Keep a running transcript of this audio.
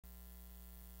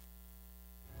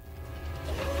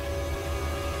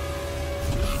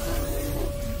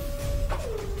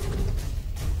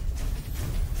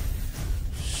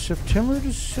September the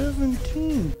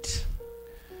 17th.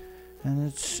 And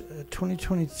it's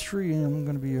 2023, and I'm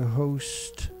going to be your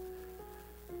host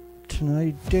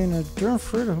tonight. Dana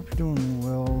Durford, I hope you're doing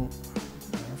well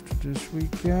after this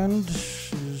weekend.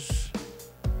 This is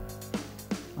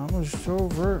almost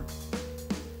over.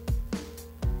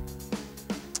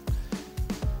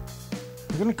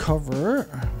 We're going to cover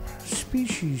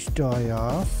species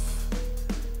die-off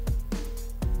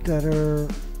that are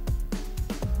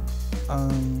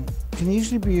can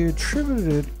easily be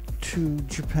attributed to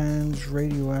Japan's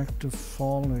radioactive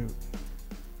fallout.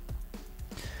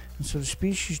 And so the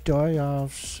species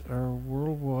die-offs are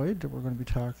worldwide that we're going to be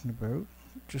talking about,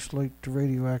 just like the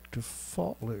radioactive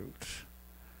fallout.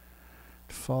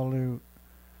 The fallout.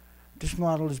 This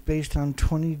model is based on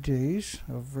 20 days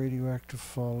of radioactive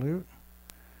fallout.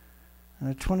 And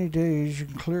at 20 days, you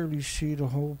can clearly see the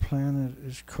whole planet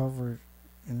is covered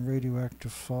in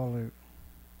radioactive fallout.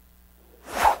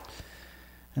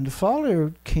 And the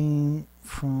fallout came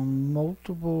from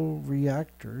multiple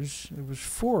reactors. It was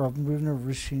 4 of them. We've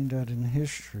never seen that in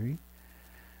history.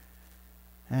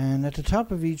 And at the top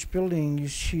of each building, you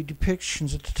see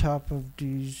depictions at the top of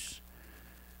these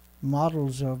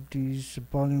models of these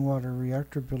boiling water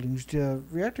reactor buildings. The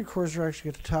reactor cores are actually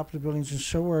at the top of the buildings, and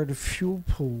so are the fuel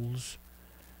pools.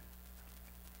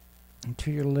 And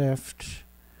to your left,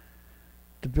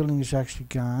 the building is actually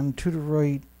gone. To the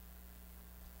right,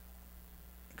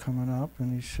 coming up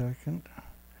any second,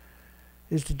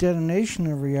 is the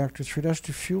detonation of reactor 3. That's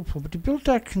the fuel pool. But they built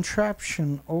that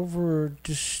contraption over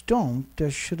the stump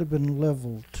that should have been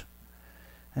leveled.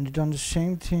 And they've done the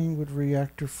same thing with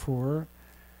reactor 4,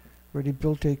 where they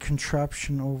built a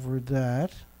contraption over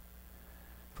that.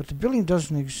 But the building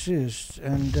doesn't exist,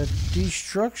 and that these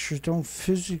structures don't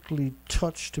physically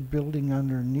touch the building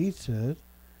underneath it.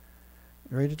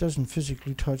 Right? It doesn't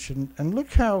physically touch it. And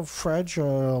look how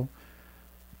fragile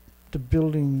the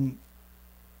building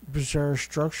bizarre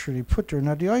structure they put there.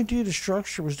 Now, the idea of the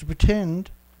structure was to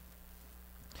pretend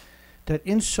that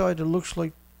inside it looks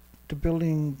like the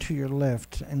building to your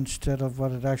left instead of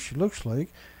what it actually looks like.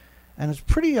 And it's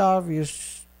pretty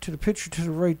obvious to the picture to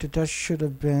the right that should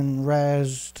have been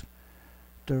razed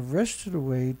the rest of the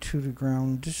way to the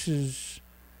ground. This is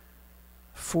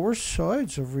 4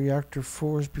 sides of reactor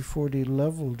 4s before they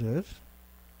leveled it.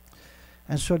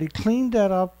 And so they cleaned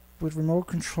that up with remote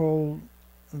control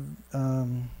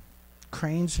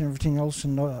cranes and everything else,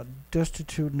 and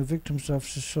destitute and the victims of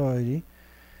society.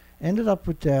 Ended up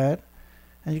with that.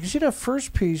 And you can see that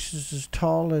first piece is as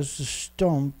tall as the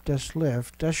stump that's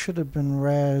left. That should have been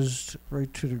razed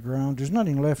right to the ground. There's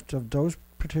nothing left of those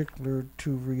particular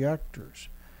 2 reactors.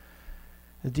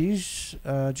 These,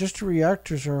 just the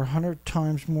reactors are 100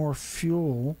 times more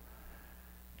fuel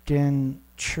than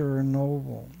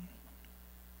Chernobyl.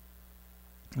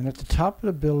 And at the top of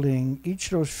the building, each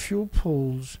of those fuel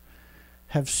pools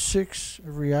have 6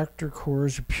 reactor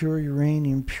cores of pure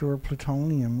uranium, pure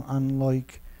plutonium,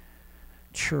 unlike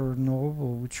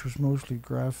Chernobyl, which was mostly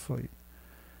graphite.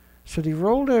 So they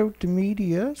rolled out the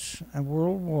medias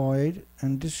worldwide,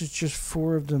 and this is just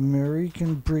 4 of the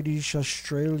American, British,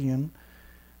 Australian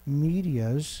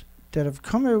medias that have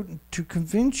come out to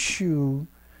convince you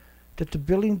that the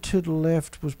building to the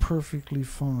left was perfectly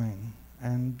fine.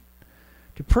 And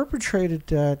they perpetrated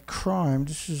that crime.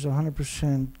 This is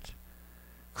 100%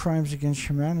 crimes against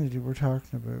humanity we're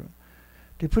talking about.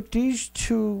 They put these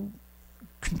 2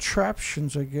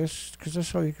 contraptions, I guess, because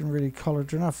that's how you can really color.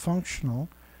 They're not functional,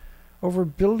 over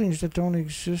buildings that don't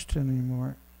exist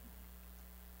anymore.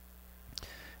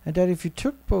 And that if you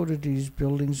took both of these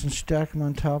buildings and stack them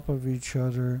on top of each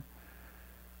other,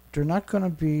 they're not going to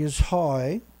be as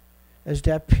high as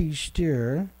that piece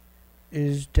there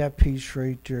is that piece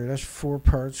right there. That's 4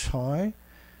 parts high,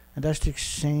 and that's the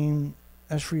same,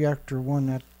 that's reactor 1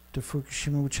 at the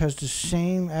Fukushima, which has the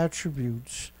same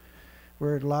attributes,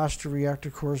 where it lost the reactor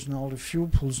cores and all the fuel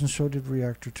pools, and so did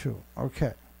reactor 2.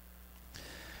 Okay.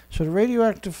 So the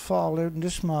radioactive fallout in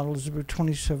this model is about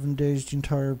 27 days. The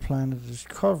entire planet is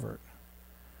covered.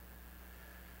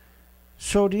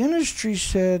 So the industry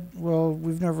said, well,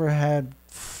 we've never had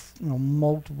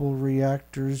multiple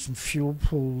reactors and fuel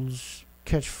pools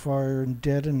catch fire and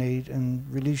detonate and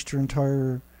release their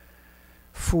entire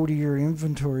 40-year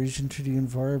inventories into the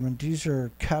environment. These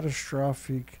are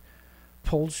catastrophic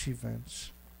pulse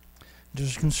events.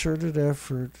 There's a concerted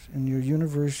effort in your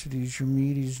universities, your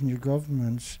medias, and your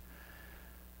governments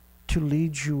to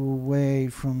lead you away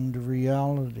from the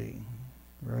reality,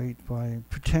 right? By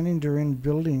pretending they're in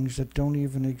buildings that don't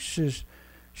even exist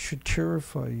should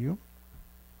terrify you.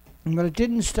 But it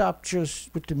didn't stop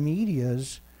just with the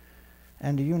medias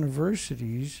and the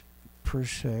universities. per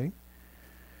se.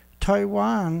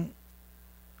 Taiwan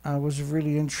was a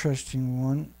really interesting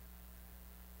one.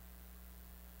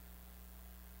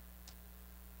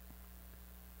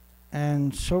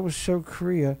 And so was South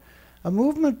Korea. A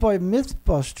movement by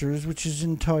Mythbusters, which is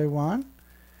in Taiwan,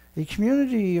 a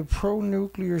community of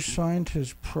pro-nuclear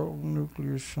scientists.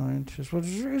 Well,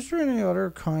 is there any other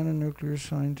kind of nuclear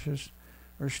scientist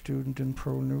or student in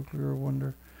pro-nuclear, I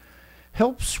wonder?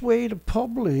 Help sway the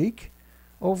public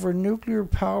over nuclear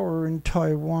power in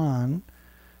Taiwan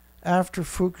after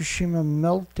Fukushima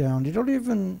meltdown.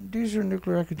 These are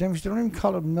nuclear academics, they don't even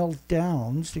call it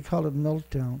meltdowns, they call it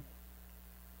meltdown.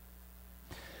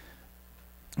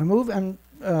 Nuclear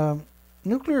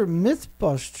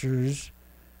Mythbusters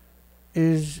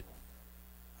is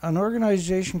an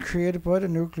organization created by the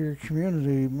nuclear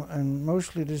community, and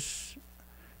mostly this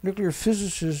nuclear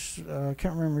physicist, I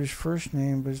can't remember his first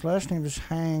name, but his last name is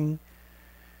Hang,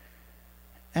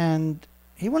 and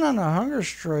he went on a hunger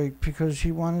strike because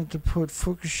he wanted to put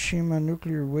Fukushima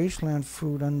nuclear wasteland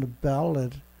food on the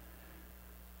ballot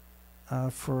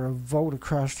for a vote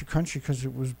across the country because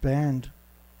it was banned.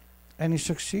 And he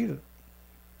succeeded.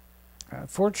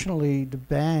 Fortunately, the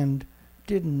ban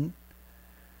didn't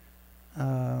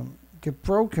get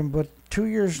broken, but 2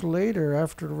 years later,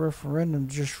 after the referendum,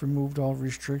 just removed all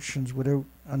restrictions without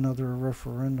another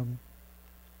referendum.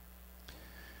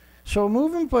 So a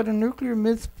movement by the Nuclear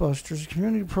Mythbusters, a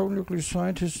community of pro-nuclear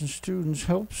scientists and students,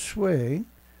 helped sway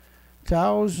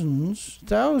thousands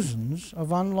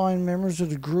of online members of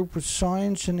the group with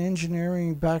science and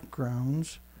engineering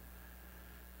backgrounds.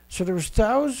 So there was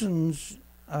thousands.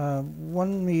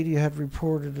 One media had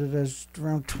reported it as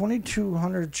around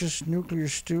 2,200 just nuclear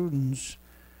students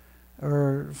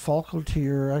or faculty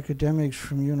or academics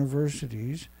from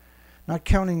universities, not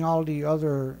counting all the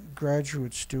other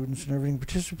graduate students and everything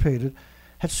participated,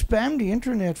 had spammed the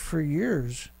internet for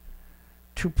years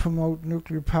to promote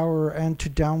nuclear power and to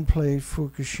downplay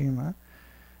Fukushima.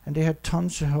 And they had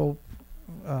tons of help.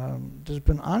 There's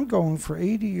been ongoing for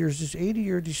 80 years. This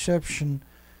 80-year deception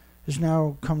has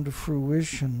now come to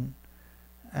fruition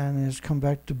and has come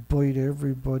back to bite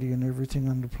everybody and everything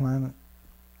on the planet.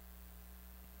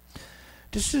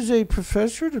 This is a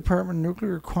professor at the Department of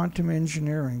Nuclear Quantum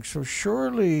Engineering, so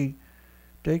surely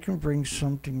they can bring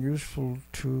something useful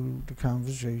to the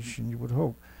conversation, you would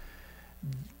hope.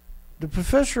 The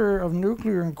professor of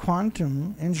nuclear and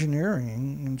quantum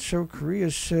engineering in South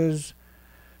Korea says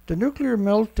the nuclear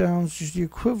meltdowns is the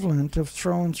equivalent of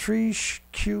throwing 3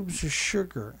 cubes of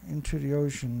sugar into the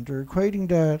ocean. They're equating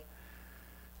that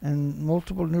and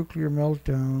multiple nuclear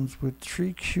meltdowns with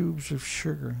 3 cubes of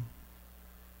sugar.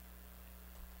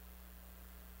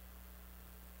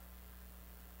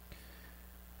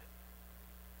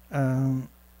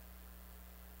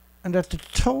 And that the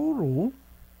total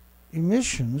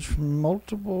emissions from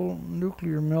multiple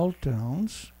nuclear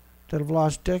meltdowns that have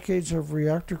lost decades of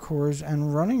reactor cores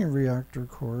and running reactor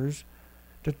cores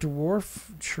that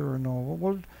dwarf Chernobyl.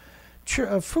 Well,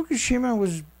 Fukushima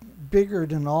was bigger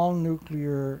than all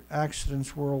nuclear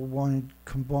accidents worldwide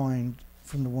combined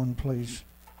from the one place.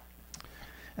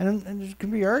 And it can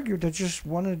be argued that just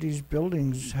one of these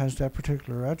buildings has that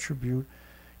particular attribute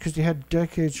because they had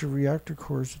decades of reactor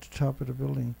cores at the top of the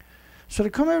building. So to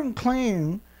come out and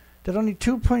claim that only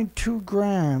 2.2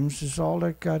 grams is all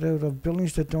that got out of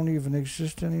buildings that don't even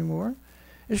exist anymore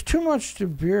is too much to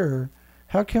bear.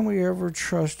 How can we ever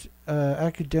trust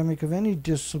academic of any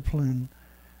discipline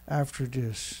after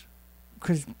this?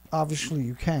 Because obviously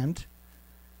you can't.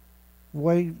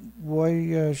 Why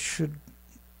should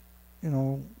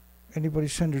anybody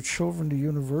send their children to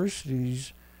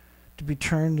universities to be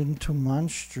turned into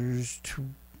monsters to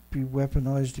be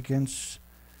weaponized against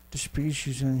the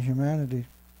species and humanity?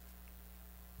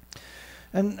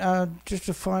 And just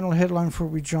a final headline before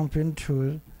we jump into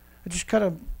it. I just gotta,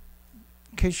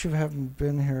 in case you haven't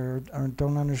been here or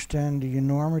don't understand the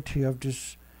enormity of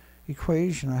this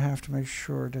equation, I have to make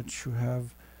sure that you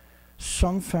have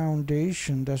some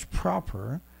foundation that's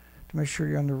proper to make sure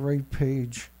you're on the right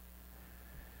page.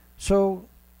 So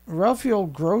Raphael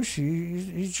Grossi,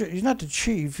 he's not the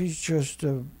chief, he's just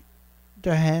the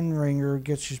hand wringer who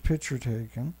gets his picture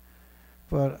taken.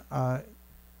 But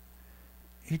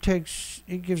he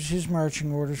gives his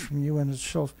marching orders from UN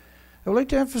itself. I would like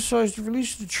to emphasize the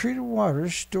release of the treated water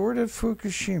stored at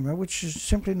Fukushima, which is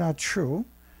simply not true.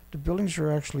 The buildings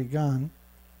are actually gone.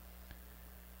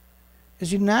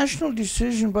 Is a national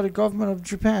decision by the government of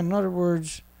Japan. In other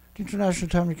words, the International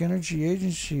Atomic Energy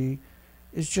Agency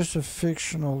is just a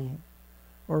fictional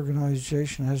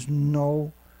organization, has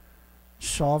no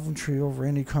sovereignty over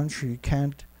any country,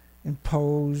 can't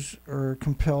impose or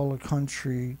compel a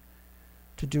country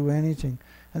to do anything,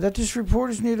 and that this report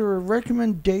is neither a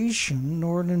recommendation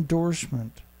nor an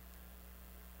endorsement.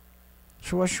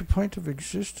 So what's your point of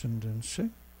existence then, see?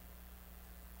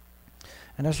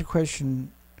 And that's a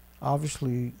question,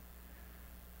 obviously,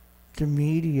 the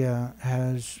media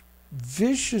has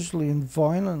viciously and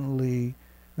violently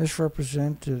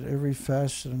misrepresented every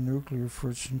facet of nuclear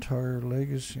for its entire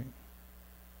legacy.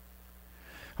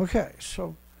 Okay,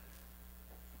 so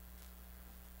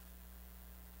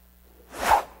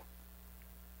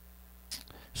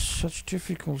such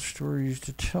difficult stories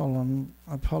to tell.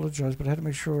 I apologize, but I had to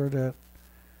make sure that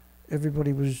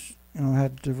everybody was,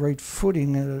 had the right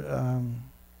footing,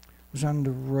 was on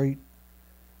the right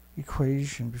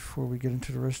equation before we get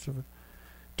into the rest of it.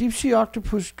 Deep sea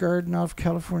octopus garden off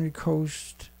California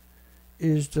coast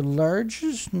is the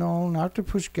largest known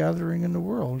octopus gathering in the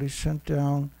world. They sent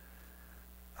down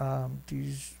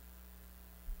these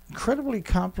incredibly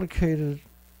complicated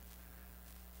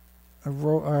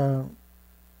remote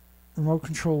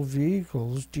control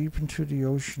vehicles deep into the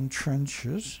ocean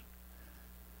trenches.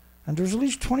 And there's at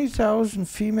least 20,000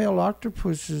 female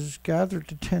octopuses gathered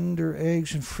to tend their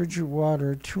eggs in frigid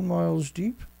water 2 miles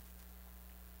deep.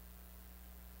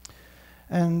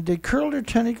 And they curl their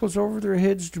tentacles over their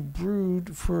heads to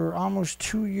brood for almost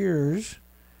 2 years,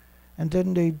 and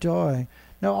then they die.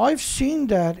 Now, I've seen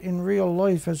that in real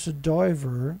life as a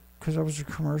diver, because I was a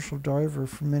commercial diver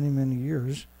for many, many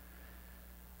years.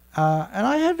 And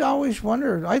I had always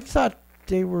wondered, I thought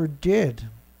they were dead.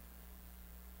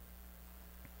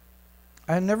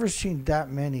 I had never seen that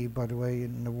many, by the way,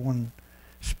 in the one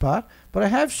spot. But I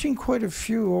have seen quite a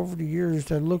few over the years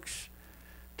that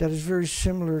is very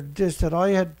similar to this, that I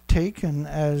had taken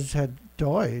as had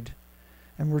died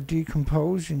and were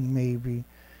decomposing maybe.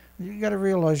 You got to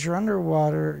realize you're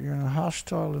underwater, you're in a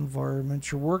hostile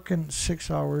environment, you're working 6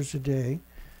 hours a day,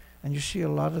 and you see a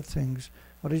lot of things.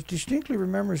 But I distinctly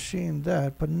remember seeing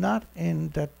that, but not in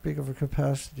that big of a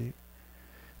capacity.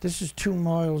 This is 2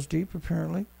 miles deep,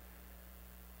 apparently.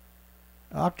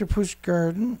 Octopus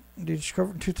Garden, they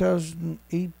discovered in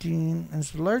 2018, and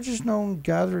it's the largest known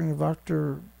gathering of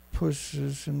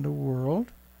octopuses in the world.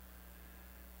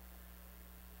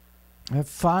 I have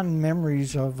fond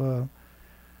memories of a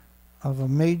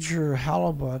major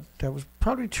halibut that was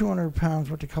probably 200 pounds,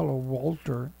 what they call a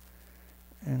Walter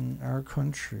in our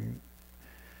country.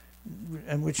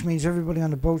 And which means everybody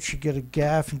on the boat should get a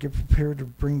gaff and get prepared to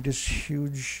bring this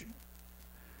huge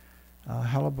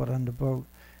halibut on the boat.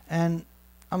 And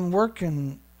I'm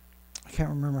working, I can't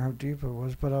remember how deep it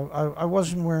was, but I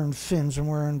wasn't wearing fins. I'm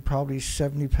wearing probably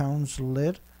 70 pounds of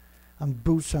lead. I'm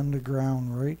boots on the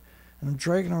ground, right? And I'm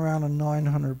dragging around a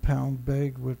 900-pound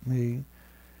bag with me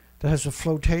that has a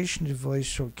flotation device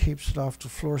so it keeps it off the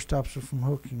floor, stops it from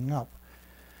hooking up.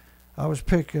 I was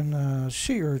picking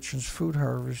sea urchins, food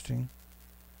harvesting.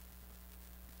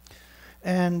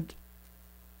 And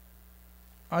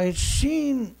I had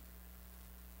seen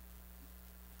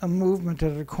a movement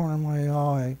out of the corner of my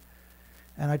eye,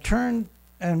 and I turned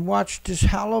and watched this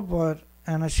halibut,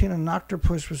 and I seen an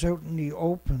octopus was out in the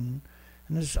open,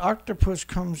 and this octopus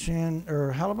comes in,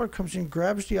 or halibut comes in,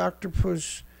 grabs the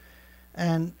octopus,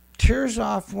 and tears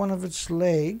off one of its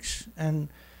legs, and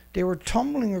they were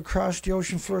tumbling across the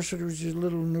ocean floor, so there was these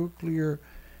little nuclear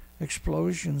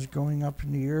explosions going up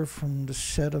in the air from the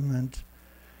sediment.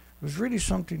 It was really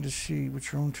something to see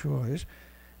with your own 2 eyes.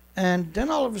 And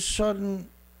then all of a sudden,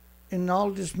 in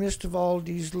all this mist of all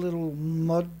these little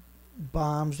mud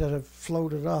bombs that have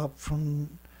floated up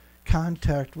from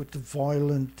contact with the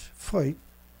violent fight,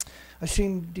 I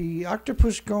seen the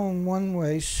octopus going one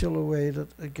way, silhouetted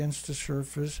against the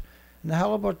surface, and the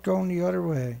halibut going the other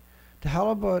way. The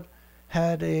halibut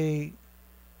had a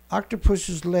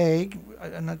octopus's leg,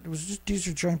 and it was just, these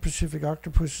are giant Pacific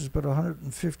octopuses, but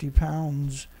 150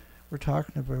 pounds we're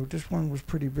talking about. This one was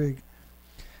pretty big.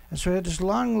 And so it had this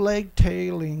long leg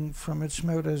tailing from its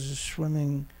mouth as it's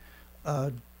swimming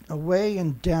away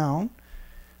and down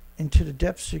into the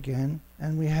depths again.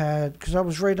 And we had, because I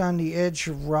was right on the edge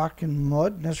of rock and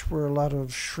mud, and that's where a lot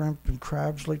of shrimp and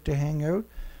crabs like to hang out,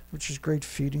 which is great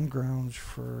feeding grounds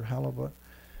for halibut.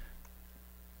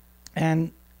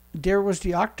 And there was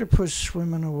the octopus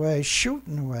swimming away,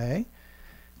 shooting away,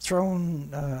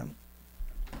 throwing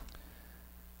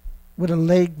with a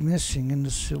leg missing in the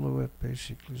silhouette,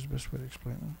 basically, is the best way to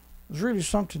explain it. It was really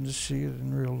something to see it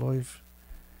in real life.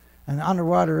 And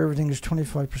underwater, everything is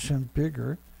 25%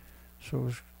 bigger. So it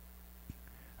was,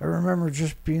 I remember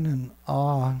just being in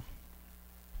awe.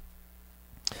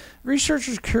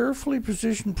 Researchers carefully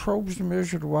positioned probes to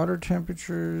measure the water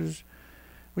temperatures,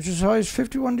 which is as high as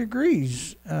 51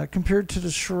 degrees, compared to the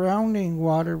surrounding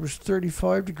water was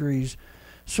 35 degrees.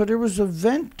 So there was a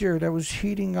vent there that was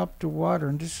heating up the water,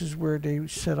 and this is where they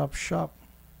set up shop.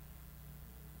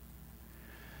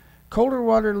 Colder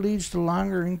water leads to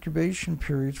longer incubation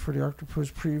periods for the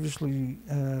octopus. Previously,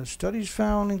 studies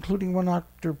found, including one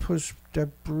octopus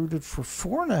that brooded for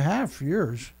 4.5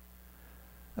 years.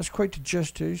 That's quite the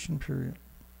gestation period.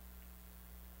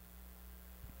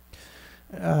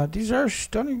 These are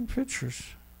stunning pictures.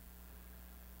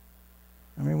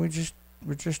 I mean,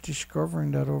 we're just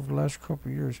discovering that over the last couple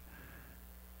of years.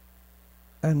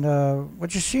 And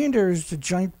what you're seeing there is the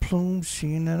giant plume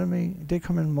sea anemone. They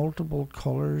come in multiple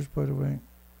colors, by the way.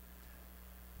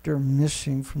 They're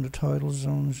missing from the tidal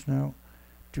zones now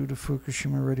due to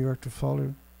Fukushima radioactive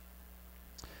fallout.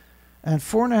 And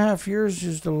 4.5 years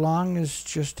is the longest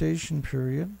gestation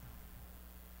period.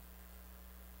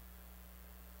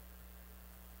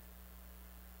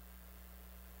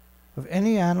 Of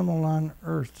any animal on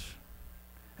Earth.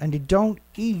 And they don't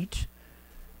eat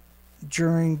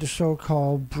during the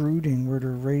so-called brooding where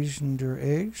they're raising their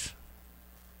eggs.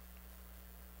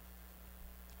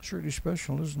 It's really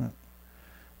special, isn't it?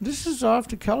 This is off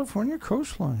the California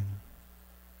coastline.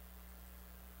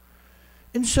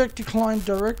 Insect decline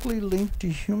directly linked to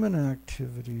human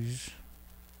activities.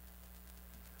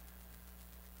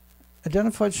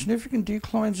 Identified significant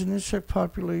declines in insect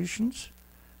populations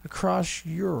across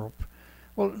Europe.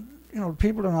 Well, you know,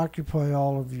 people don't occupy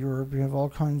all of Europe. You have all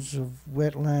kinds of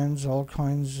wetlands, all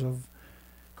kinds of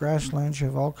grasslands, you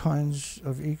have all kinds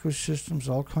of ecosystems,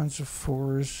 all kinds of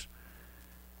forests.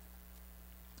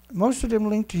 Most of them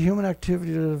linked to human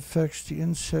activity that affects the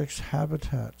insects'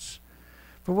 habitats.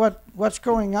 But what's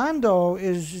going on, though,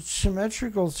 is it's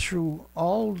symmetrical through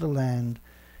all the land.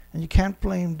 And you can't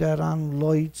blame that on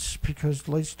lights, because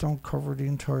lights don't cover the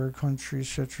entire country,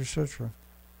 etc., etc.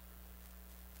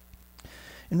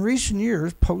 In recent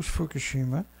years,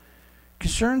 post-Fukushima,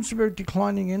 concerns about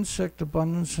declining insect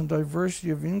abundance and diversity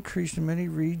have increased in many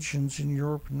regions in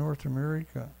Europe and North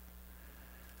America.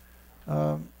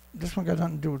 This one got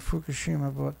nothing to do with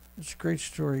Fukushima, but it's a great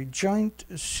story. Giant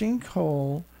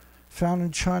sinkhole found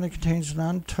in China contains an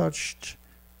untouched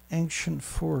ancient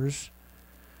forest,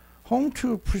 home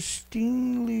to a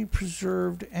pristinely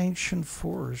preserved ancient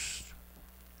forest.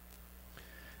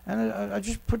 And I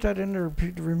just put that in there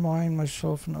to remind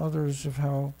myself and others of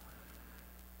how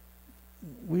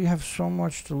we have so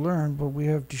much to learn, but we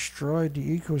have destroyed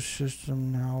the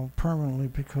ecosystem now permanently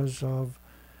because of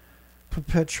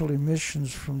perpetual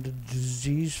emissions from the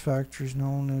disease factors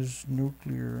known as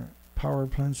nuclear power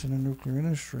plants in the nuclear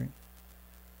industry.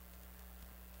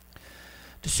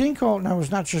 The sinkhole now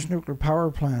is not just nuclear power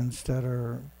plants that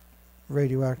are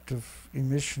radioactive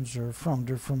emissions are from.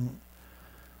 They're from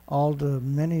all the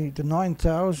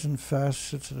 9,000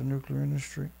 facets of the nuclear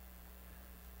industry.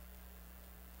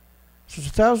 So it's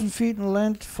 1,000 feet in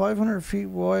length, 500 feet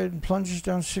wide, and plunges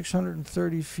down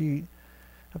 630 feet,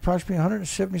 approximately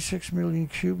 176 million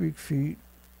cubic feet.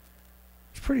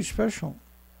 It's pretty special.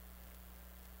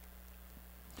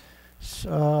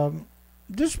 So,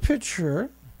 this picture,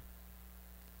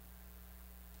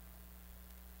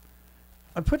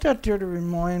 I put that there to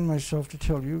remind myself to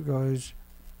tell you guys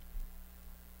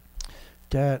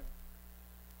that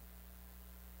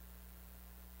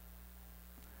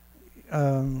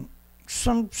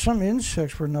some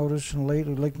insects we're noticing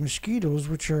lately, like mosquitoes,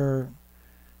 which are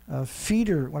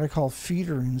feeder, what I call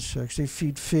feeder insects. They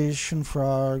feed fish and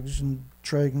frogs and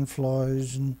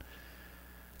dragonflies and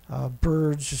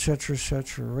birds, etc.,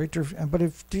 etc. Right? But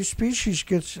if these species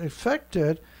gets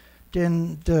affected,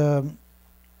 then the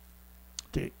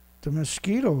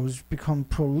mosquitoes become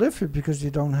prolific because they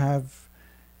don't have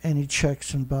any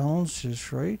checks and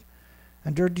balances, right?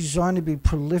 And they're designed to be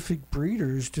prolific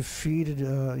breeders to feed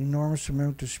an enormous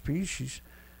amount of species.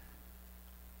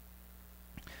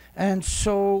 And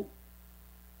so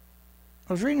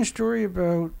I was reading a story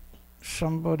about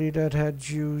somebody that had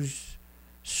used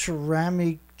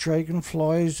ceramic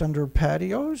dragonflies on their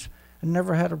patios and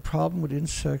never had a problem with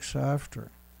insects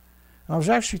after. And I was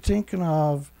actually thinking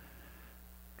of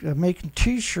making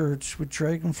t-shirts with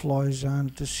dragonflies on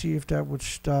it to see if that would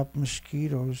stop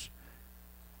mosquitoes,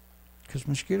 because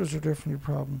mosquitoes are definitely a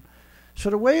problem.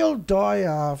 So the whale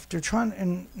die-off, they're trying,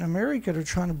 in America, they're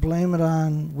trying to blame it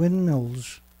on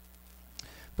windmills.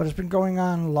 But it's been going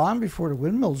on long before the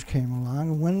windmills came along.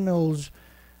 And windmills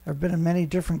have been in many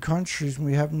different countries, and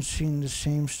we haven't seen the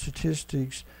same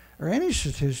statistics, or any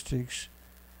statistics,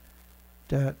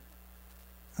 that.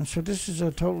 And so this is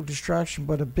a total distraction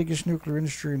by the biggest nuclear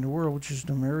industry in the world, which is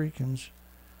the Americans,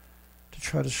 to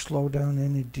try to slow down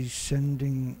any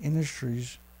descending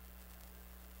industries.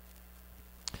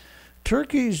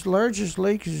 Turkey's largest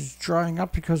lake is drying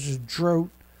up because of drought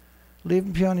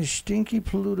leaving behind a stinky,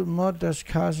 polluted mud that's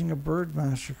causing a bird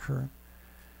massacre.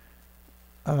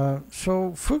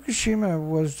 So Fukushima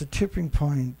was the tipping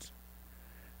point.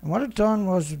 And what it done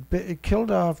was it killed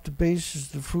off the bases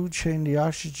of the food chain, the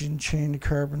oxygen chain, the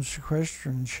carbon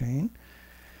sequestration chain,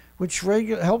 which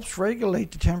helps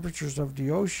regulate the temperatures of the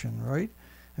ocean, right?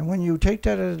 And when you take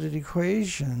that out of the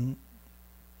equation,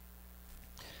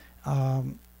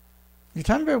 you're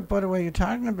talking about, by the way, you're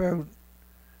talking about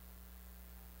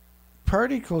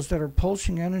particles that are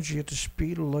pulsing energy at the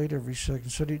speed of light every second.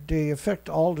 So they affect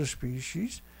all the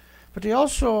species, but they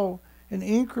also, in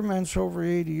increments over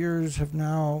 80 years, have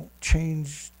now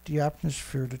changed the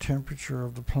atmosphere, the temperature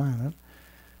of the planet,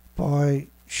 by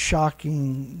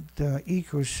shocking the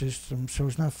ecosystem. So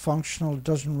it's not functional, it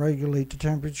doesn't regulate the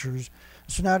temperatures.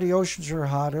 So now the oceans are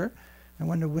hotter, and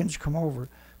when the winds come over.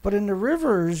 But in the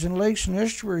rivers and lakes and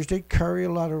estuaries, they carry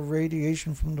a lot of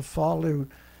radiation from the fallout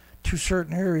to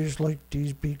certain areas like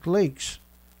these big lakes.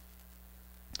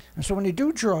 And so when they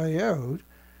do dry out,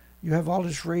 you have all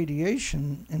this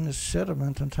radiation in the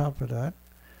sediment on top of that.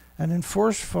 And in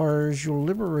forest fires, you'll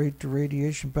liberate the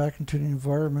radiation back into the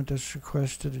environment that's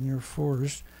sequestered in your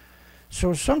forest. So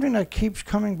it's something that keeps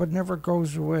coming but never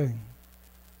goes away.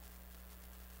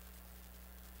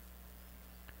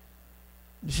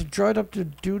 This is dried up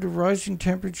due to rising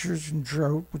temperatures and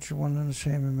drought, which are one and the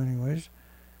same in many ways.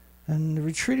 And the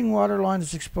retreating water line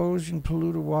is exposing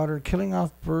polluted water, killing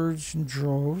off birds in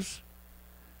droves,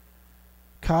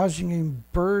 causing a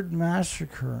bird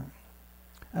massacre.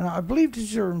 And I believe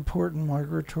these are important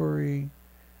migratory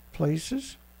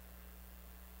places.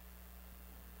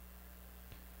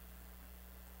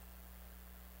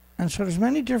 And so there's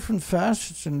many different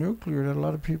facets in nuclear that a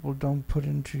lot of people don't put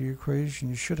into the equation.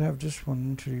 You should have this one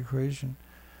into the equation.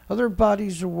 Other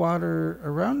bodies of water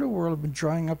around the world have been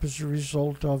drying up as a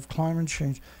result of climate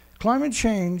change. Climate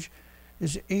change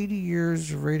is 80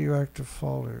 years of radioactive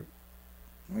fallout.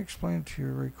 Let me explain it to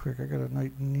you very quick. I got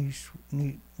a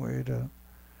neat way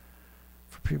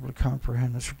for people to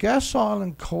comprehend this. For gas, oil,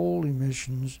 and coal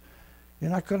emissions,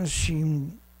 you're not going to see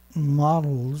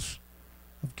models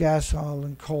of gas, oil,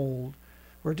 and coal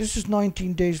where this is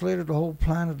 19 days later, the whole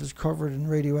planet is covered in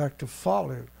radioactive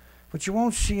fallout. But you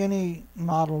won't see any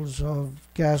models of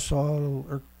gas, oil,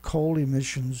 or coal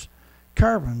emissions,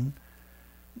 carbon,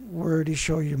 where they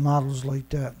show you models like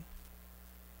that.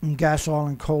 And gas, oil,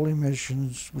 and coal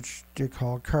emissions, which they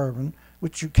call carbon,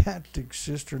 which you can't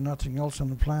exist or nothing else on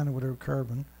the planet without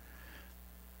carbon.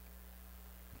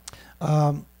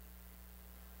 And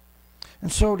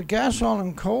so the gas, oil,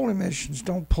 and coal emissions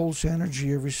don't pulse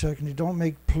energy every second. They don't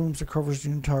make plumes that covers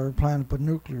the entire planet, but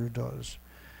nuclear does.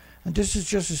 And this is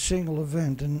just a single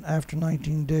event, and after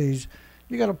 19 days,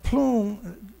 you got a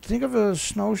plume. Think of a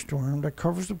snowstorm that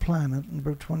covers the planet in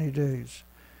about 20 days.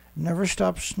 It never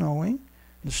stops snowing.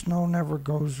 The snow never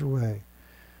goes away.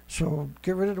 So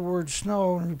get rid of the word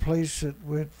snow and replace it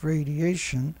with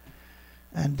radiation,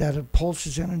 and that it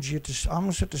pulses energy at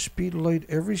almost at the speed of light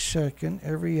every second,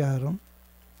 every atom,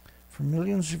 for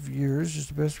millions of years is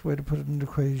the best way to put it in the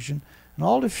equation. And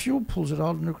all the fuel pools at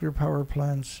all the nuclear power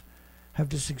plants have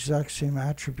this exact same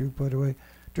attribute, by the way.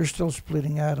 They're still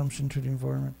splitting atoms into the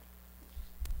environment.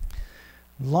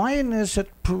 Lioness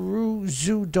at Peru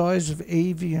Zoo dies of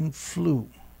avian flu.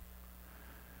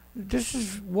 This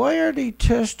is, why are they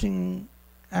testing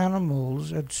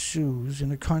animals at zoos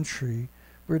in a country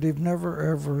where they've never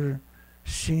ever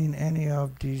seen any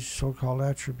of these so-called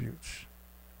attributes?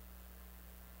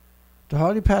 The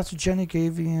highly pathogenic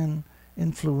avian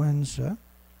influenza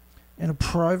in a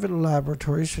private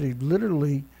laboratory, so they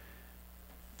literally,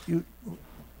 you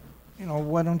know,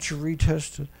 why don't you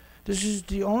retest it? This is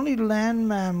the only land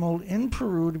mammal in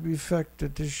Peru to be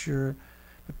affected this year.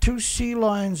 But 2 sea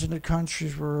lions in the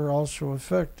countries were also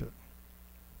affected,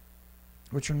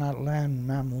 which are not land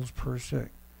mammals per se.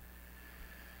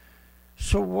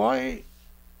 So why,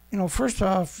 you know, first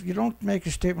off, you don't make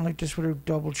a statement like this without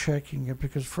double checking it,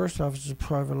 because first off, it's a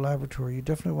private laboratory. You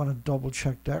definitely want to double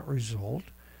check that result.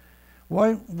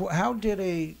 Why? How did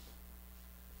a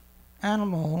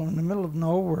animal in the middle of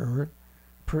nowhere,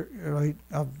 right,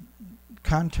 of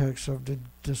context of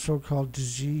the so-called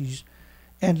disease,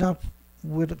 end up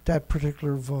with that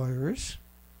particular virus?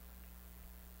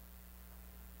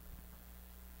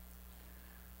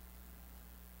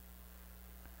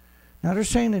 Now they're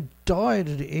saying it died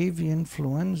of the avian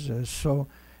influenza. So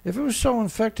if it was so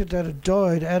infected that it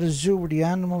died at a zoo where the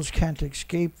animals can't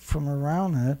escape from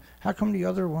around it, how come the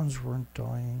other ones weren't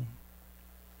dying?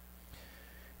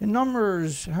 In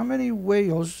numbers, how many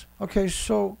whales? Okay,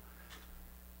 so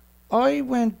I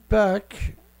went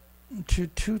back to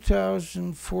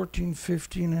 2014,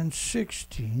 15, and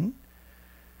 16,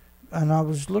 and I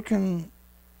was looking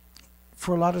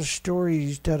for a lot of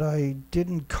stories that I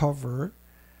didn't cover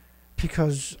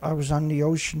because I was on the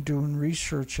ocean doing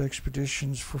research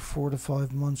expeditions for 4 to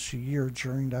 5 months a year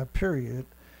during that period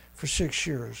for 6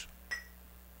 years.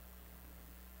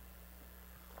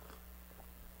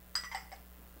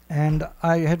 And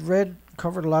I had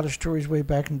covered a lot of stories way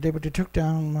back in the day, but they took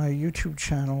down my YouTube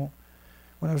channel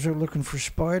when I was out looking for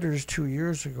spiders 2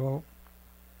 years ago,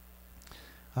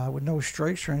 with no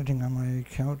strikes or anything on my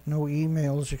account, no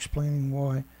emails explaining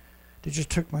why. They just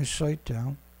took my site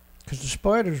down because the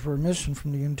spiders were missing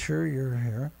from the interior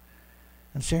here.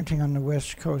 And same thing on the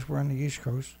west coast. We're on the east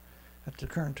coast at the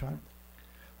current time.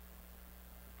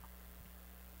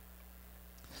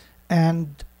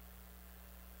 And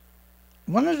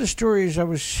one of the stories I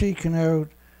was seeking out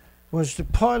was the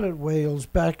pilot whales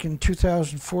back in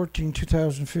 2014,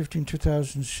 2015,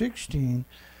 2016.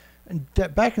 And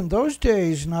that back in those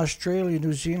days in Australia,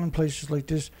 New Zealand, places like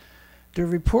this, the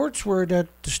reports were that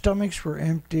the stomachs were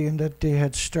empty and that they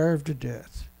had starved to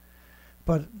death.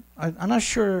 But I'm not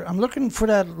sure. I'm looking for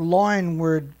that line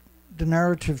where the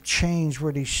narrative changed,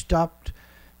 where they stopped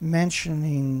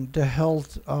mentioning the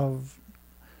health of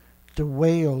the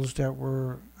whales that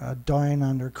were dying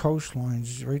on their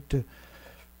coastlines, right?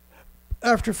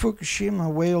 After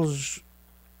Fukushima, whales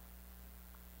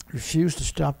refused to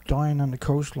stop dying on the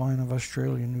coastline of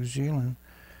Australia and New Zealand,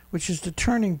 which is the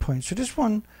turning point. So this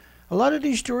one, a lot of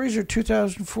these stories are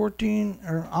 2014,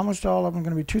 or almost all of them are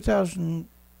going to be 2000,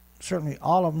 certainly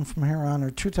all of them from here on are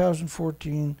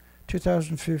 2014,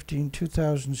 2015,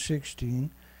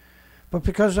 2016. But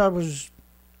because I've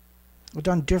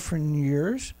done different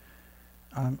years,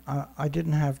 I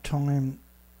didn't have time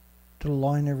to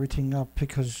line everything up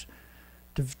because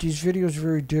these videos are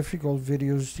very difficult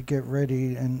videos to get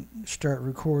ready and start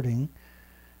recording.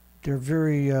 They're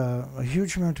a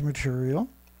huge amount of material,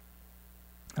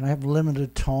 and I have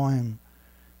limited time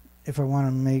if I want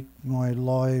to make my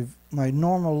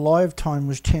normal live time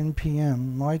was 10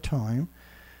 p.m. my time,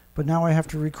 but now I have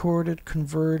to record it,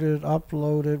 convert it,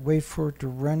 upload it, wait for it to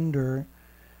render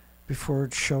before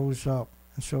it shows up.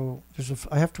 And so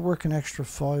I have to work an extra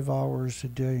 5 hours a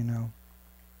day now,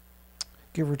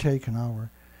 give or take an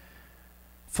hour.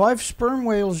 5 sperm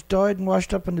whales died and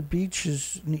washed up on the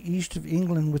beaches in the east of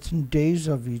England within days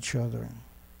of each other.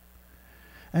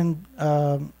 And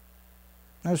now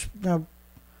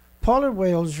polar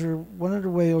whales are one of the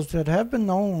whales that have been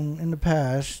known in the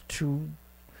past to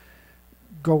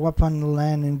go up on the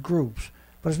land in groups.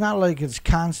 But it's not like it's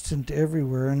constant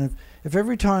everywhere. And if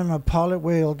every time a pilot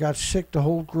whale got sick, the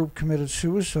whole group committed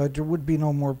suicide, there would be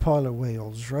no more pilot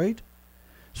whales, right?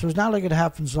 So it's not like it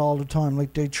happens all the time,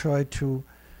 like they try to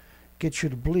get you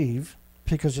to believe,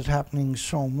 because it's happening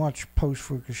so much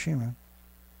post-Fukushima.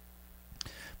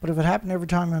 But if it happened every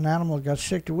time an animal got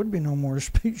sick, there would be no more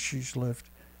species left.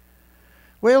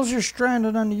 Whales are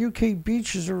stranded on the UK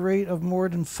beaches at a rate of more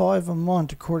than 5 a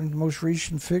month, according to the most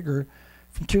recent figure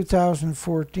from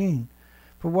 2014.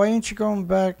 But why ain't you going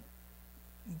back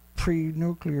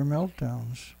pre-nuclear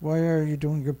meltdowns? Why are you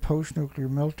doing your post-nuclear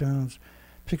meltdowns?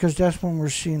 Because that's when we're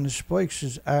seeing the spikes,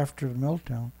 is after the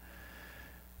meltdown.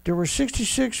 There were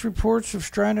 66 reports of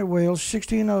stranded whales,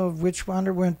 16 of which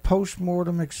underwent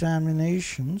post-mortem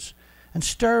examinations, and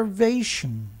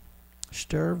starvation,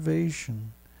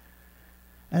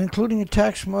 and including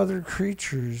attacks from other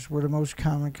creatures were the most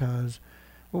common cause.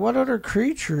 Well, what other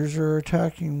creatures are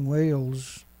attacking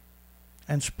whales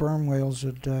and sperm whales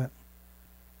at that?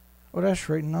 Oh, that's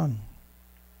right, none.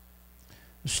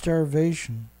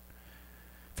 Starvation.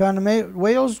 Found the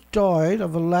whales died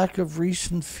of a lack of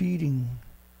recent feeding.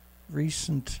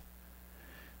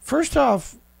 First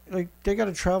off, like, they got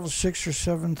to travel 6,000 or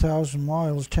 7,000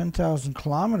 miles, 10,000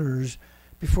 kilometers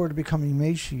before they become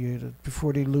emaciated,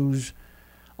 before they lose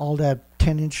all that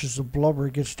 10 inches of blubber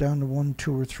gets down to 1,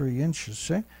 2, or 3 inches,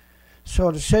 see? So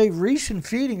to say recent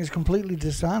feeding is completely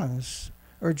dishonest,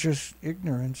 or just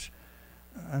ignorance,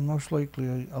 and most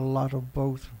likely a lot of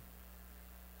both.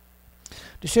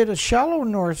 They say the shallow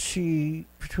North Sea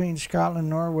between Scotland and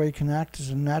Norway can act as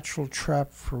a natural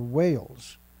trap for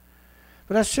whales.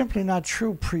 But that's simply not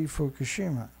true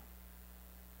pre-Fukushima.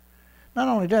 Not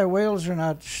only that, whales are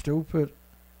not stupid,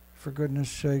 for goodness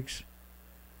sakes.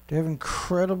 They have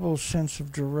incredible sense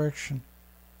of direction.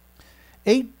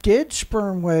 8 dead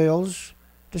sperm whales,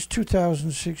 this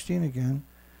 2016 again.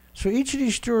 So each of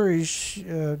these stories,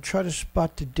 try to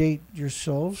spot the date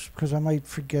yourselves, because I might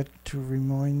forget to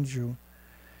remind you.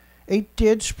 8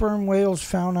 dead sperm whales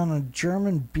found on a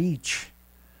German beach.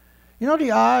 You know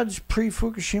the odds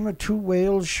pre-Fukushima, 2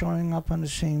 whales showing up on the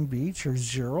same beach are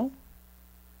 0?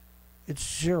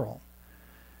 It's 0.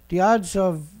 The odds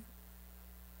of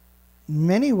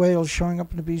many whales showing up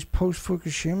on the beach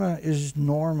post-Fukushima is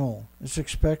normal. It's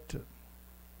expected.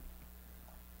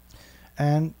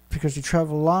 And because they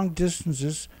travel long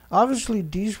distances, obviously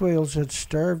these whales had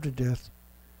starved to death.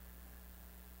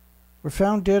 Were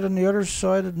found dead on the other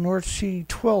side of North Sea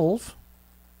 12.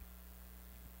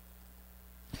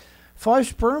 5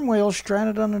 sperm whales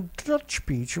stranded on a Dutch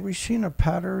beach. Are we seeing a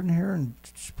pattern here in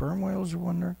sperm whales, I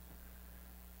wonder?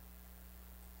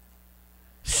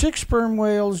 6 sperm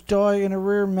whales die in a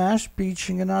rare mass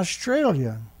beaching in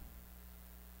Australia.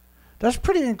 That's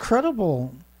pretty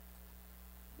incredible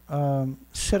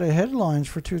set of headlines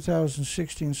for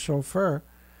 2016 so far.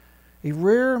 A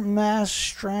rare mass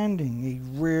stranding. A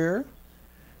rare.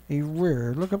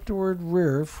 Look up the word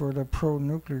rare for the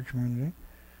pro-nuclear community.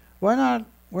 Why not?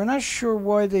 We're not sure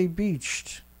why they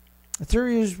beached. The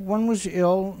theory is one was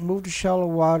ill, moved to shallow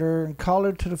water, and called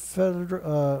it to the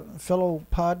fellow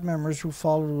pod members who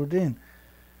followed it in.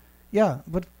 Yeah,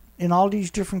 but in all these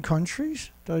different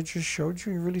countries that I just showed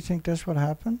you really think that's what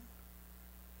happened?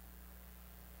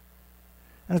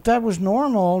 And if that was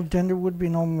normal, then there would be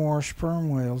no more sperm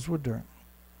whales, would there?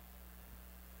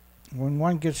 When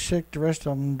one gets sick, the rest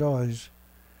of them dies.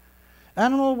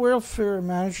 Animal welfare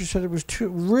manager said it was too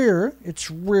rare.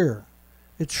 It's rare.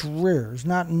 It's rare. It's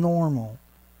not normal.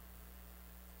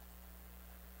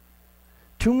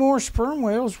 2 more sperm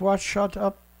whales shot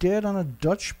up dead on a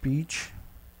Dutch beach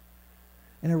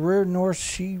in a rare North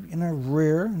Sea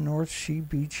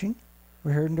beaching.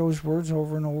 We're hearing those words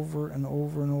over and over and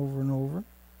over and over and over.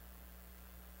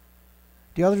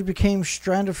 The others became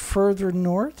stranded further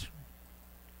north.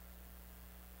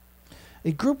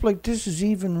 A group like this is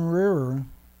even rarer,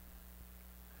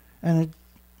 and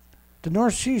the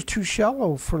North Sea is too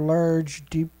shallow for large,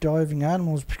 deep diving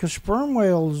animals because sperm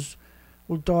whales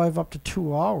will dive up to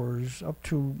 2 hours, up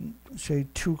to, say,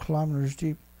 2 kilometers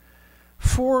deep.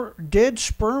 4 dead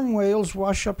sperm whales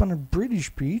wash up on a British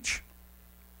beach.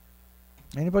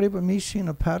 Anybody but me seeing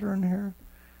a pattern here?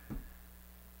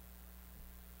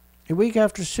 A week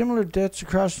after similar deaths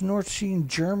across the North Sea in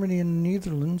Germany and the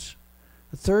Netherlands,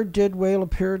 the 3rd dead whale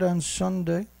appeared on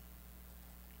Sunday.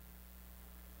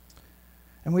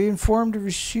 And we informed the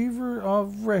receiver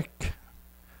of wreck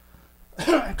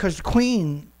because the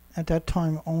Queen at that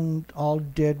time owned all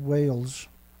dead whales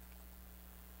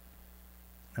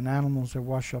and animals that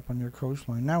wash up on your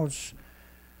coastline. Now it's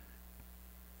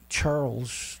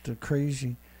Charles the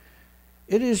Crazy.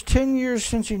 It is 10 years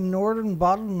since a northern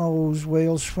bottlenose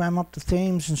whale swam up the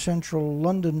Thames in central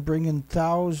London, bringing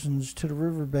thousands to the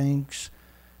riverbanks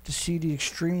to see the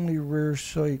extremely rare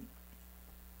sight.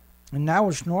 And now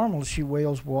it's normal to see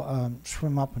whales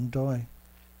swim up and die.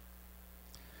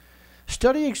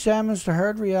 Study examines the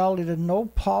hard reality that no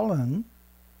pollen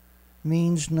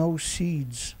means no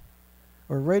seeds.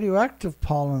 Or radioactive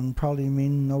pollen probably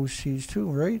means no seeds too,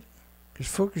 right? Because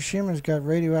Fukushima's got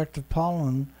radioactive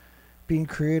pollen being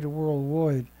created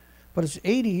worldwide. But it's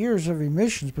 80 years of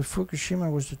emissions, but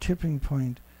Fukushima was the tipping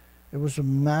point. It was a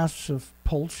massive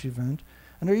pulse event.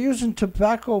 And they're using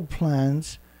tobacco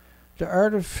plants to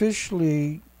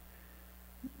artificially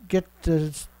get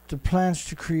the plants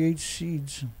to create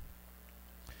seeds.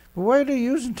 But why are they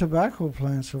using tobacco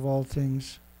plants of all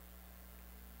things?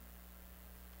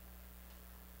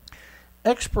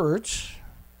 Experts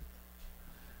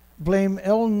blame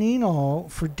El Nino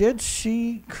for dead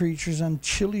sea creatures on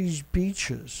Chile's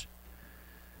beaches.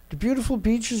 The beautiful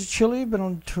beaches of Chile have been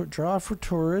on draw for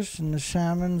tourists, and the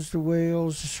salmons, the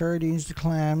whales, the sardines, the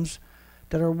clams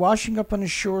that are washing up on the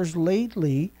shores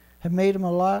lately have made them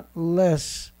a lot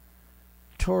less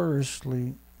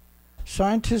touristy.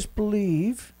 Scientists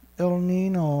believe El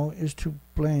Nino is to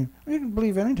blame. You can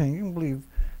believe anything. You can believe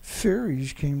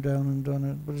fairies came down and done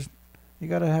it, but you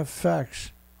got to have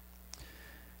facts.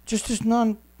 Just this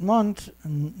month,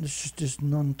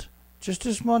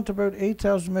 about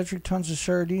 8,000 metric tons of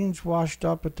sardines washed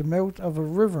up at the mouth of a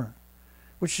river,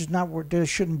 which is not where they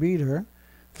shouldn't be there.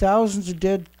 Thousands of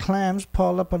dead clams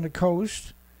piled up on the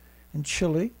coast in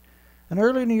Chile. And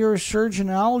early in the year, a surge in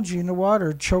algae in the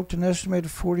water choked an estimated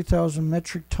 40,000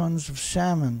 metric tons of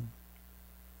salmon.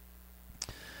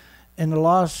 In the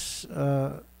Los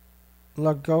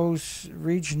Lagos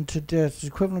region to death,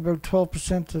 equivalent to about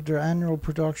 12% of their annual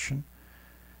production.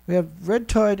 We have red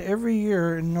tide every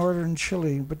year in northern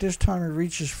Chile, but this time it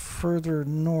reaches further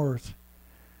north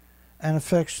and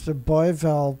affects the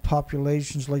bivalve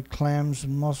populations like clams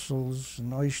and mussels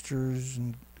and oysters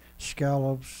and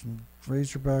scallops and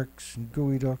razorbacks and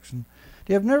gooey ducks. And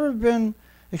they have never been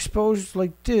exposed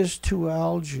like this to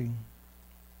algae,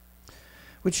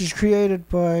 which is created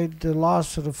by the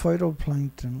loss of the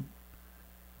phytoplankton,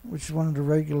 which is one of the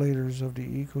regulators of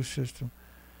the ecosystem.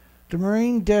 The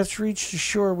marine deaths reached the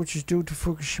shore, which is due to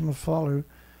Fukushima fallout.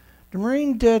 The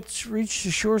marine deaths reached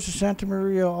the shores of Santa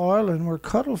Maria Island, where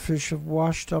cuttlefish have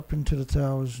washed up into the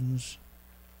thousands.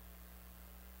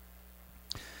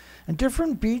 And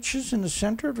different beaches in the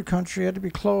center of the country had to be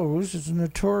closed as the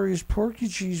notorious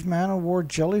Portuguese man-o'-war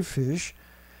jellyfish,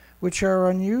 which are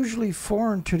unusually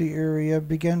foreign to the area,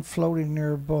 began floating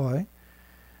nearby,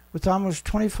 with almost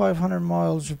 2,500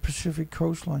 miles of Pacific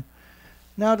coastline.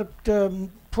 Now, the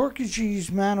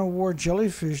Portuguese man-o'-war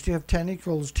jellyfish, they have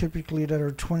tentacles typically that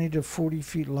are 20 to 40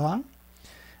 feet long.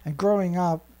 And growing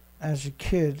up as a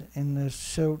kid in the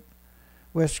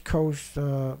southwest coast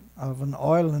of an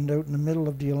island out in the middle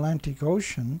of the Atlantic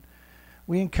Ocean,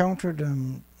 we encountered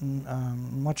them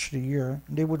much of the year.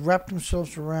 They would wrap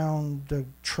themselves around the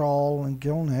trawl and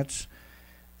gill nets.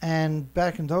 And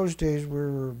back in those days, we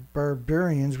were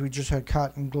barbarians. We just had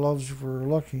cotton gloves if we were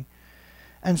lucky.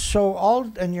 And so all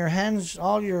the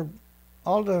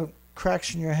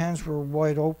cracks in your hands were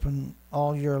wide open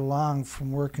all year long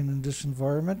from working in this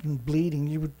environment and bleeding.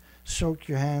 You would soak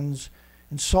your hands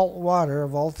in salt water,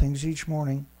 of all things, each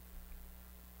morning,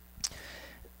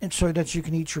 and so that you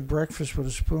can eat your breakfast with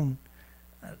a spoon.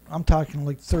 I'm talking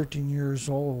like 13 years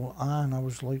old on. I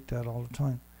was like that all the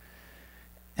time.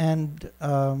 And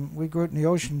we go out in the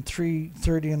ocean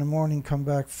 3:30 in the morning, come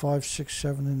back 5, 6,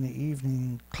 7 in the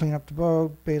evening, clean up the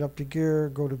boat, bait up the gear,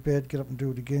 go to bed, get up and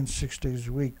do it again 6 days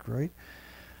a week, right?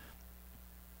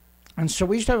 And so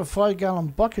we used to have a 5-gallon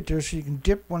bucket there so you can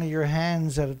dip one of your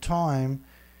hands at a time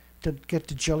to get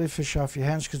the jellyfish off your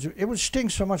hands, because it would sting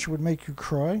so much it would make you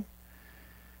cry.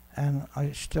 And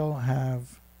I still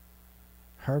have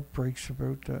heartbreaks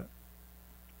about that.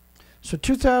 So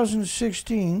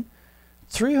 2016...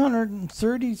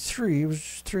 333, it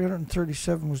was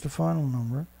 337 was the final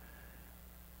number.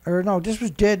 Or no, this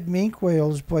was dead minke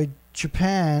whales by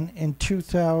Japan in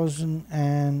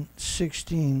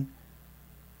 2016.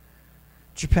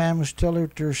 Japan was still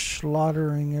out there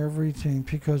slaughtering everything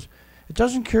because it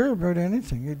doesn't care about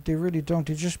anything. They really don't.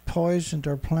 They just poisoned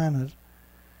our planet.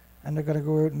 And they're going to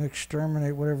go out and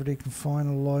exterminate whatever they can find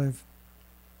alive.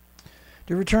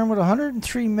 They returned with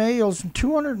 103 males and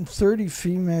 230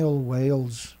 female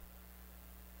whales.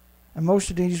 And most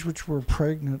of these which were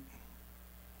pregnant.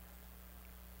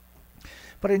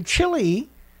 But in Chile,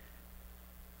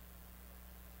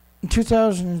 in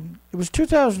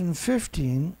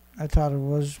 2015, I thought it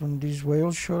was, when these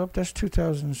whales showed up. That's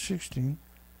 2016.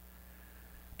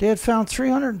 They had found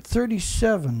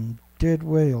 337 dead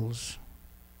whales.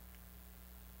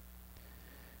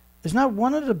 It's not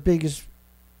one of the biggest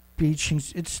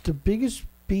beachings. It's the biggest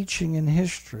beaching in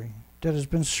history that has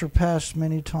been surpassed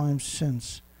many times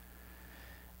since.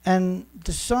 And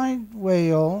the giant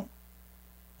whale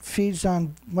feeds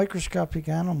on microscopic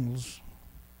animals.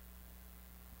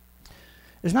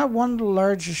 It's not one of the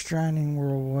largest stranding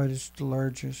worldwide. It's the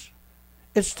largest.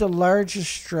 It's the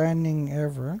largest stranding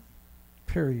ever,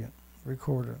 period,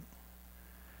 recorded.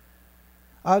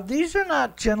 These are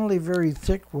not generally very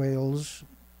thick whales.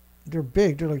 They're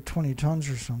big. They're like 20 tons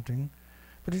or something.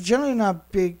 But they're generally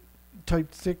not big,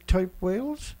 thick type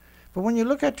whales. But when you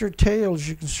look at their tails,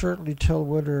 you can certainly tell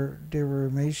whether they were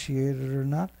emaciated or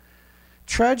not.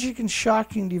 Tragic and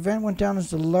shocking, the event went down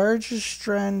as the largest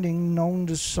stranding known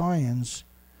to science.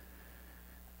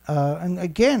 And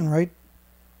again, right,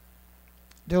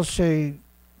 they'll say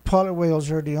pilot whales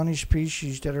are the only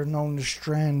species that are known to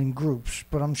strand in groups.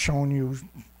 But I'm showing you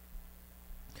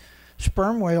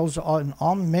sperm whales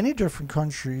in many different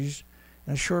countries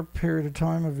in a short period of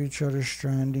time of each other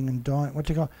stranding and dying. What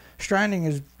they call stranding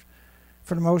is,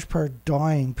 for the most part,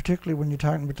 dying, particularly when you're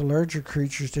talking about the larger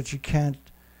creatures that you can't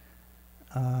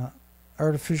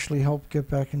artificially help get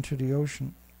back into the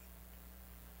ocean.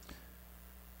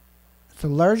 It's the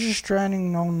largest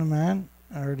stranding known to man,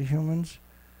 or the humans.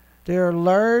 They are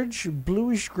large,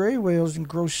 bluish gray whales and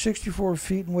grow 64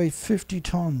 feet and weigh 50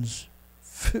 tons.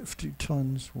 50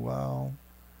 tons, wow.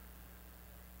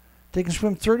 They can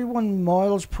swim 31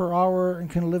 miles per hour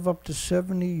and can live up to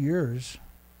 70 years.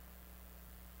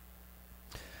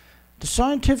 The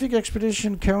scientific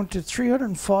expedition counted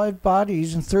 305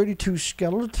 bodies and 32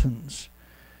 skeletons,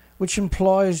 which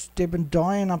implies they've been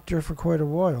dying up there for quite a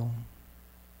while.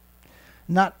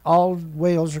 Not all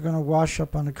whales are going to wash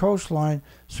up on the coastline,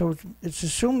 so it's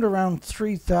assumed around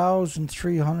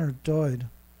 3,300 died.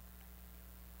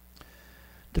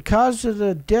 The cause of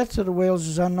the death of the whales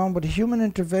is unknown, but human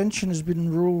intervention has been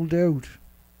ruled out.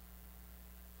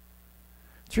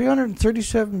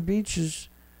 337 beaches.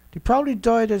 They probably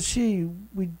died at sea.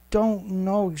 We don't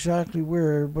know exactly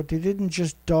where, but they didn't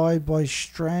just die by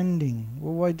stranding.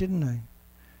 Well, why didn't they?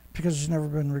 Because it's never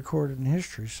been recorded in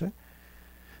history, see?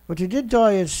 But they did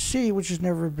die at sea, which has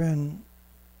never been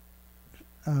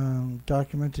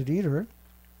documented either.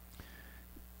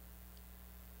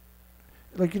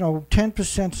 Like,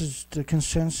 10% is the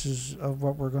consensus of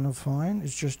what we're going to find.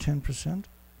 It's just 10%.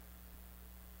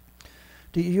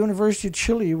 The University of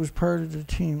Chile was part of the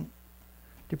team.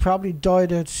 They probably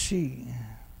died at sea.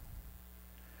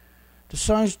 The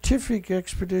scientific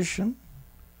expedition,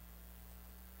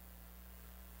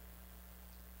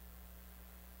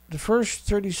 the first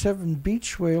 37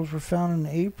 beach whales were found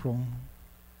in April.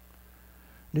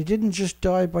 They didn't just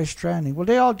die by stranding. Well,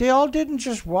 they all didn't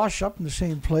just wash up in the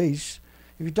same place.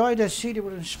 If you died at sea, they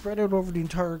would have spread out over the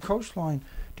entire coastline.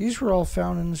 These were all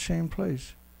found in the same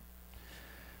place.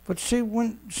 But see,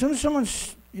 as soon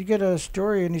as you get a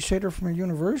story and you say they're from a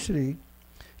university,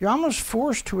 you're almost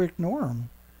forced to ignore them.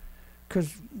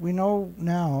 Because we know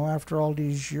now, after all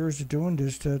these years of doing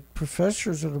this, that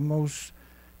professors are the most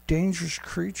dangerous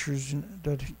creatures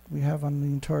that we have on the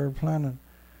entire planet.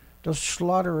 They'll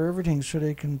slaughter everything so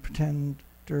they can pretend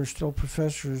they're still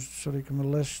professors, so they can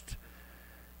molest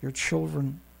your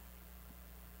children.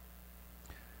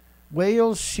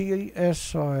 Whales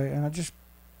CSI, and I just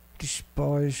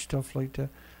despise stuff like that.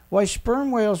 Why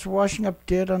sperm whales are washing up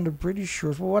dead on the British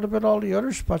shores? Well, what about all the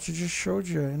other spots I just showed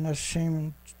you in that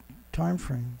same time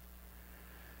frame?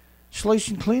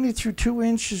 Slicing cleanly through 2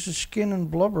 inches of skin and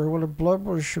blubber. Well, the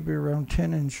blubber should be around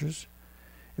 10 inches.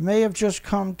 It may have just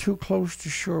come too close to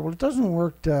shore. Well, it doesn't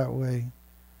work that way.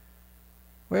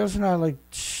 Whales are not like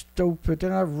stupid. They're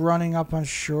not running up on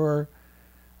shore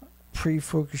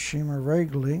pre-Fukushima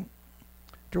regularly.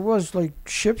 There was like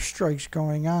ship strikes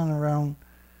going on around,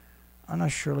 I'm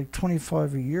not sure, like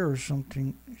 25 a year or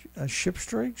something. Ship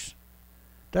strikes?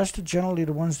 That's generally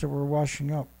the ones that were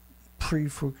washing up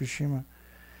pre-Fukushima.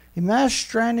 A mass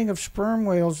stranding of sperm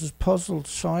whales has puzzled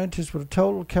scientists with a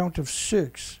total count of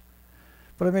 6.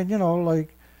 But I mean,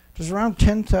 there's around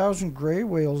 10,000 gray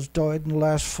whales died in the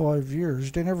last 5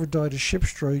 years. They never died of ship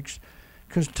strikes,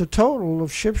 because the total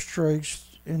of ship strikes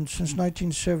since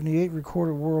 1978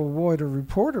 recorded worldwide or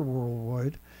reported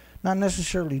worldwide, not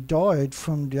necessarily died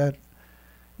from that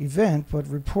event, but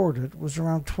reported, was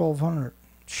around 1,200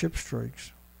 ship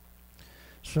strikes.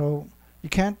 So you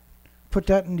can't put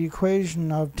that in the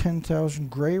equation of 10,000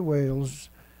 gray whales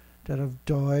that have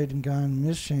died and gone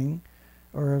missing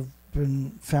or have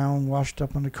been found washed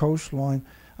up on the coastline.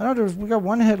 I know we got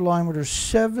one headline where there's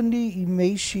 70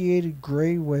 emaciated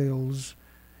gray whales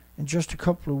in just a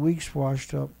couple of weeks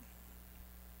washed up.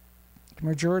 The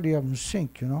majority of them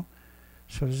sink, So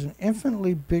there's an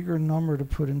infinitely bigger number to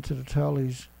put into the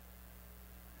tallies.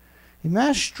 A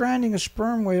mass stranding of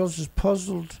sperm whales has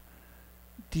puzzled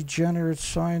degenerate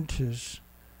scientists.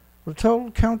 With a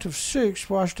total count of 6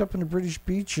 washed up in the British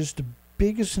beaches, the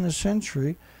biggest in a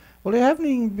century. Well, they haven't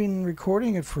even been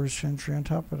recording it for a century on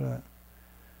top of that.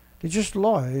 They just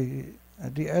lie.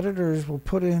 The editors will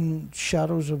put in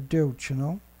shadows of doubt,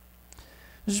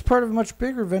 This is part of a much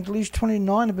bigger event. At least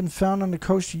 29 have been found on the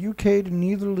coast of UK, the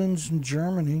Netherlands, and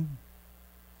Germany.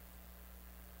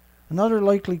 Another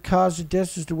likely cause of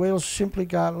death is the whales simply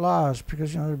got lost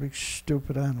because, they're big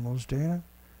stupid animals, Dana.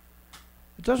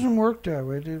 It doesn't work that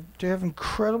way. They have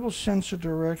incredible sense of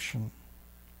direction.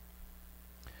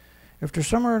 If they're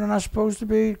somewhere they're not supposed to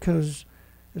be, it's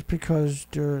because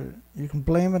you can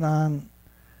blame it on...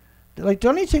 the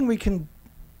only thing we can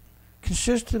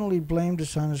consistently blame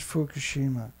this on is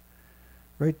Fukushima,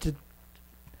 right? The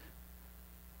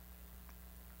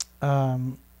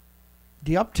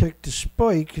uptick, the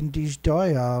spike in these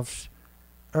die-offs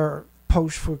are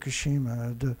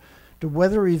post-Fukushima. The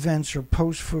weather events are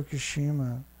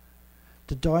post-Fukushima.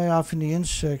 The die-off in the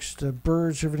insects, the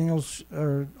birds, everything else,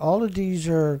 all of these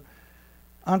are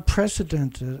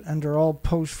unprecedented, and they're all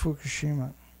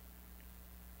post-Fukushima.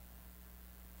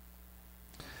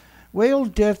 Whale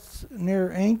death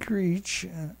near Anchorage,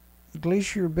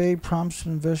 Glacier Bay prompts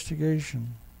an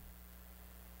investigation.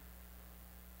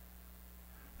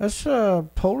 That's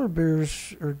polar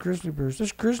bears or grizzly bears.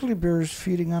 This grizzly bear is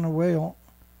feeding on a whale.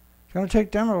 It's going to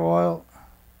take them a while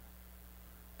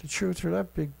to chew through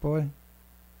that big boy.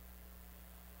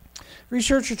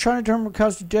 Researchers are trying to determine what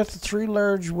caused the death of 3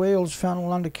 large whales found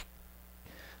along the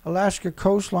Alaska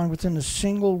coastline within a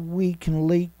single week in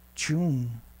late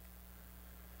June.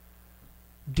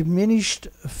 Diminished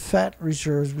fat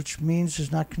reserves, which means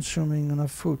it's not consuming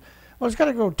enough food. Well, it's got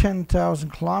to go 10,000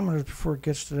 kilometers before it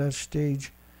gets to that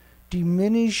stage.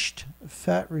 Diminished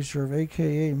fat reserve,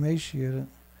 aka emaciated.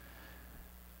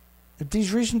 If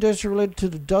these recent deaths are related to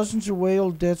the dozens of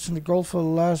whale deaths in the Gulf of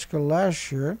Alaska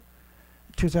last year,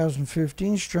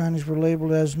 2015, strandings were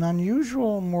labeled as an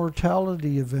unusual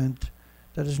mortality event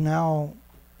that has now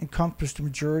encompassed the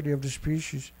majority of the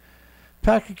species. A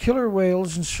pack of killer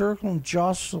whales encircle and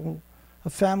jostle a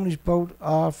family's boat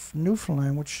off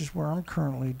Newfoundland, which is where I'm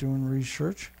currently doing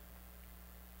research.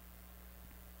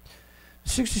 A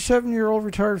 67-year-old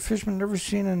retired fisherman never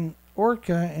seen an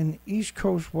orca in East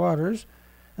Coast waters,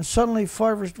 and suddenly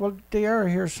they are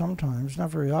here sometimes,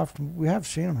 not very often. We have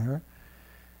seen them here.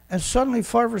 And suddenly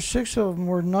 5 or 6 of them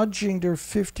were nudging their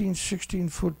 15,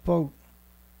 16-foot boat.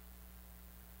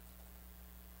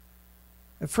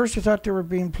 At first he thought they were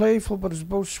being playful, but as the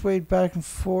boat swayed back and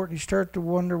forth, he started to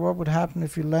wonder what would happen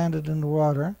if he landed in the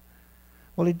water.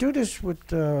 Well, they do this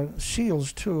with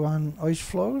seals too. On ice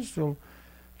floes, they'll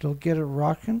get it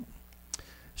rocking.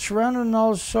 Surrounded on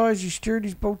all sides, he steered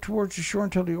his boat towards the shore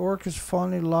until the orcas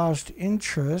finally lost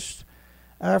interest.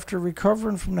 After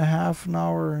recovering from the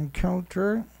half-an-hour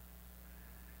encounter,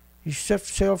 he set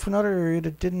sail for another area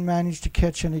that didn't manage to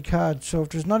catch any cod. So if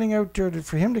there's nothing out there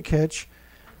for him to catch,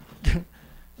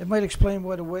 it might explain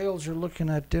why the whales are looking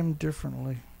at them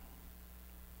differently.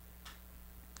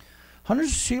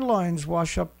 Hundreds of sea lions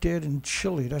wash up dead in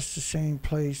Chile. That's the same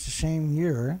place, the same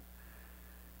year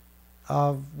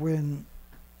when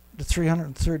the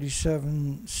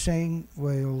 337 seine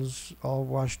whales all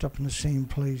washed up in the same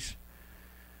place.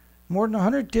 More than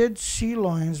 100 dead sea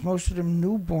lions, most of them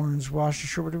newborns, washed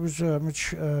ashore, but there was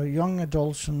young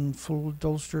adults and full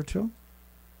adults there too.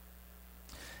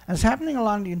 And it's happening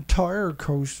along the entire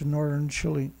coast of northern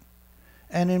Chile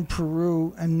and in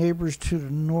Peru and neighbors to the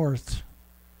north.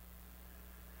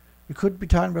 We could be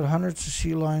talking about hundreds of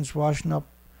sea lions washing up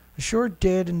ashore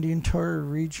dead in the entire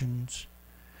regions.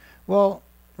 Well,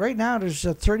 right now there's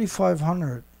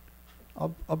 3,500.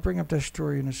 I'll bring up that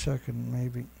story in a second,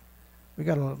 maybe. We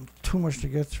got too much to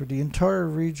get through. The entire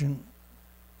region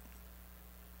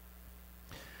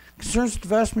concerns that the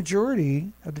vast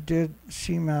majority of the dead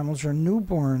sea mammals are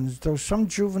newborns, though some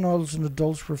juveniles and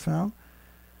adults were found,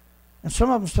 and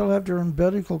some of them still have their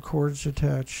umbilical cords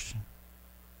attached.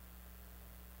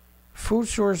 Food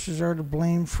sources are to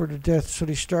blame for the death, so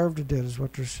they starve to death, is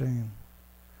what they're saying.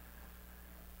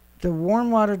 The warm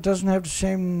water doesn't have the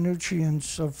same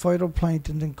nutrients of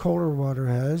phytoplankton than colder water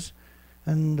has,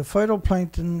 and the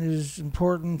phytoplankton is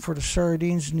important for the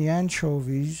sardines and the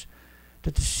anchovies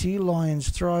that the sea lions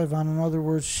thrive on. In other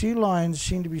words, sea lions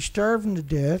seem to be starving to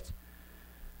death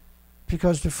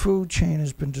because the food chain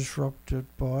has been disrupted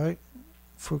by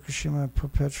Fukushima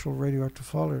perpetual radioactive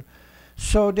failure.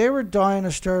 So they were dying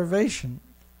of starvation.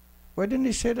 Why didn't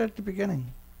he say that at the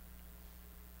beginning?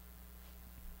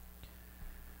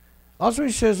 Also,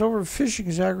 he says overfishing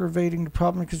is aggravating the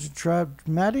problem because it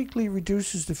dramatically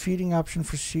reduces the feeding option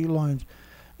for sea lions.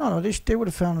 No, they would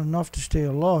have found enough to stay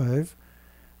alive,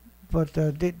 but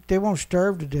they won't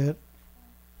starve to death.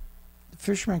 The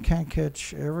fishermen can't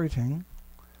catch everything.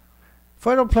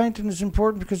 Phytoplankton is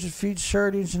important because it feeds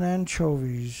sardines and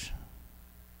anchovies.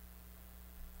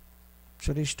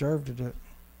 So they starve to death.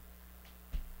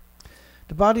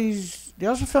 They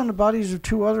also found the bodies of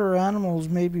 2 other animals,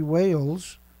 maybe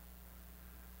whales.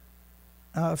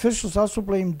 Officials also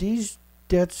blame these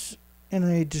deaths in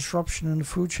a disruption in the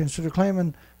food chain, so they're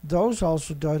claiming those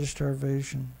also died of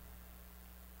starvation.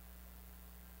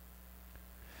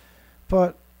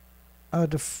 But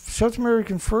the South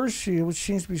American fur seal, which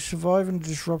seems to be surviving the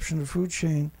disruption of the food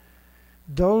chain,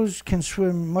 those can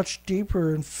swim much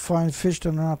deeper and find fish that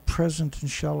are not present in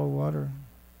shallow water.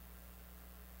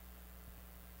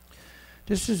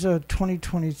 This is a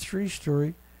 2023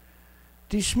 story.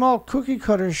 These small cookie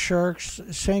cutter sharks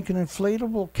sank an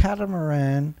inflatable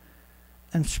catamaran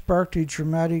and sparked a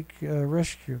dramatic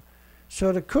rescue.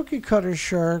 So the cookie cutter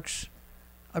sharks,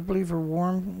 I believe, are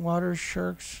warm water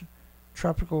sharks,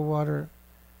 tropical water,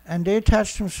 and they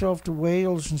attach themselves to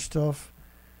whales and stuff,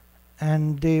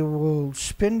 and they will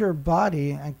spin their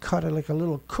body and cut like a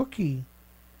little cookie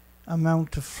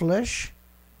amount of flesh.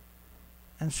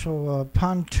 And so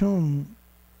Pontoon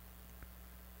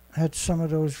had some of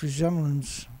those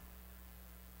resemblance.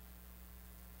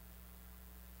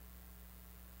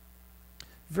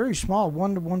 Very small,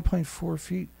 1 to 1.4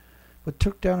 feet, but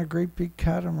took down a great big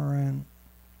catamaran.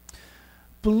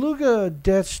 Beluga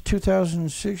deaths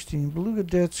 2016. Beluga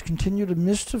deaths continue to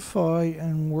mystify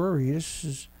and worry. This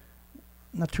is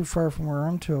not too far from where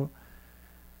I'm to.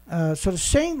 So the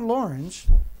St. Lawrence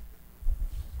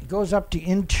goes up the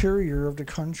interior of the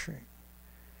country.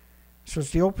 So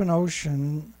it's the open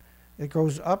ocean. It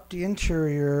goes up the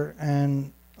interior,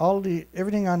 and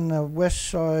everything on the west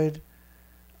side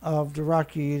of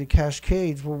the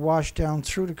Cascades will wash down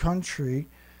through the country,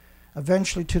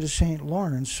 eventually to the St.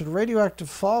 Lawrence. So the radioactive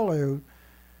fallout,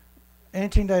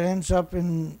 anything that ends up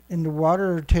in the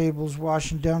water tables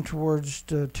washing down towards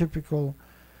the typical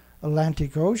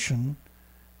Atlantic Ocean,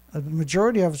 the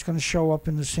majority of it's going to show up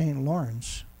in the St.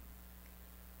 Lawrence,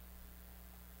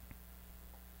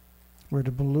 where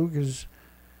the belugas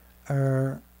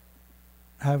are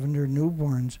having their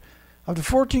newborns. Of the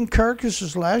 14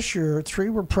 carcasses last year, 3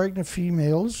 were pregnant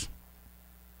females,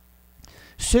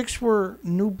 6 were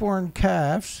newborn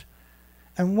calves,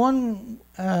 and 1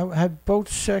 had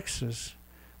both sexes,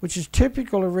 which is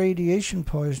typical of radiation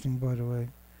poisoning, by the way.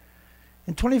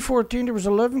 In 2014, there was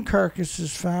 11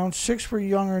 carcasses found. 6 were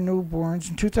younger newborns.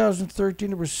 In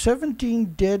 2013, there were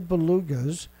 17 dead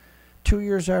belugas, 2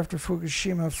 years after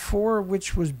Fukushima, 4 of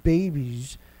which was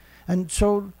babies. And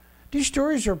so these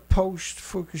stories are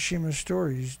post-Fukushima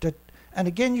stories. And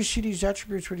again, you see these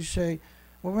attributes where they say,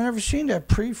 well, we've never seen that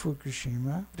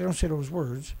pre-Fukushima. They don't say those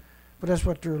words, but that's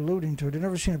what they're alluding to. They've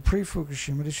never seen it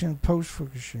pre-Fukushima. They've seen it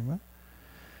post-Fukushima.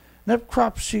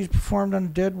 Necropsies performed on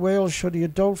dead whales show the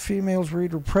adult females were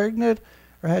either pregnant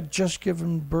or had just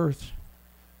given birth.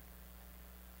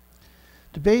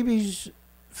 The babies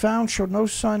found showed no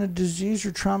sign of disease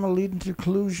or trauma leading to the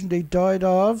conclusion they died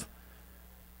of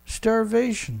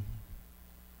starvation.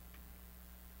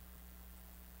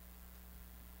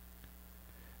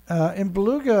 In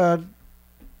beluga,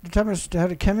 the time how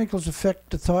the chemicals affect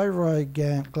the thyroid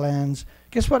glands.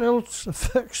 Guess what else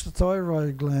affects the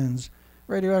thyroid glands?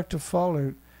 Radioactive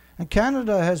fallout. And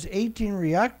Canada has 18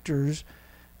 reactors.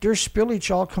 Their spillage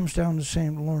all comes down to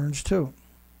St. Lawrence too.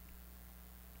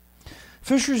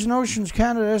 Fisheries and Oceans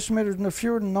Canada estimated no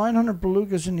fewer than 900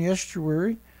 belugas in the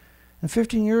estuary. And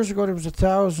 15 years ago there was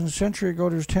 1,000. A century ago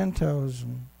there was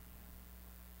 10,000.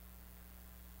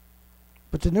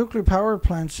 But the nuclear power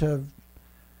plants have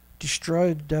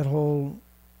destroyed that whole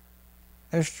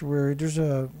estuary. There's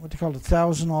what they call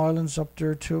 1,000 islands up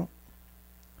there too.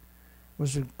 It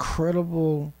was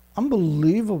incredible,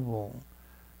 unbelievable,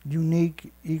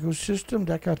 unique ecosystem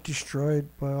that got destroyed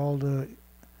by all the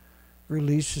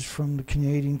releases from the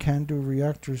Canadian CANDU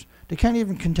reactors. They can't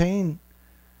even contain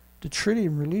the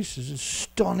tritium releases. It's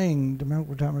stunning, the amount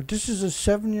we're talking about. This is a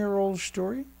 7-year-old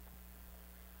story.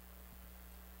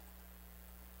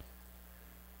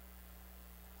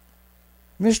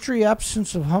 Mystery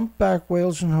absence of humpback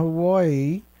whales in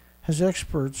Hawaii has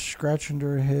experts scratching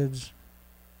their heads.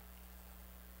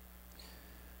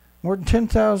 More than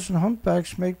 10,000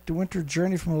 humpbacks make the winter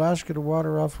journey from Alaska to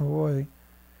water off Hawaii.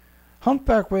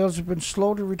 Humpback whales have been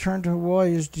slow to return to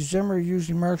Hawaii as December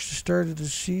usually marks the start of the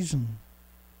season.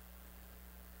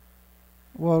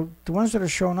 Well, the ones that are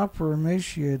showing up are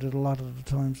emaciated a lot of the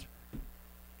times.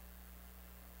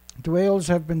 The whales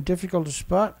have been difficult to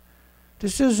spot.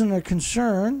 This isn't a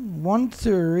concern. One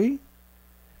theory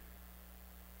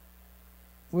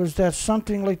was that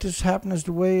something like this happened as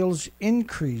the whales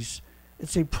increase.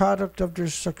 It's a product of their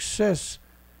success.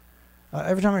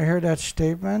 Every time I hear that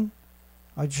statement,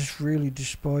 I just really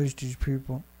despise these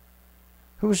people.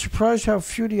 Who was surprised how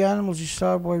few the animals he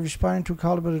saw while responding to a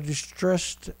call about a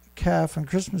distressed calf on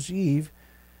Christmas Eve.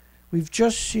 We've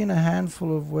just seen a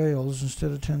handful of whales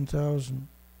instead of 10,000.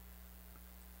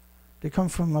 They come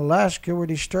from Alaska where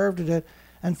they starve to death,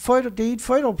 and they eat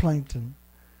phytoplankton.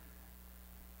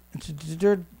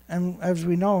 And as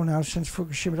we know now, since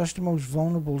Fukushima, that's the most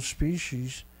vulnerable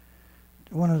species.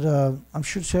 I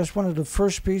should say that's one of the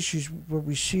first species where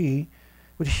we see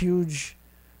with huge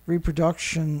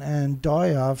reproduction and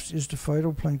die-offs is the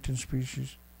phytoplankton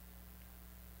species.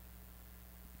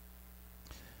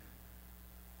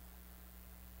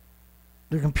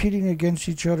 They're competing against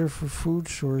each other for food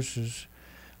sources.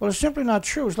 Well, it's simply not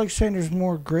true. It's like saying there's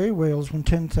more gray whales when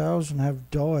 10,000 have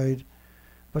died,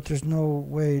 but there's no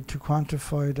way to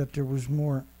quantify that there was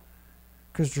more,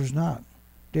 because there's not.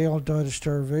 They all died of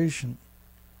starvation.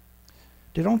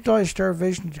 They don't die of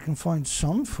starvation if they can find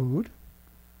some food.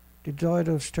 They died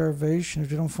of starvation if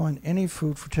they don't find any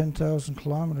food for 10,000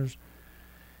 kilometers.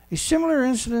 A similar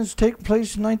incident took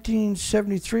place in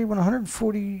 1973 when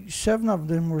 147 of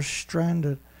them were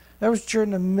stranded. That was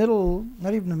during the middle,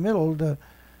 not even the middle, that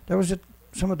was at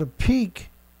some of the peak,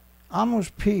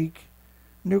 almost peak,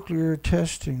 nuclear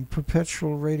testing,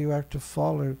 perpetual radioactive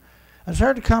fallout. And it's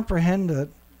hard to comprehend it.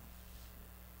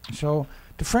 So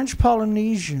the French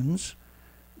Polynesians,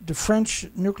 the French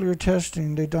nuclear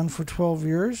testing they done for 12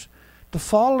 years, the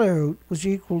fallout was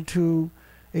equal to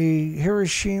a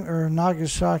Hiroshima, or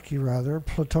Nagasaki rather,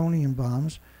 plutonium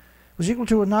bombs, was equal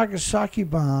to a Nagasaki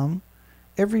bomb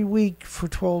every week for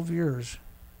 12 years.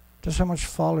 That's how much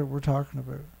fallout we're talking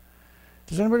about.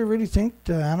 Does anybody really think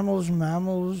the animals and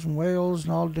mammals and whales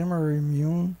and all of them are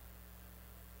immune?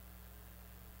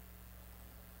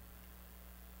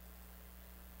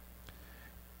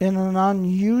 In an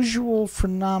unusual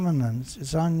phenomenon,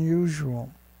 it's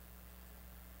unusual.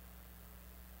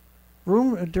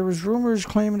 There was rumors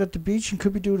claiming that the bleaching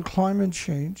could be due to climate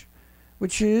change,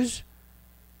 which is,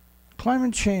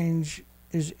 climate change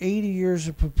is 80 years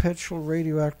of perpetual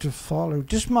radioactive fallout.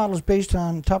 This model is based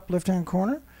on, top left-hand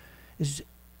corner, is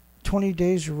 20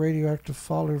 days of radioactive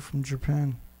fallout from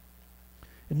Japan.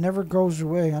 It never goes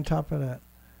away on top of that.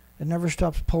 It never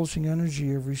stops pulsing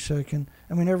energy every second,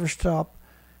 and we never stop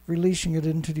releasing it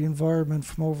into the environment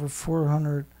from over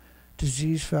 400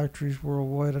 disease factories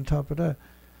worldwide on top of that.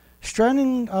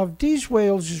 Stranding of these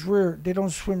whales is rare. They don't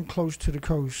swim close to the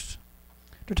coast.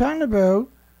 They're talking about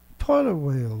pilot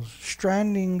whales.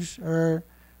 Strandings are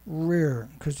rare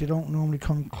because they don't normally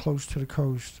come close to the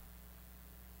coast.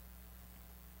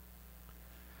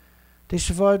 They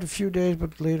survived a few days,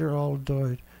 but later all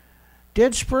died.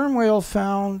 Dead sperm whale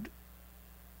found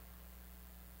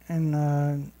in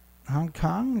Hong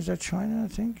Kong. Is that China, I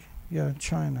think? Yeah,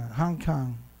 China. Hong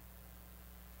Kong.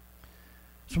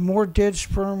 Some more dead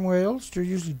sperm whales. They're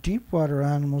usually deep water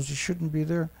animals. They shouldn't be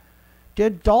there.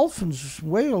 Dead dolphins,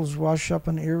 whales wash up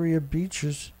on area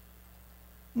beaches.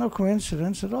 No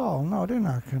coincidence at all. No, they're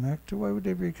not connected. Why would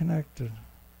they be connected?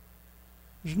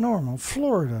 It's normal.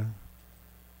 Florida,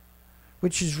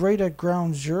 which is right at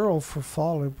ground zero for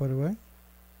fallout, by the way.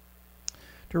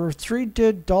 There were 3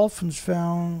 dead dolphins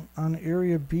found on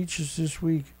area beaches this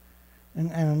week, and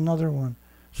another one.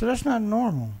 So that's not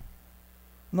normal.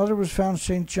 Another was found in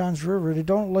St. John's River. They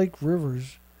don't like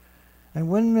rivers. And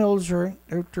windmills are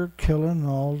out there killing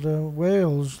all the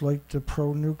whales, like the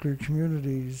pro-nuclear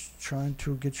communities trying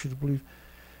to get you to believe.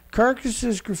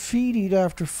 Carcasses graffitied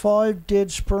after 5 dead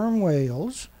sperm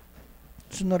whales.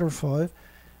 It's another 5.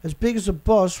 As big as a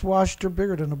bus, they're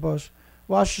bigger than a bus,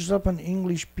 washes up on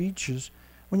English beaches.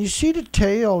 When you see the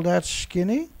tail that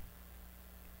skinny,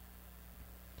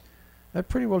 that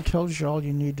pretty well tells you all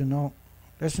you need to know.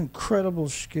 That's incredible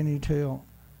skinny tail.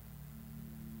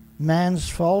 Man's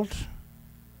fault.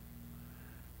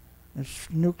 It's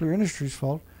nuclear industry's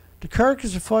fault. The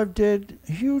carcass of 5 dead,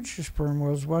 huge sperm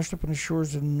whales washed up on the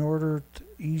shores of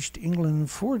northeast England in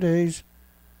 4 days.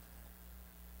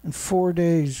 In 4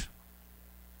 days.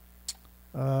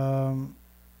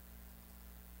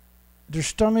 Their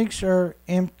stomachs are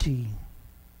empty.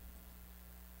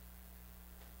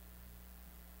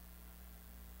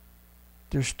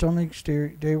 Their stomachs,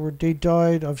 they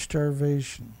died of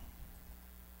starvation.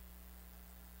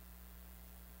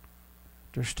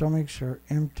 Their stomachs are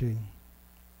empty.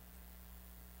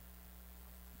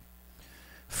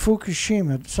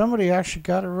 Fukushima. Somebody actually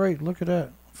got it right. Look at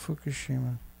that.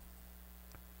 Fukushima.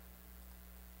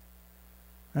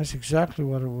 That's exactly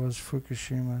what it was,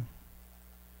 Fukushima.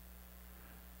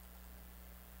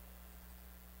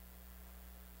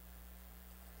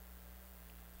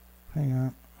 Hang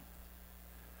on.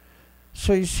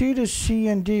 So you see the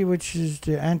CND, which is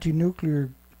the anti-nuclear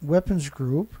weapons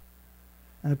group,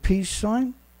 and a peace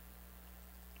sign.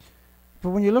 But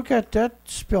when you look at that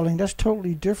spelling, that's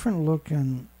totally different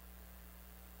looking.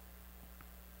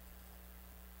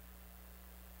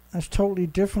 That's totally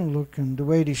different looking. The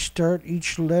way they start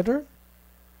each letter.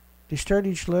 They start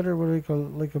each letter with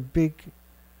like a big,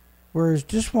 whereas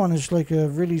this one is like a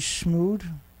really smooth.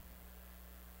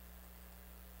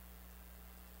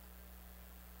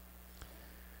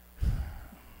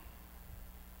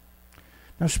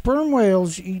 Now sperm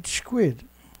whales eat squid.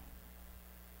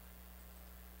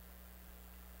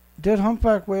 Dead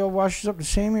humpback whale washes up the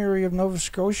same area of Nova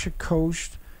Scotia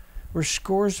coast where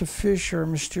scores of fish are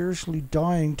mysteriously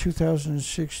dying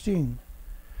 2016.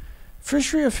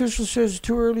 Fishery officials says it's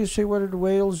too early to say whether the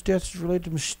whale's death is related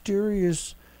to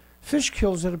mysterious fish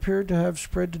kills that appear to have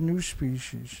spread to new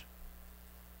species.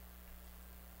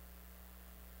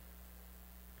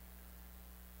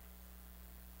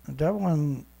 And that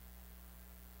one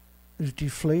is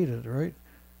deflated, right?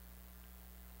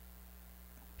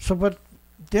 So, but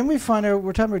then we find out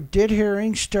we're talking about dead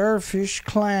herring, starfish,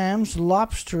 clams,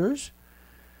 lobsters.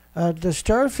 The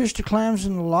starfish, the clams,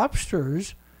 and the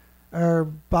lobsters are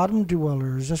bottom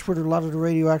dwellers. That's where a lot of the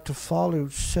radioactive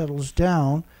fallout settles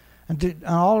down. And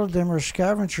all of them are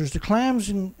scavengers. The clams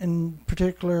in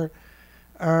particular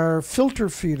are filter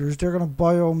feeders. They're going to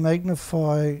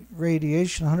biomagnify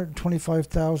radiation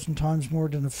 125,000 times more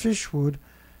than a fish would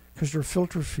because they're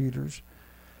filter feeders.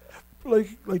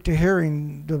 Like the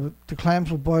herring, the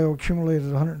clams will bioaccumulate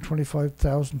at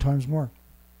 125,000 times more.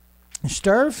 And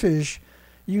starfish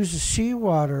use the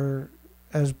seawater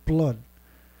as blood.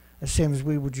 the same as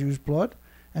we would use blood.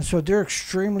 And so they're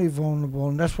extremely vulnerable,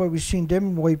 and that's why we've seen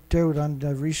them wiped out on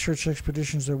the research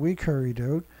expeditions that we carried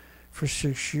out for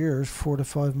 6 years, 4 to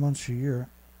 5 months a year.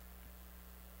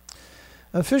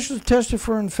 Officials tested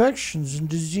for infections and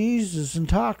diseases and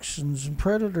toxins and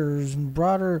predators and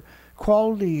broader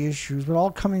quality issues, but all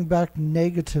coming back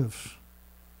negative.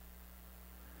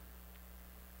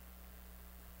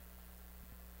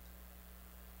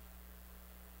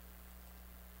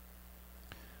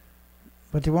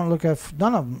 But they won't look at,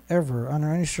 none of them ever, under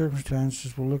any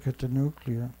circumstances, will look at the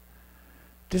nuclear.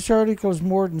 This article is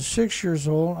more than 6 years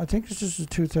old. I think this is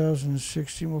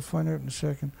 2016. We'll find out in a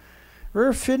second.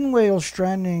 Rare fin whale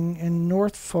stranding in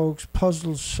Norfolk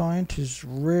puzzles scientists.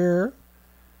 Rare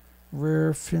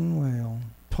fin whale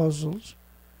puzzles.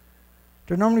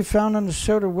 They're normally found on the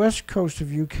south or west coast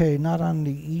of UK, not on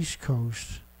the east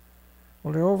coast.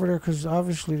 Well, they're over there because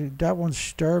obviously that one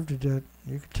starved to death.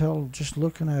 You can tell just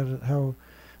looking at it how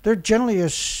they're generally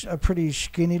a pretty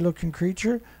skinny looking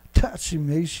creature. That's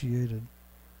emaciated.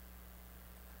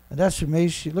 And that's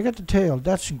emaciated. Look at the tail.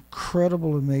 That's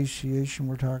incredible emaciation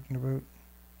we're talking about.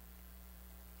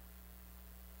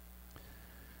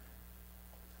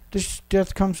 This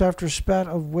death comes after a spat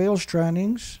of whale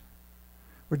strandings,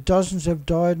 where dozens have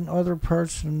died in other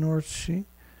parts of the North Sea.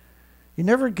 You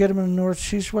never get them in the North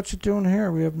Sea, so what's it doing here?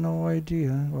 We have no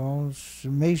idea. Well, it's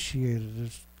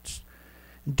emaciated. It's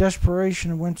in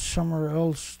desperation, it went somewhere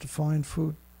else to find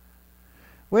food.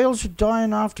 Whales are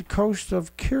dying off the coast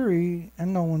of Kiri,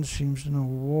 and no one seems to know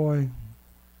why.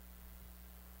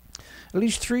 At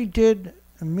least 3 dead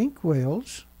minke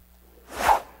whales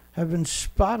have been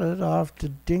spotted off the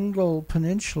Dingle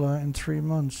Peninsula in 3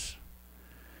 months.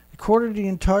 According to the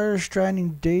entire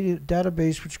stranding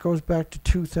database, which goes back to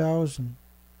 2000.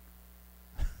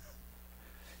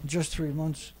 In just 3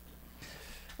 months.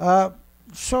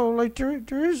 So, like,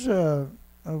 there is a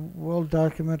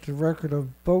well-documented record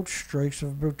of boat strikes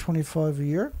of about 25 a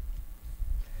year.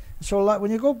 So,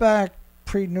 when you go back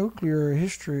pre-nuclear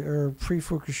history, or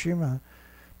pre-Fukushima,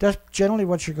 that's generally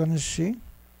what you're going to see.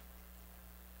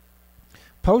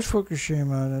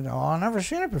 Post-Fukushima, I've never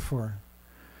seen it before.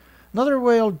 Another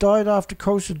whale died off the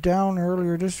coast of Down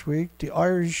earlier this week. The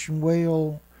Irish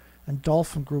whale and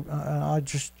dolphin group. I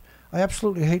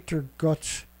absolutely hate their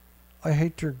guts. I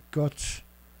hate their guts.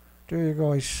 There you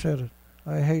go, I said it.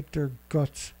 I hate their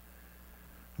guts.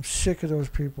 I'm sick of those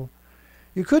people.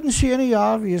 You couldn't see any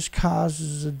obvious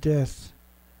causes of death.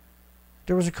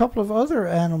 There was a couple of other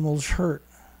animals hurt.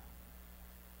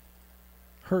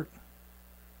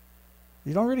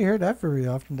 You don't really hear that very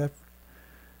often, that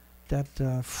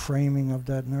framing of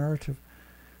that narrative.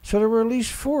 So there were at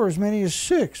least 4, as many as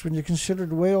 6, when you considered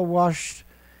the whale washed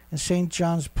in St.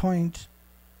 John's Point.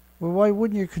 Well, why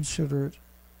wouldn't you consider it?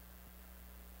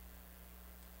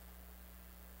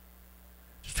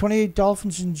 There's 28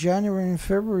 dolphins in January and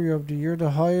February of the year,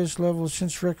 the highest level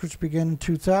since records began in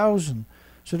 2000.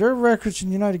 So their records in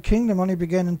the United Kingdom only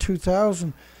began in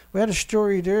 2000. We had a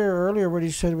story there earlier where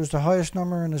he said it was the highest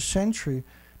number in a century.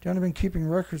 They've only been keeping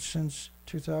records since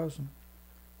 2000.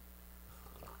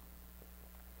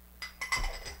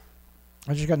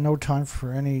 I just got no time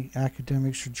for any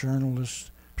academics or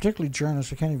journalists, particularly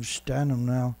journalists. I can't even stand them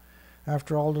now.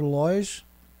 After all the lies,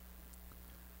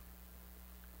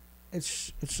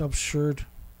 it's absurd.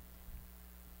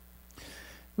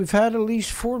 We've had at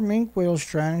least 4 minke whale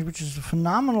strandings, which is a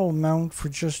phenomenal amount for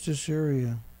just this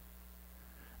area.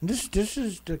 And this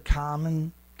is the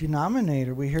common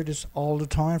denominator. We hear this all the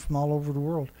time from all over the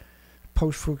world,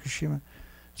 post-Fukushima.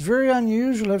 It's very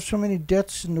unusual to have so many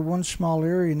deaths in the one small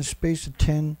area in the space of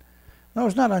 10. No,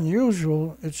 it's not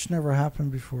unusual. It's never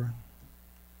happened before.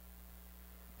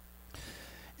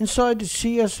 Inside the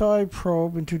CSI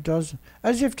probe in 2000,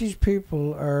 as if these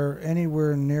people are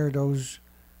anywhere near those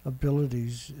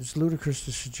abilities. It's ludicrous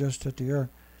to suggest that they are.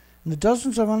 In the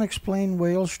dozens of unexplained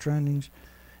whale strandings,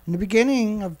 in the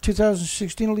beginning of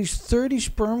 2016, at least 30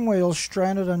 sperm whales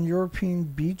stranded on European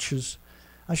beaches.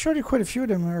 I showed you quite a few of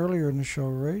them earlier in the show,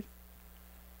 right?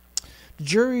 The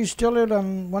jury is still out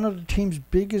on one of the team's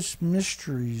biggest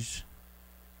mysteries.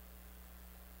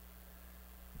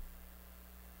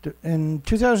 In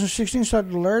 2016, saw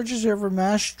the largest ever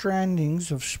mass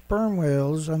strandings of sperm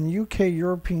whales on UK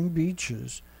European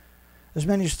beaches. As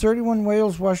many as 31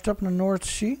 whales washed up in the North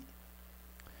Sea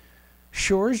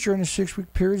shores during a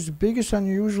 6-week period is the biggest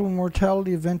unusual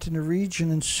mortality event in the region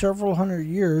in several hundred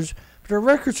years. But their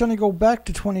records only go back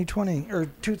to 2020, or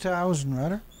 2000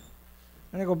 rather.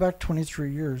 And they go back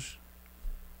 23 years.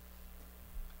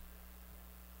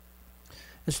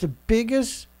 It's the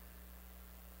biggest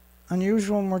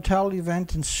unusual mortality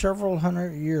event in several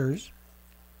hundred years.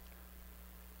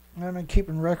 I've been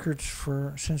keeping records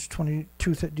since the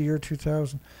year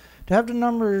 2000. To have the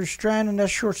number strand in that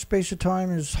short space of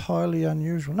time is highly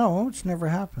unusual. No, it's never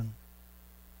happened.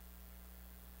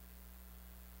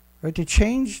 Right? They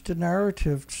changed the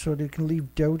narrative so they can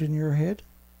leave doubt in your head.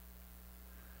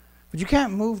 But you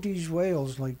can't move these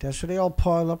whales like that, so they all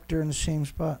pile up there in the same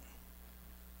spot.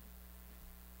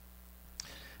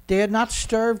 They had not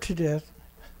starved to death.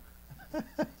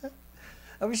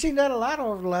 We've seen that a lot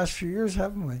over the last few years,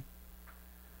 haven't we?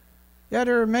 Yeah,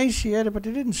 they're emaciated, but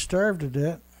they didn't starve to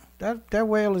death. That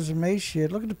whale is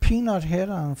emaciated. Look at the peanut head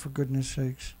on it, for goodness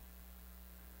sakes.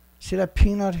 See that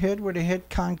peanut head where the head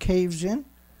concaves in?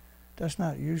 That's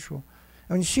not usual. And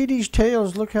when you see these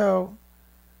tails, look how...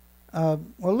 well,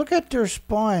 look at their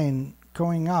spine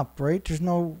going up, right? There's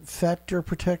no fat there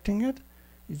protecting it.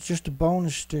 It's just the bone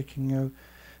is sticking out.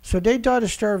 So they died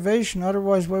of starvation.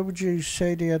 Otherwise, why would you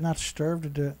say they had not starved to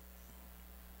death?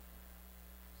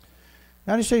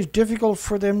 Now they say it's difficult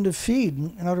for them to feed.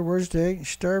 In other words, they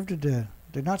starved to death.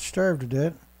 They're not starved to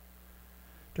death.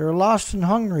 They were lost and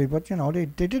hungry, but you know, they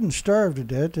didn't starve to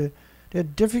death. They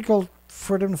had difficult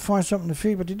for them to find something to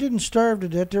feed, but they didn't starve to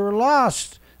death. They were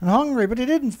lost and hungry, but they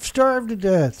didn't starve to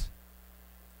death.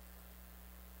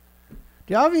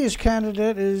 The obvious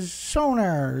candidate is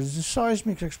sonars, and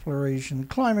seismic exploration,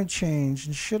 climate change,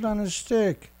 and shit on a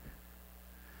stick.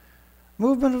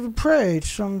 Movement of the prey,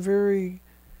 some very,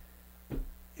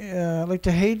 like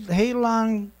the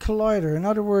Hadron Collider. In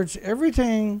other words,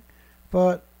 everything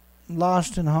but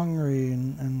lost and hungry,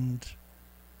 and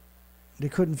they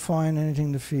couldn't find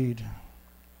anything to feed.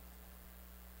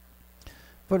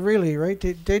 But really, right,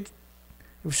 it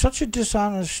was such a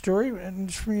dishonest story, and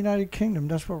it's from the United Kingdom.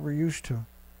 That's what we're used to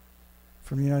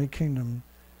from the United Kingdom.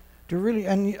 They're really,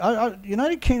 and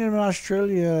United Kingdom and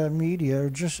Australia media are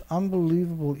just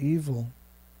unbelievable, evil,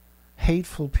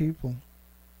 hateful people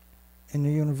in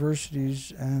the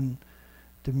universities and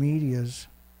the medias.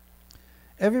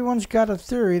 Everyone's got a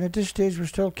theory, and at this stage we're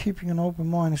still keeping an open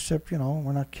mind, except, you know,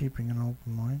 we're not keeping an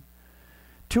open mind.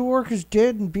 2 workers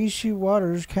dead in BC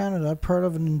waters, Canada, part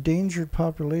of an endangered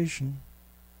population.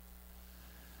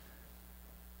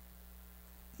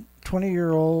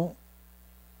 20-year-old.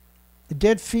 A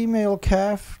dead female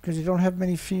calf, because you don't have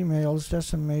many females.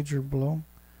 That's a major blow.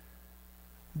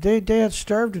 They had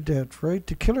starved to death, right?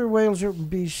 The killer whales out in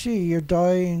BC are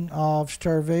dying of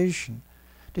starvation.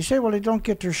 They say, well, they don't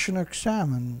get their Chinook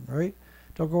salmon, right?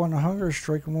 They'll go on a hunger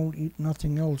strike and won't eat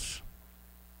nothing else.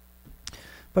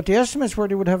 But the estimates were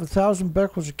they would have 1,000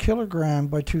 becquerels a kilogram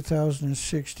by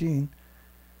 2016.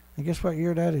 And guess what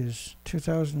year that is?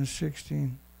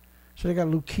 2016. So they got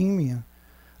leukemia.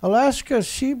 Alaska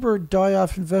seabird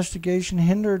die-off investigation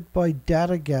hindered by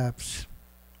data gaps.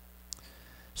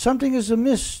 Something is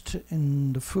amiss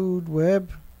in the food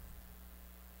web.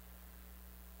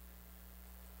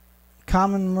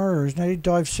 Common murres. Now they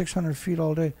dive 600 feet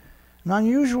all day. An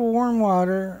unusual warm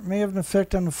water may have an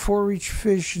effect on the four-reach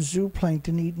fish and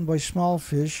zooplankton eaten by small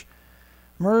fish.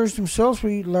 Murres themselves will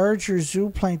eat larger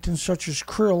zooplankton such as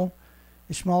krill,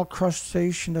 a small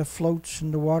crustacean that floats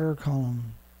in the water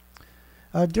column.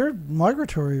 They're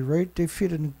migratory, right? They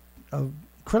feed an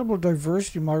incredible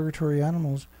diversity of migratory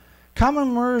animals. Common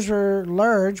murres are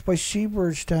large by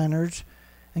seabird standards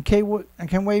and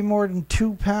can weigh more than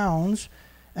 2 pounds,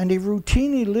 and they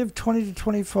routinely live 20 to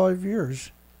 25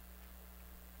 years.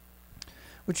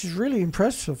 Which is really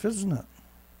impressive, isn't it?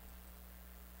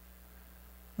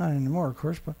 Not anymore, of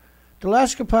course, but the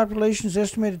Alaska population is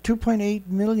estimated 2.8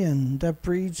 million that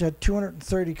breeds at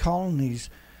 230 colonies.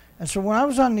 And so when I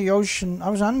was on the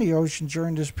ocean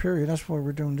during this period. That's why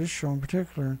we're doing this show in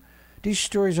particular. These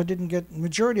stories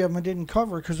majority of them I didn't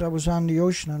cover because I was on the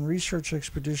ocean on research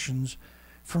expeditions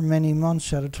for many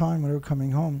months at a time without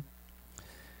coming home.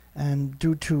 And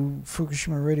due to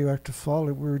Fukushima radioactive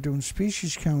fallout, we were doing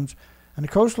species counts. And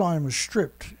the coastline was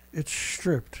stripped. It's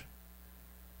stripped.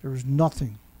 There was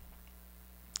nothing.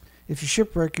 If you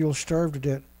shipwreck, you'll starve to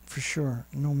death for sure.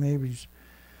 No maybes.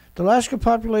 The Alaska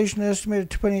population is estimated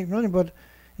 2.8 million, but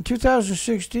in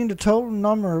 2016, the total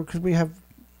number, because we have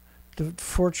the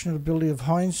fortunate ability of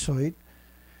hindsight,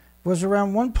 was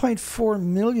around 1.4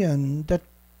 million that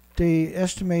they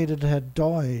estimated had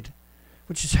died,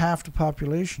 which is half the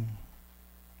population.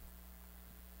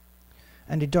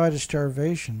 And they died of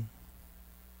starvation.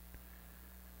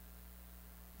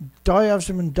 Die-offs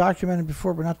have been documented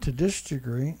before, but not to this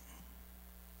degree.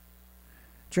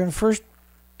 During the first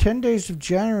 10 days of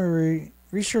January,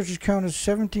 researchers counted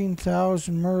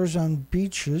 17,000 murres on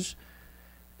beaches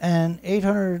and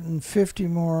 850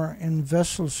 more in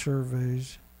vessel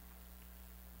surveys.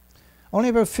 Only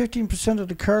about 15% of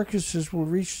the carcasses will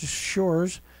reach the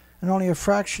shores, and only a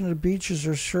fraction of the beaches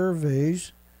are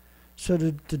surveys, so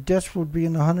that the deaths would be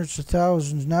in the hundreds of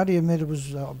thousands. Now they admit it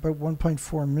was about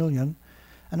 1.4 million,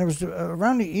 and there was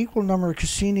around the equal number of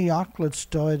Cassini auklets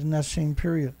died in that same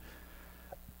period.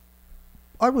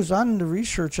 I was on the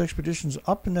research expeditions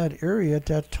up in that area at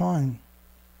that time.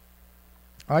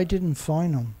 I didn't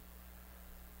find them.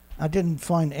 I didn't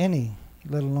find any,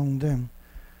 let alone them.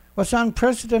 What's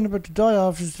unprecedented about the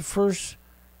die-off is the first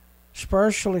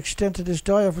spatial extent of this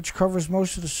die-off, which covers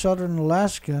most of the southern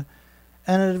Alaska,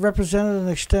 and it represented an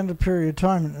extended period of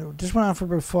time. This went on for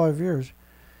about 5 years.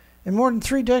 In more than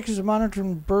 3 decades of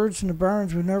monitoring birds in the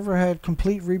barrens, we've never had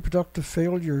complete reproductive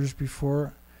failures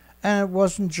before, and it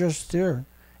wasn't just there.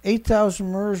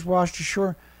 8,000 murres washed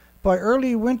ashore. By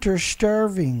early winter,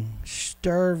 starvation.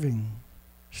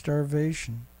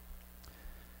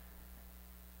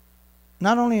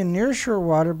 Not only in nearshore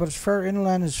water, but as far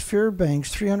inland as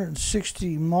Fairbanks,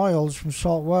 360 miles from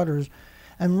salt waters.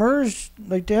 And murres,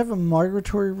 like, they have a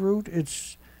migratory route.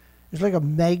 It's like a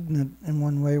magnet in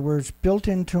one way, where it's built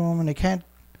into them and they can't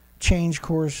change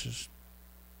courses.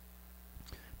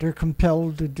 They're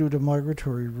compelled to do the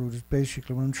migratory route, is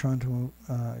basically what I'm trying to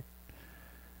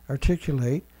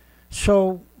articulate.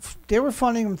 So they were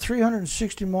finding them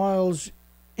 360 miles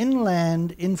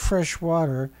inland in fresh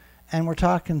water, and we're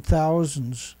talking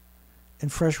thousands in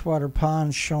freshwater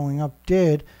ponds showing up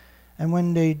dead. And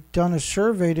when they done a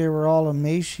survey, they were all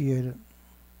emaciated.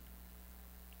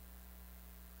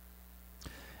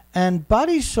 And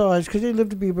body size, because they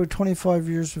lived to be about 25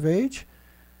 years of age,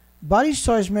 body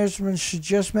size measurements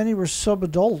suggest many were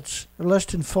subadults, or less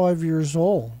than 5 years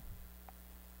old.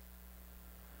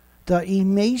 The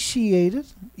emaciated,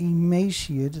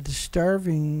 the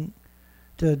starving,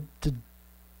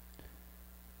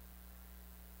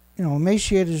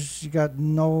 emaciated is you got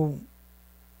no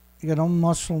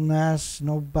muscle mass,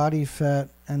 no body fat,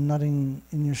 and nothing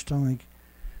in your stomach.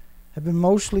 Have been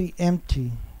mostly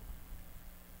empty.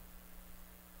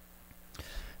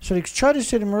 So they try to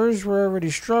say the murres were already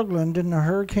struggling, then the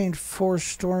hurricane-force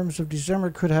storms of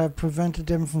December could have prevented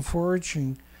them from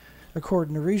foraging,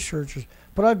 according to researchers.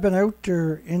 But I've been out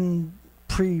there in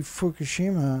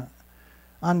pre-Fukushima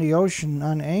on the ocean,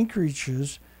 on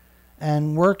anchorages,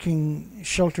 and working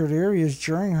sheltered areas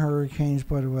during hurricanes,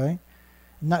 by the way.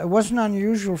 Now, it wasn't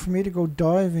unusual for me to go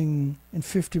diving in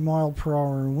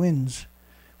 50-mile-per-hour winds.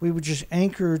 We would just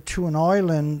anchor to an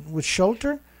island with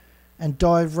shelter and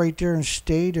dive right there and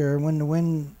stay there. When the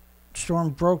wind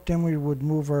storm broke, then we would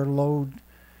move our load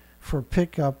for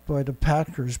pickup by the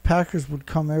packers. Packers would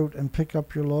come out and pick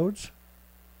up your loads.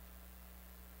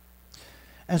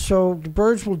 And so the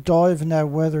birds will dive in that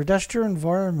weather. That's their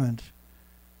environment.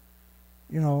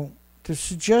 To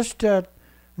suggest that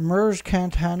murres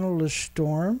can't handle a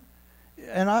storm.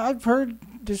 And I've heard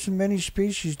this in many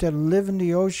species that live in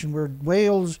the ocean where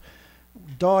whales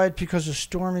died because of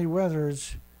stormy weather.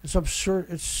 It's absurd.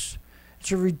 It's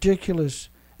a ridiculous.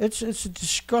 It's a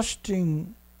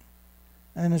disgusting,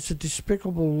 and it's a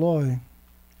despicable lie.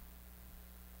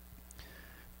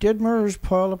 Dead murres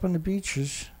pile up on the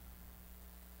beaches.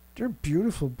 They're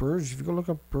beautiful birds. If you go look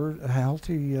up a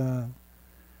healthy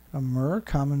murre,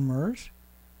 common murres,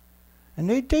 and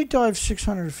they dive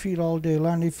 600 feet all day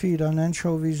long. They feed on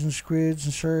anchovies and squids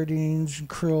and sardines and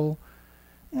krill.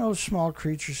 Small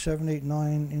creatures, 7, 8,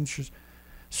 9 inches.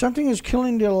 Something is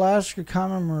killing the Alaska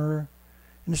common murre.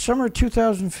 In the summer of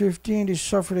 2015, they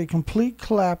suffered a complete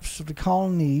collapse of the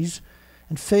colonies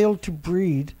and failed to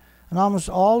breed, and almost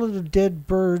all of the dead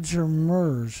birds are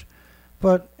murres.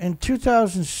 But in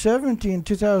 2017,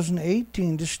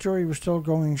 2018, this story was still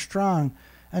going strong,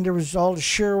 and there was all the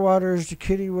shearwaters, the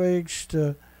kittiwakes,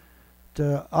 the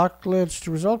auklets.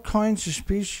 There was all kinds of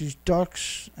species,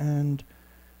 ducks, and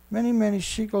many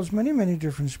seagulls, many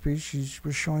different species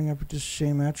were showing up with this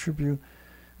same attribute.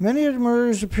 Many of the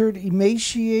murres appeared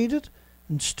emaciated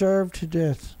and starved to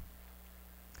death.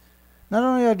 Not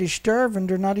only are they starving,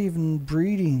 they're not even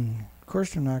breeding. Of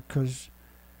course they're not, because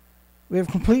we have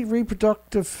complete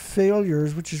reproductive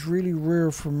failures, which is really rare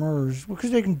for murres,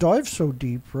 because they can dive so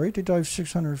deep, right? They dive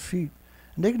 600 feet,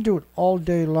 and they can do it all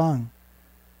day long.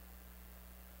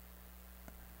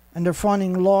 And they're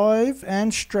finding live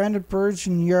and stranded birds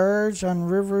in yards, on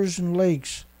rivers and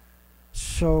lakes.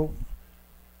 So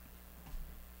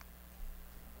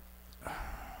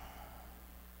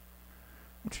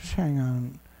just hang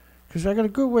on, because I got a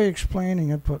good way of explaining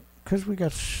it, but because we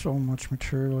got so much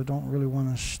material, I don't really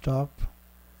want to stop.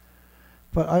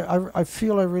 But I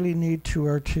feel I really need to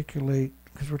articulate,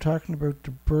 because we're talking about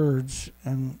the birds.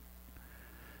 And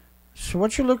so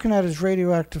what you're looking at is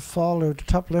radioactive fallout. The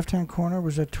top left-hand corner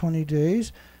was at 20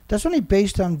 days. That's only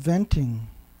based on venting.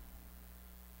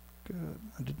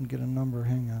 I didn't get a number.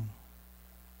 Hang on.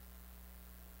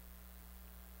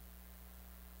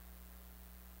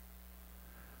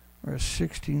 We're at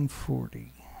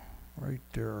 1640. Right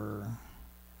there.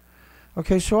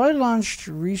 Okay, so I launched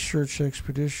research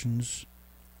expeditions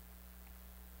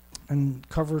and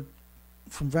covered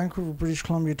from Vancouver, British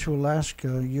Columbia to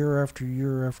Alaska year after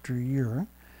year after year.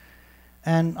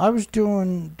 And I was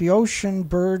doing the ocean,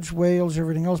 birds, whales,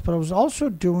 everything else, but I was also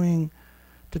doing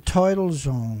the tidal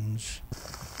zones.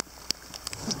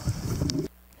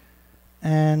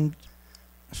 And,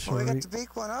 sorry. Well, we got the big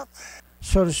one up.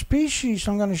 So the species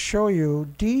I'm going to show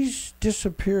you, these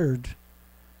disappeared.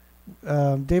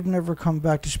 They've never come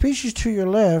back. The species to your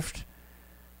left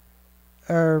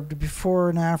are the before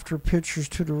and after pictures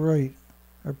to the right,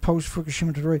 or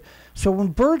post-Fukushima to the right. So when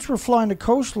birds were flying the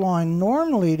coastline,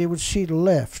 normally they would see the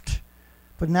left,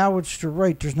 but now it's the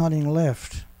right. There's nothing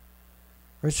left.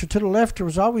 Right. So to the left, there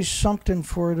was always something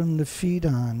for them to feed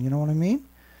on. You know what I mean?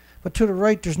 But to the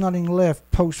right, there's nothing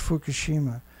left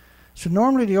post-Fukushima. So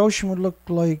normally the ocean would look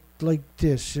like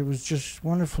this. It was just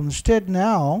wonderful. Instead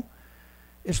now,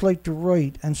 it's like the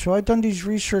right. And so I've done these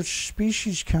research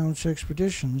species counts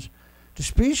expeditions. The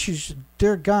species,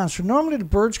 they're gone. So normally the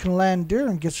birds can land there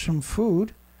and get some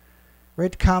food.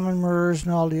 Right? The common murres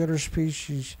and all the other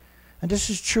species. And this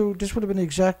is true. This would have been the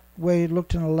exact way it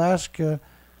looked in Alaska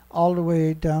all the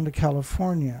way down to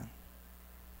California.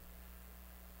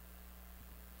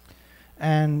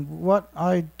 And what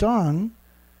I'd done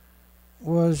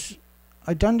was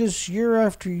I done this year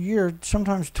after year,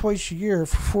 sometimes twice a year,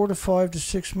 for 4 to 5 to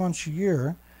 6 months a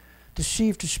year, to see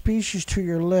if the species to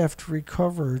your left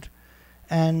recovered.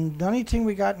 And the only thing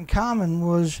we got in common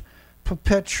was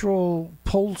perpetual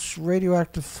pulse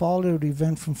radioactive fallout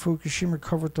event from Fukushima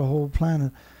covered the whole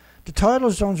planet. The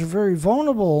tidal zones are very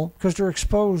vulnerable because they're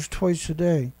exposed twice a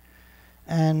day.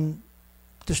 And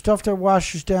the stuff that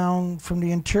washes down from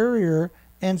the interior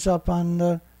ends up on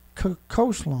the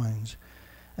coastlines.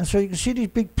 And so you can see these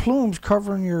big plumes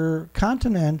covering your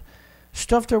continent.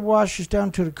 Stuff that washes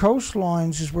down to the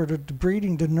coastlines is where the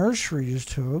breeding, the nursery is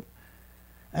to.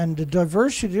 And the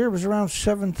diversity there was around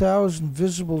 7,000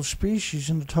 visible species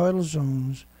in the tidal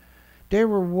zones. They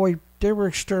were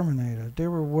exterminated. They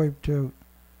were wiped out.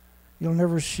 You'll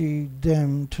never see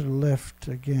them to the left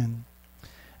again.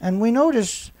 And we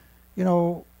noticed, you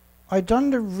know, I'd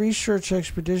done the research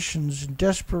expeditions in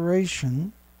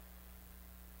desperation.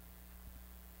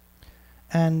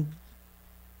 And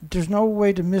there's no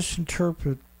way to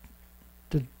misinterpret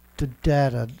the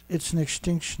data. It's an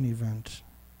extinction event.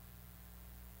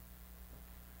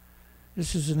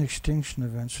 This is an extinction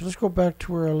event. So let's go back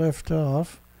to where I left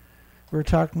off. We were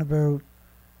talking about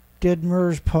dead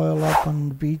murres pile up on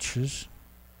the beaches.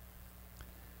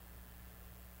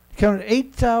 Counted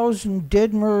 8,000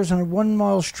 dead murres on a 1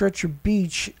 mile stretch of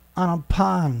beach on a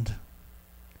pond.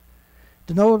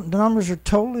 The numbers are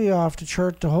totally off the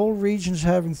chart. The whole region's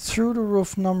having through the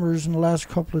roof numbers in the last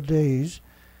couple of days.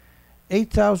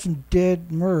 8,000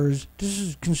 dead murres. This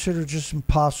is considered just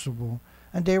impossible.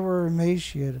 And they were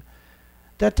emaciated.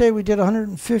 That day we did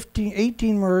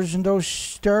 18 murres, and those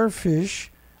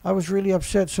starfish, I was really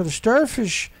upset. So the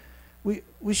starfish, we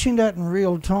seen that in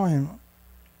real time.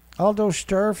 All those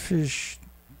starfish,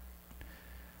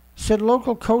 said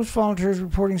local coast volunteers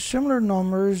reporting similar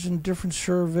numbers in different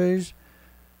surveys.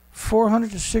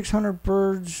 400 to 600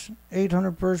 birds,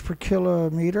 800 birds per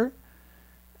kilometer.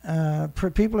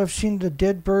 People have seen the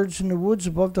dead birds in the woods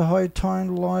above the high tide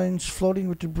lines, floating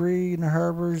with debris in the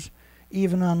harbors,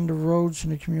 even on the roads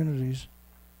in the communities.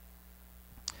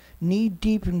 Knee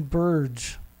deep in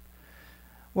birds.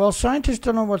 Well, scientists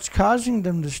don't know what's causing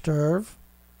them to starve.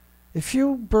 A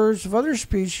few birds of other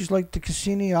species, like the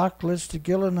Cassini auctus, the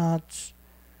gillinots,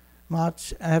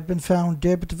 moths, have been found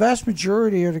dead, but the vast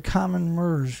majority are the common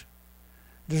murres.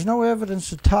 There's no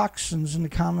evidence of toxins in the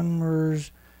common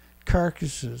murres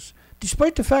carcasses,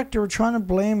 despite the fact they were trying to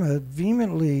blame it,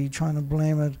 vehemently trying to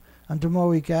blame it on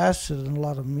domoic acid in a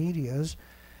lot of medias,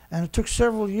 and it took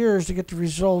several years to get the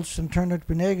results and turned out to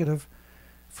be negative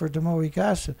for domoic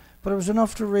acid. But it was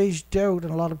enough to raise doubt in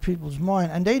a lot of people's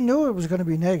mind, and they knew it was going to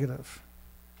be negative.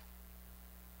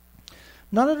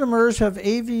 None of the murres have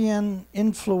avian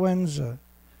influenza.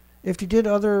 If they did,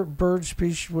 other bird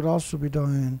species would also be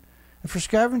dying. And for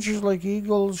scavengers like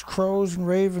eagles, crows, and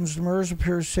ravens, the murres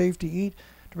appear safe to eat.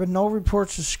 There have been no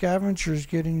reports of scavengers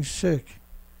getting sick.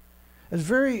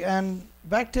 And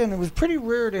back then it was pretty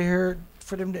rare to hear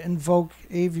for them to invoke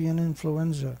avian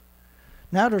influenza.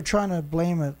 Now they're trying to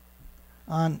blame it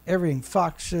on everything.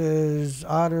 Foxes,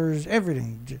 otters,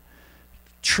 everything.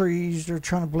 Trees, they're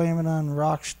trying to blame it on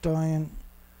rocks dying.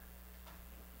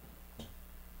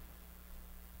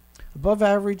 above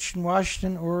average in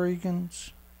Washington, Oregon.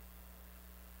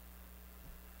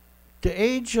 The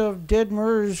age of dead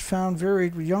murres found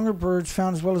varied, with younger birds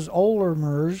found as well as older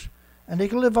murres, and they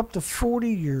can live up to 40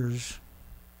 years.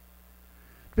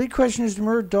 The big question is the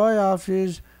murre die-off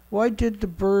is, why did the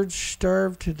birds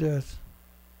starve to death?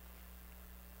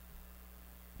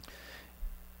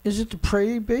 Is it the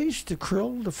prey base, the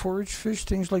krill, the forage fish,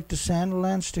 things like the sand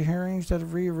lance, the herrings that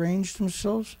have rearranged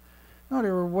themselves? No, they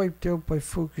were wiped out by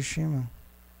Fukushima.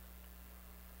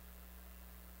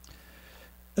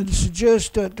 And to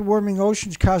suggest that the warming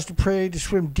oceans caused the prey to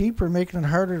swim deeper, making it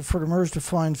harder for the murres to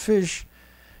find fish,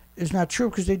 is not true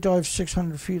because they dive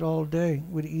 600 feet all day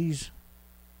with ease.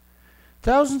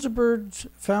 Thousands of birds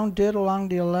found dead along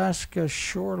the Alaska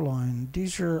shoreline.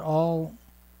 These are all,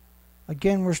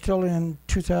 again, we're still in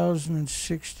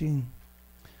 2016.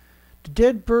 The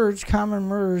dead birds, common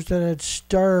murres that had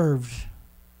starved,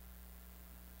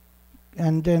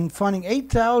 and then finding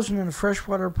 8,000 in a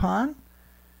freshwater pond.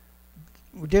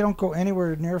 They don't go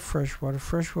anywhere near freshwater.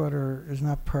 Freshwater is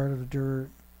not part of their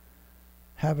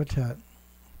habitat.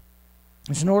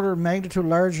 It's an order of magnitude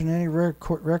larger than any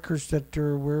records that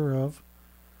they're aware of.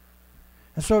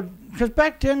 And so, because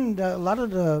back then, a lot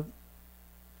of the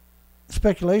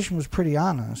speculation was pretty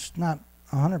honest. Not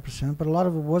 100%, but a lot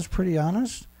of it was pretty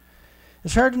honest.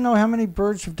 It's hard to know how many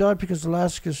birds have died because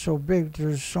Alaska is so big.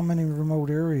 There's so many remote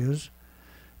areas.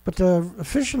 But the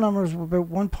official numbers were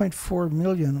about 1.4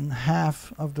 million,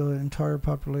 half of the entire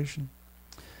population.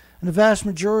 And the vast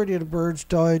majority of the birds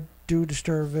died due to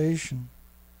starvation.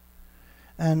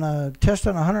 And tests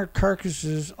on 100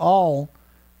 carcasses, all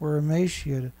were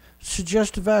emaciated.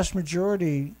 Suggest the vast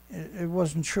majority, it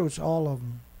wasn't true, it's all of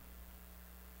them.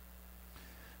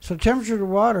 So the temperature of the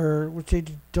water, which they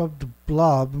dubbed the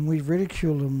blob, and we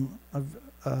ridiculed them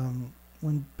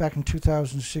when back in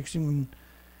 2016,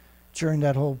 during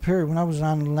that whole period. When I was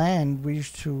on land, we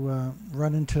used to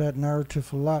run into that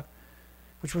narrative a lot,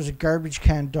 which was a garbage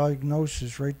can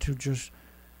diagnosis, right, to just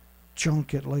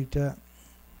junk it like that.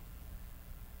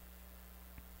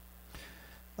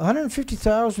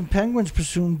 150,000 penguins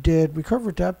presumed dead. We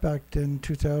covered that back then in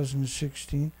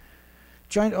 2016.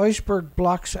 Giant iceberg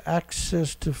blocks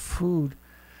access to food.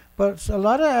 But a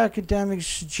lot of academics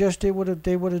suggest they would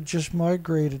have just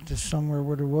migrated to somewhere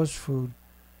where there was food.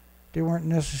 They weren't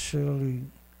necessarily,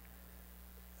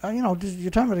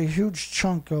 you're talking about a huge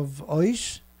chunk of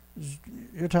ice.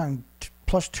 You're talking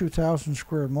plus 2,000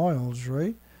 square miles,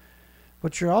 right?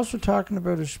 But you're also talking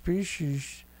about a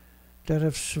species that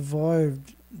have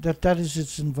survived, that is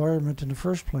its environment in the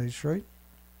first place, right?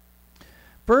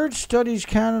 Bird Studies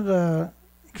Canada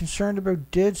concerned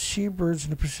about dead seabirds in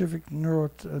the Pacific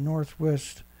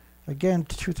Northwest. Again,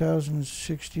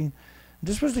 2016.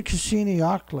 This was the Cassini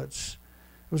auklets.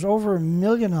 There was over 1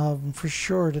 million of them for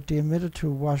sure that they admitted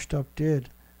to washed up dead.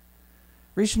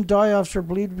 Recent die-offs are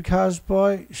believed to be caused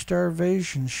by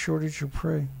starvation, shortage of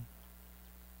prey.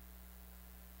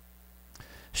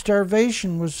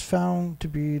 Starvation was found to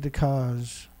be the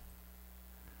cause.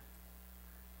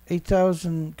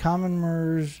 8,000 common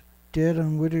murres dead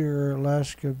on Whittier,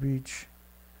 Alaska beach,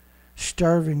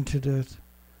 starving to death.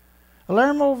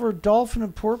 Alarm over dolphin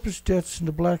and porpoise deaths in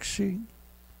the Black Sea.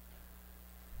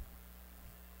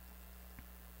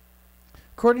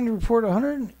 According to the report,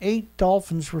 108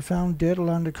 dolphins were found dead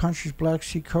along the country's Black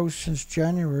Sea coast since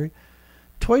January,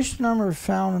 twice the number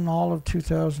found in all of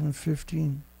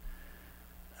 2015.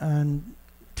 And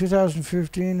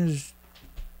 2015 is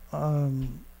a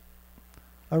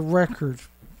record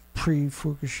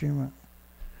pre-Fukushima.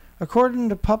 According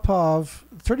to Popov,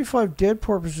 35 dead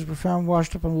porpoises were found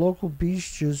washed up on local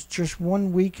beaches just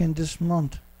 1 weekend this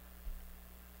month.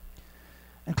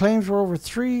 And claims were over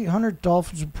 300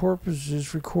 dolphins and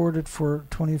porpoises recorded for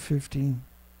 2015.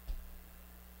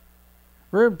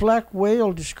 Rare black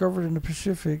whale discovered in the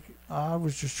Pacific. I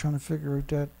was just trying to figure out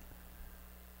that.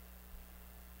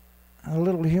 How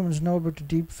little humans know about the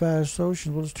deep, vast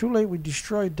ocean. Well, it's too late. We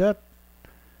destroyed that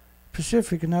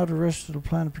Pacific and now the rest of the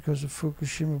planet because of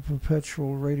Fukushima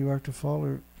perpetual radioactive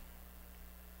fallout.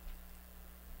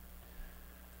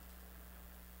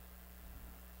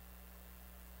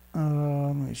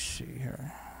 Let me see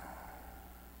here.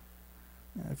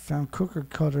 I found cooker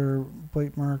cutter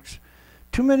bite marks.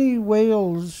 Too many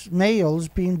males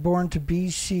being born to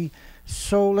BC.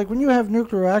 So, like when you have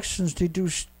nuclear accidents, they do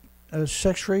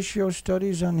sex ratio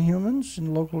studies on humans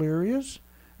in local areas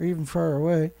or even far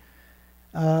away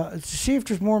to see if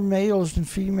there's more males than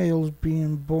females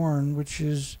being born, which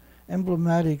is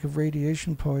emblematic of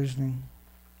radiation poisoning.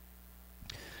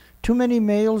 Too many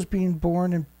males being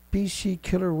born in BC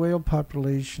killer whale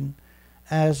population,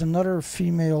 as another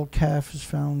female calf is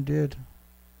found dead.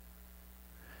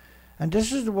 And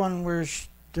this is the one where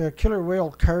the killer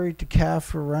whale carried the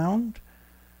calf around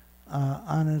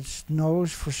on its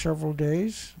nose for several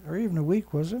days, or even a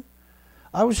week, was it?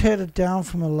 I was headed down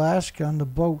from Alaska on the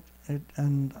boat,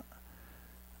 and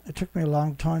it took me a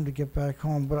long time to get back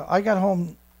home. But I got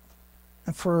home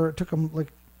it took them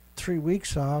like 3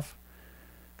 weeks off,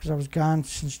 because I was gone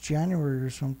since January or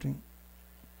something.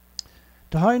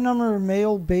 The high number of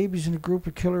male babies in a group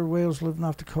of killer whales living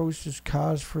off the coast is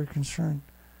cause for concern.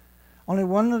 Only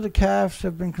one of the calves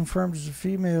have been confirmed as a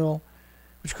female,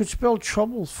 which could spell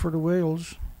trouble for the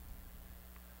whales.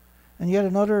 And yet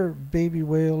another baby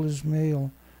whale is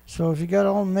male. So if you got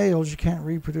all males, you can't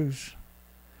reproduce.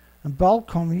 And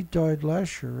Balcom, he died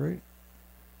last year, right?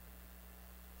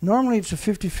 Normally it's a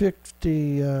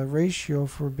 50-50 ratio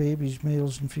for babies,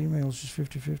 males and females is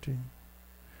 50-50.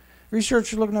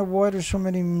 Researchers looking at why there's so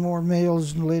many more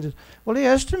males than the latest. Well, they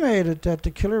estimated that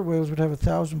the killer whales would have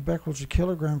 1,000 becquerels a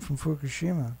kilogram from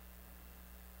Fukushima.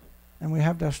 And we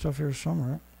have that stuff here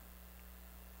somewhere.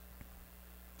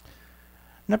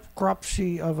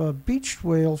 Necropsy of a beached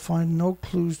whale find no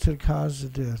clues to the cause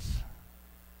of death.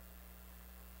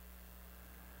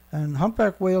 And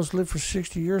humpback whales live for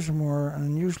 60 years or more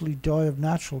and usually die of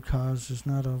natural causes,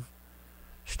 not of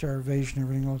starvation or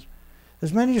everything else.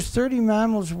 As many as 30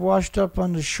 mammals have washed up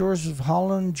on the shores of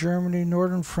Holland, Germany,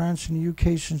 northern France, and the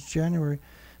UK since January.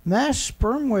 Mass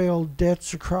sperm whale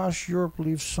deaths across Europe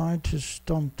leave scientists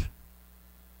stumped.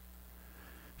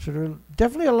 So there are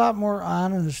definitely a lot more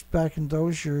honest back in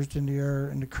those years than there are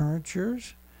in the current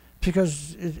years,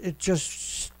 because it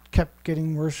just kept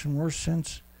getting worse and worse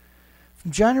since. From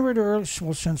January to early,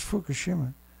 well, since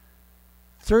Fukushima,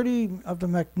 30 of the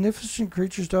magnificent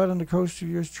creatures died on the coast of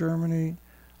US Germany.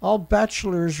 All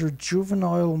bachelors are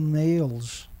juvenile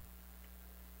males.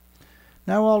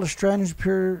 Now all the strandings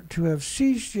appear to have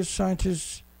ceased, yet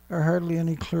scientists are hardly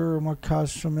any clearer on what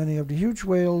caused so many of the huge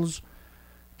whales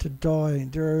to die.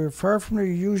 They're far from their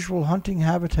usual hunting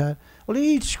habitat. Well, they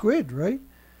eat squid, right?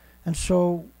 And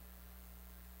so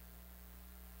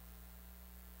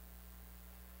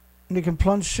they can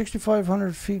plunge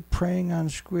 6,500 feet preying on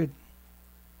squid.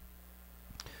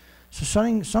 So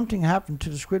something happened to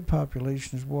the squid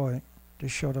population is why they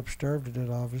showed up starved to death,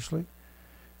 obviously.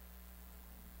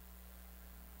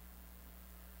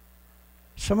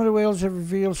 Some of the whales have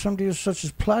revealed some deals such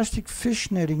as plastic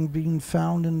fish netting being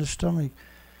found in the stomach.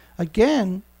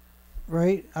 Again,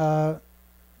 right,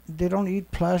 they don't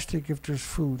eat plastic if there's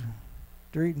food.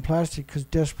 They're eating plastic because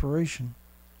desperation.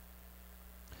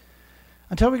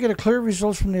 Until we get a clear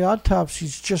results from the autopsy,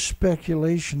 it's just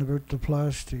speculation about the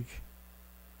plastic.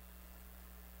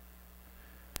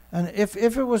 And if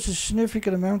it was a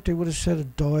significant amount, they would have said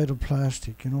it died of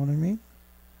plastic, you know what I mean?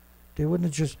 They wouldn't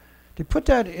have just... They put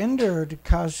that in there to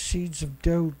cause seeds of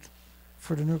doubt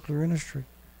for the nuclear industry.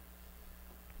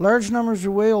 Large numbers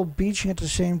of whale beaching at the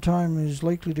same time is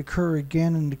likely to occur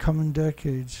again in the coming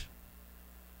decades.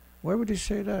 Why would they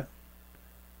say that?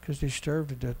 Because they starved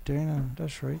to death, Dana.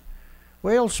 That's right.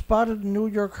 Whales spotted in New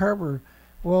York Harbor.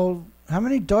 Well, how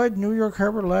many died in New York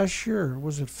Harbor last year?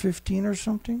 Was it 15 or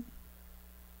something?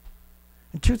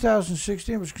 In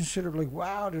 2016, it was considered like,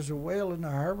 wow, there's a whale in the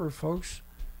harbor, folks.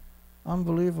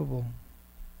 Unbelievable.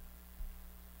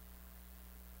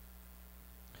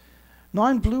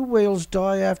 9 blue whales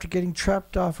die after getting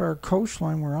trapped off our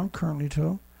coastline where I'm currently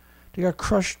to. They got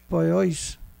crushed by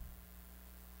ice.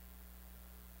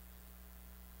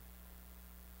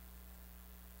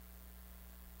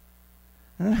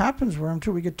 And it happens where I'm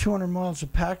too. We get 200 miles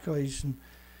of pack ice, and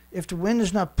if the wind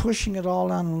is not pushing it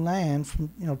all on land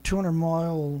from 200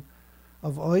 miles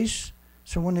of ice,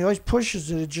 so when the ice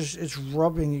pushes it, it's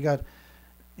rubbing. You got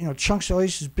chunks of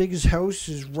ice as big as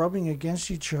houses rubbing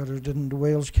against each other. Then the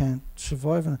whales can't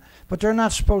survive in it. But they're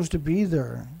not supposed to be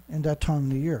there in that time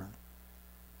of the year,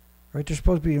 right? They're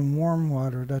supposed to be in warm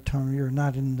water that time of year,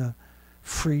 not in the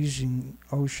freezing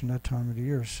ocean that time of the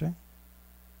year. See.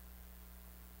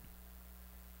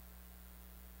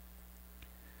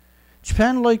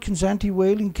 Japan likens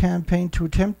anti-whaling campaign to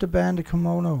attempt to ban the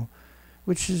kimono,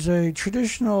 which is a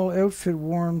traditional outfit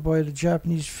worn by the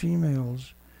Japanese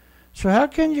females. So how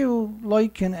can you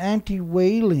liken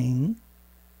anti-whaling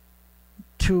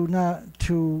to not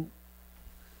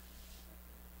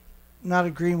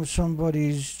agreeing with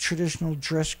somebody's traditional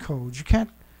dress code? You can't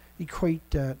equate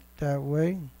that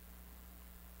way.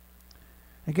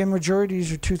 Again, majority of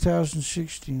these are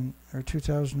 2016 or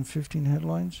 2015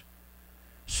 headlines.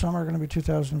 Some are going to be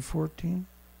 2014.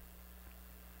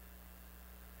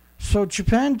 So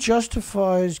Japan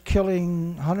justifies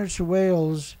killing hundreds of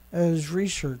whales as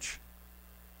research.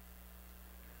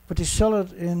 but they sell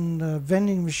it in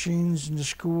vending machines in the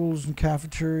schools and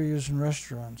cafeterias and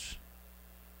restaurants.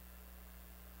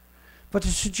 But to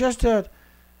suggest that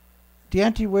the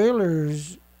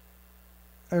anti-whalers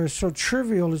are so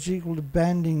trivial is equal to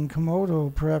banning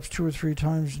Komodo perhaps 2 or 3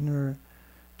 times in their,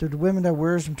 the women that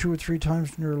wears them 2 or 3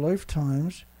 times in their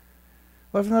lifetimes.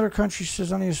 Well, if another country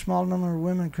says only a small number of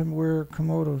women can wear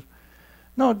Komodos.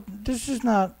 No, this is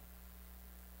about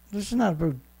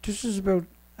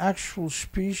actual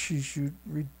species, you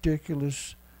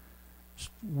ridiculous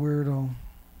weirdo.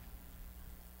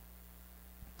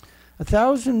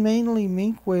 1,000 mainly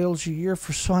minke whales a year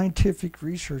for scientific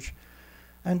research.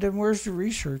 And then where's the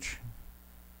research?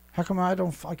 How come I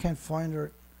can't find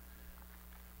it?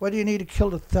 Why do you need to kill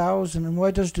 1,000? And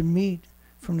why does the meat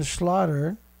from the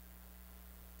slaughter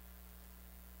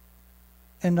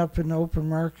end up in open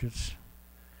markets?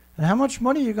 And how much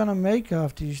money are you going to make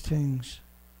off these things?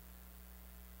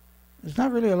 It's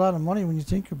not really a lot of money when you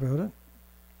think about it.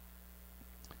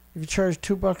 If you charge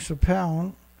 $2 a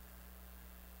pound,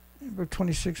 about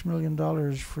 $26 million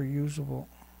for usable.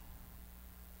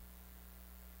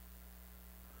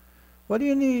 What do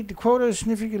you need? The quota is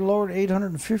significantly lowered to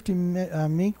 850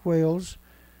 minke whales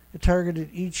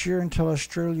targeted each year until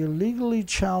Australia legally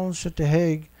challenged at The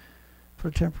Hague for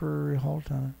a temporary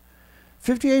halt on it.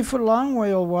 58-foot long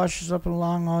whale washes up on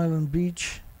Long Island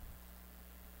Beach.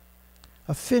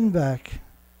 A finback.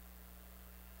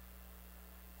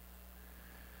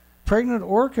 Pregnant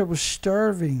orca was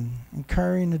starving and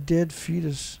carrying a dead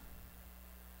fetus.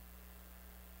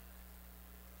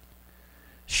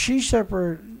 Sea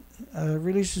Shepherd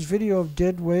releases video of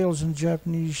dead whales in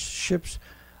Japanese ships.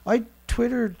 I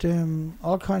twittered them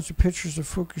all kinds of pictures of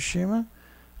Fukushima.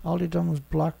 All they done was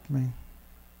block me.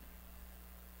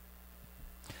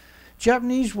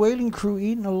 Japanese whaling crew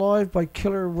eaten alive by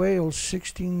killer whales,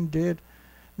 16 dead.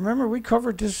 Remember, we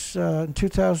covered this in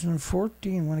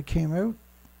 2014 when it came out.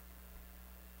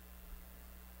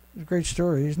 It's a great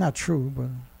story. It's not true, but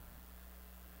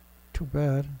too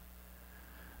bad.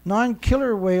 9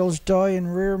 killer whales die in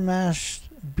rear mast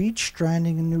beach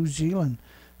stranding in New Zealand.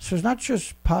 So it's not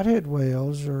just pothead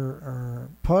whales or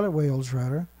pilot whales,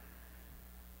 rather.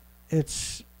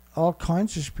 It's all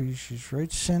kinds of species,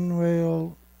 right? Sen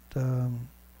whale,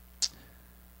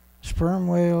 sperm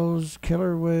whales,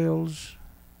 killer whales,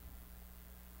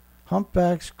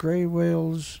 humpbacks, grey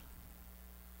whales.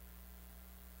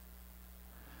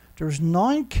 There's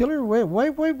 9 killer whales. Why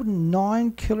would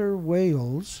 9 killer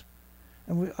whales,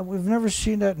 and we've never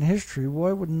seen that in history,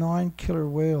 why would 9 killer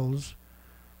whales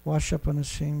wash up on the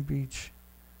same beach?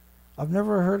 I've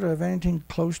never heard of anything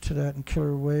close to that in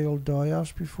killer whale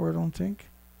die-offs before, I don't think.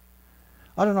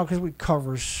 I don't know, because we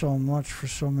cover so much for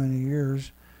so many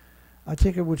years. I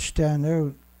think it would stand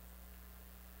out.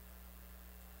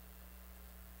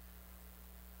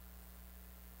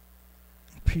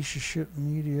 Piece of shit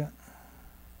media.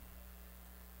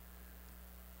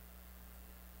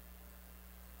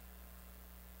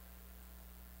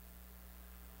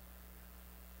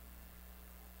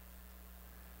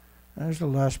 There's the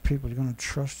last people you're going to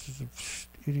trust is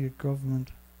the idiot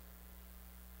government.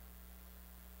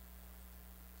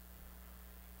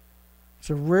 It's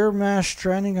a rare mass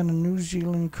stranding on the New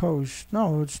Zealand coast.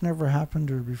 No, it's never happened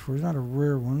there before. It's not a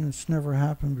rare one. It's never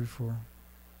happened before.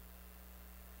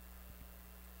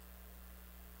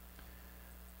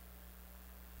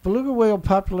 Beluga whale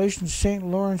population in St.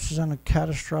 Lawrence is on a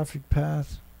catastrophic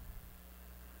path.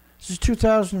 This is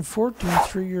 2014,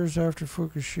 3 years after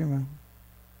Fukushima.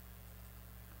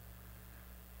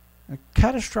 A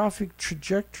catastrophic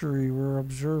trajectory we're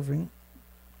observing.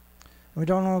 We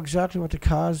don't know exactly what the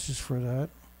cause is for that.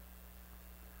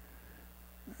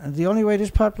 And the only way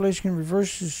this population can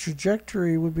reverse its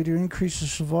trajectory would be to increase the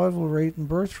survival rate and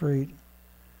birth rate.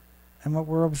 And what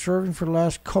we're observing for the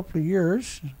last couple of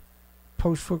years,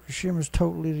 post-Fukushima, is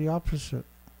totally the opposite.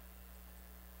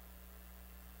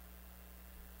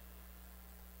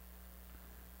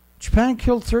 Japan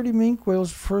killed 30 minke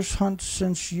whales, first hunt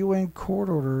since UN court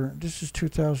order. This is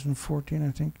 2014,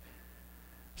 I think.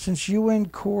 Since UN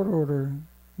court order,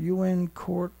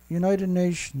 United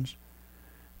Nations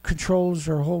controls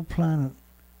our whole planet,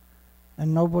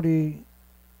 and nobody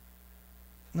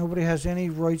has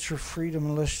any rights or freedom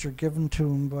unless they're given to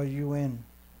them by UN.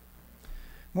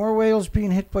 More whales being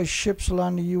hit by ships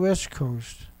along the U.S.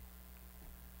 coast.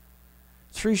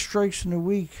 3 strikes in a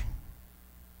week.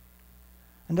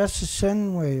 And that's the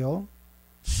Sen whale,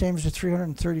 same as the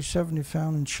 337 they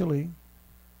found in Chile.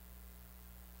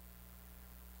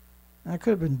 And it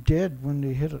could have been dead when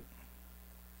they hit it.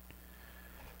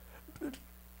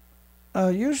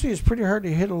 Usually it's pretty hard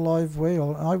to hit a live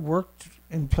whale. I worked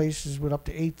in places with up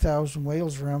to 8,000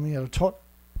 whales around me at a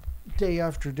day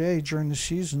after day during the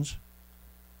seasons.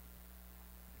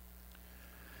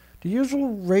 The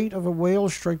usual rate of a whale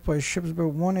strike by a ship is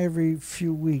about one every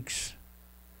few weeks,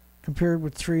 compared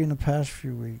with 3 in the past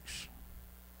few weeks.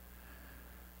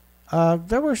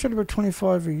 That works out about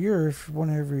 25 a year, if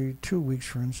one every 2 weeks,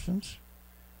 for instance.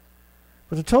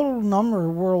 But the total number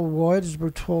worldwide is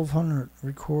about 1,200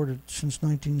 recorded since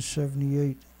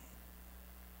 1978.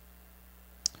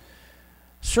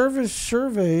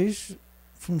 Surveys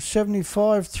from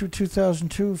 75 through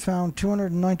 2002 found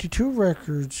 292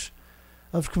 records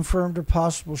of confirmed or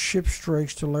possible ship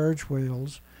strikes to large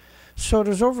whales. So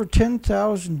there's over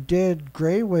 10,000 dead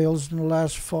grey whales in the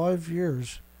last 5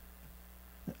 years.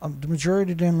 The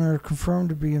majority of them are confirmed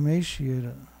to be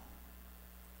emaciated.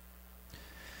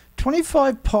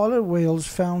 25 pilot whales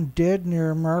found dead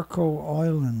near Marco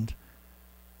Island,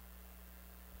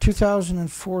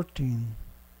 2014.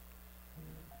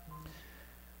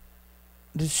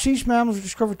 The deceased mammals were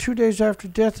discovered 2 days after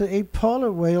death of 8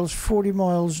 pilot whales 40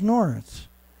 miles north.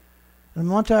 And a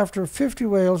month after, 50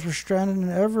 whales were stranded in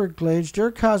the Everglades.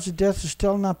 Their cause of death has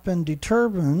still not been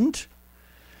determined,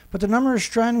 but the number of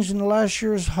strandings in the last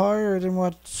year is higher than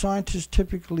what scientists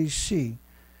typically see.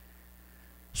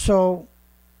 So,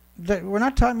 we're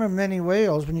not talking about many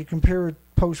whales when you compare it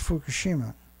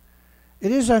post-Fukushima.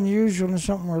 It is unusual and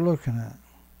something we're looking at.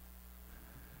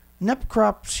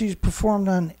 Necropsies performed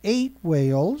on 8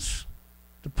 whales,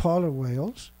 the pilot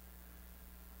whales,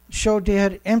 showed they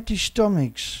had empty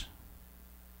stomachs.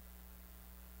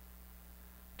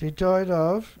 They died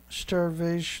of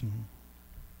starvation.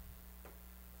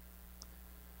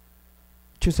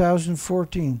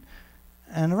 2014.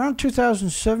 And around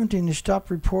 2017, they stopped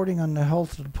reporting on the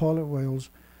health of the pilot whales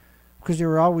because they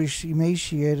were always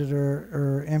emaciated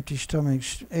or empty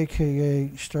stomachs,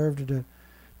 aka starved to death.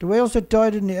 The whales that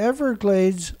died in the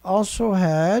Everglades also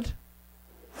had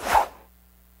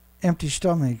empty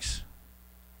stomachs.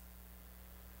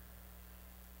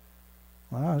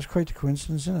 Wow, that's quite the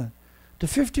coincidence, isn't it? The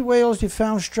 50 whales they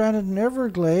found stranded in the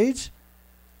Everglades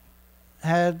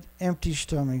had empty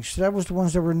stomachs. So that was the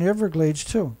ones that were in the Everglades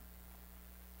too.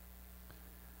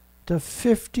 The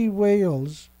 50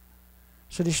 whales.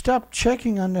 So they stopped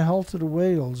checking on the health of the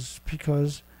whales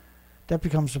because that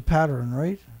becomes a pattern,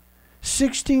 right?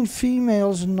 16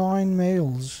 females and 9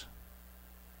 males.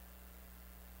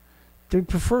 They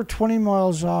prefer 20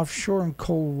 miles offshore in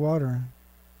cold water.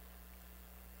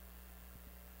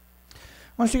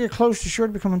 Once they get close to shore,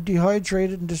 they become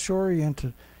dehydrated and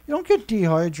disoriented. You don't get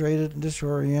dehydrated and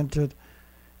disoriented.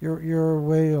 You're a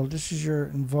whale. This is your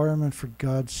environment, for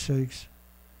God's sakes.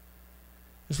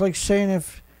 It's like saying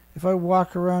if I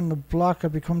walk around the block, I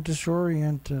become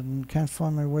disoriented and can't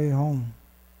find my way home.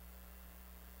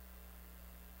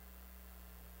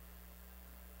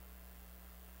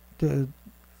 The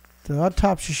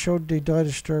autopsy showed they died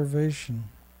of starvation.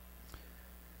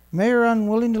 Mayor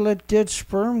unwilling to let dead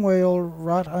sperm whale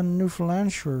rot on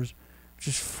Newfoundland shores, which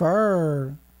is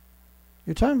far.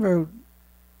 You're talking about.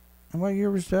 And what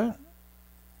year was that?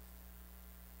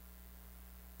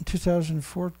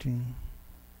 2014.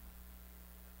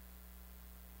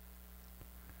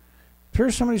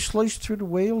 Appears somebody sliced through the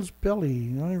whale's belly.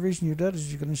 The only reason you do that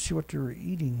is you're going to see what they were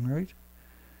eating, right?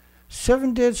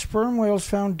 7 dead sperm whales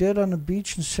found dead on a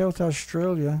beach in South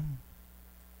Australia.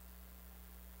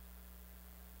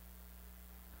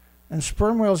 And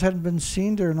sperm whales hadn't been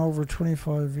seen there in over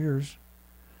 25 years.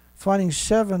 Finding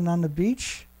 7 on the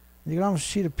beach, you can almost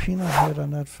see the peanut head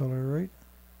on that fella, right?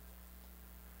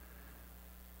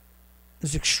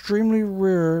 It's extremely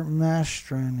rare mass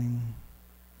stranding.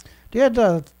 They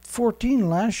had 14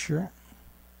 last year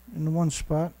in the one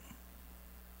spot.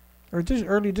 Or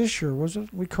early this year, was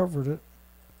it? We covered it.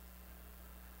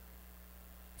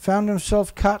 Found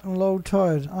himself caught in low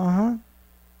tide.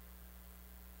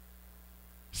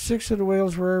 6 of the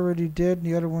whales were already dead and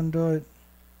the other one died.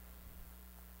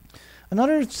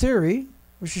 Another theory,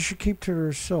 which you should keep to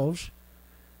themselves,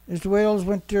 is the whales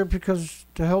went there because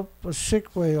to help a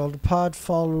sick whale, the pod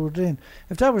followed in.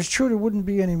 If that was true, there wouldn't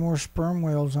be any more sperm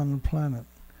whales on the planet.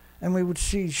 And we would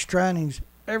see strandings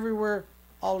everywhere,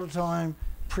 all the time,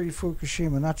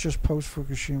 pre-Fukushima, not just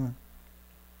post-Fukushima.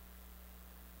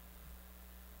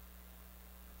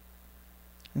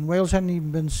 And whales hadn't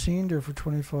even been seen there for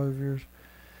 25 years.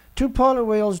 2 pilot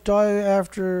whales die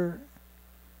after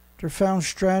they're found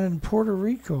stranded in Puerto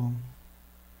Rico.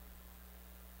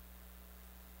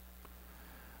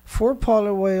 4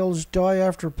 pilot whales die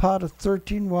after a pod of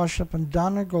 13 washed up on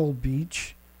Donegal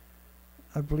Beach.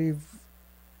 I believe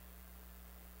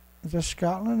Is that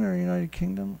Scotland or United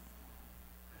Kingdom?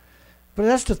 But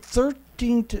that's the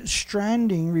 13th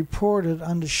stranding reported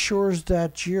on the shores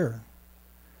that year.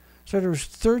 So there was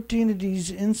 13 of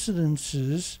these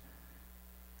incidences.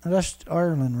 That's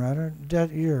Ireland, rather,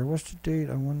 that year. What's the date,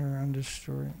 I wonder, on this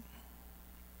story?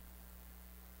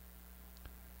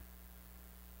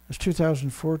 It's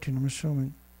 2014, I'm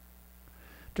assuming.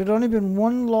 There'd only been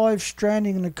one live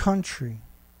stranding in the country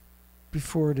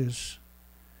before this,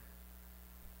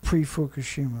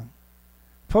 pre-Fukushima.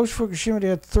 Post-Fukushima, they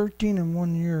had 13 in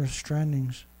 1 year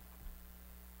strandings.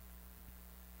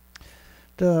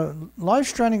 The live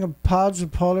stranding of pods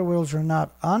of pilot whales are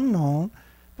not unknown,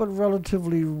 but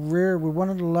relatively rare, with one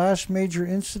of the last major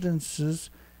incidences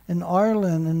in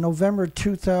Ireland in November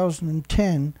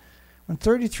 2010, when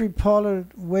 33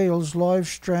 pilot whales live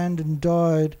stranded and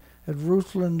died at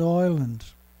Rutland Island.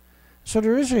 So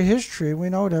there is a history, we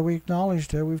know that, we acknowledge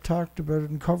that, we've talked about it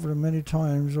and covered it many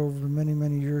times over the many,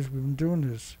 many years we've been doing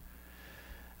this.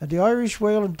 The Irish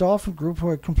whale and dolphin group,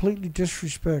 who I completely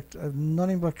disrespect, I have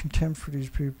nothing but contempt for these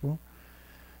people.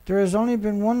 There has only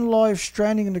been one live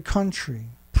stranding in the country,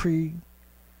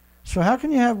 so how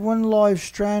can you have one live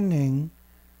stranding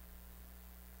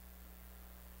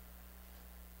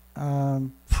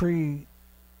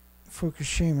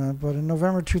pre-Fukushima, but in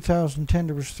November 2010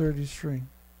 there was 33?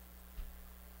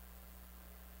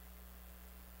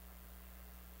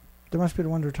 That must be the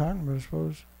one they're talking about, I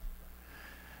suppose.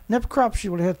 Necropsy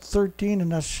would have had 13 in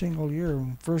that single year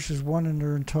versus one in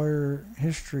their entire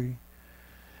history.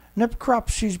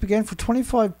 Necropsies began for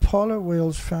 25 pilot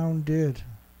whales found dead.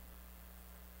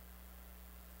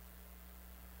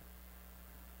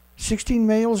 16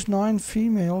 males, 9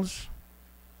 females.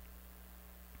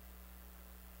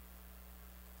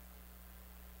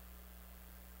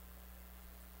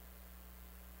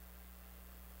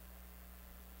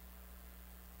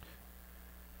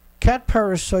 Cat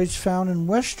parasites found in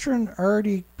western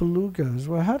Arctic belugas.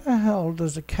 Well, how the hell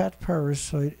does a cat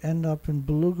parasite end up in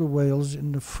beluga whales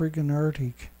in the friggin'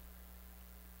 Arctic?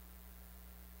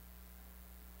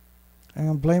 I'm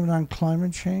going to blame it on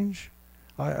climate change?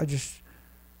 I just...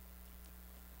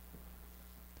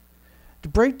 The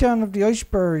breakdown of the ice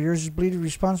barriers is believed to be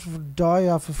responsible for the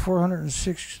die-off of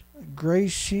 406 grey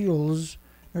seals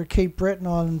near Cape Breton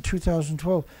Island in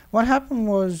 2012. What happened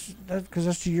was, because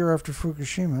that's the year after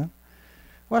Fukushima,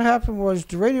 what happened was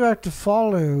the radioactive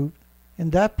fallout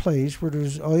in that place where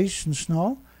there's ice and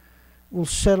snow will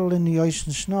settle in the ice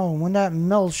and snow. And when that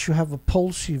melts, you have a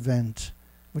pulse event,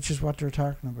 which is what they're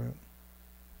talking about.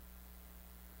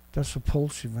 That's a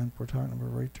pulse event we're talking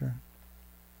about right there.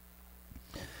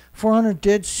 400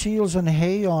 dead seals on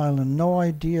Hay Island. No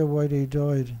idea why they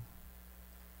died.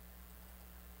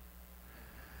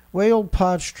 Whale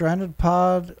pod stranded.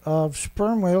 Pod of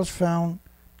sperm whales found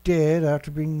dead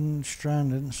after being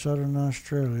stranded in southern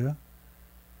Australia.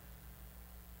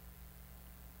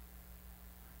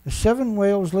 The 7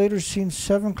 whale was later seen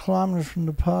 7 kilometers from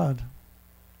the pod.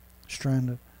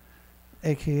 Stranded,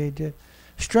 aka dead.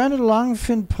 Stranded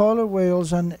longfin pilot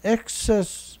whales on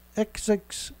Essex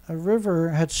River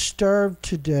had starved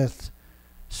to death,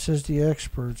 says the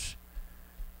experts.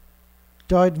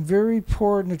 Died in very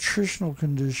poor nutritional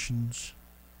conditions.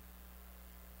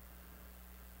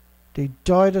 They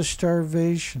died of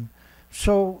starvation.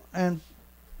 So, and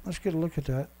let's get a look at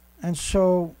that. And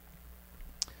so,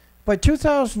 by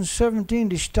 2017,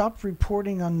 they stopped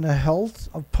reporting on the health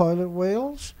of pilot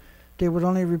whales. They would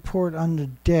only report on the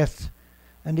death.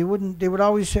 And they would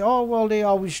always say, oh, well, they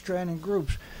always strand in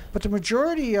groups. But the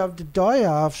majority of the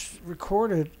die-offs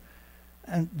recorded,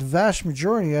 and the vast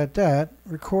majority at that,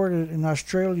 recorded in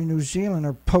Australia, New Zealand,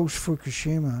 are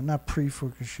post-Fukushima, not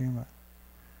pre-Fukushima.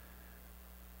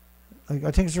 Like,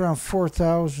 I think it's around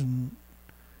 4,000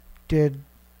 dead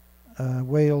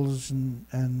whales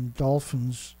and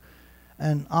dolphins.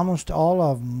 And almost all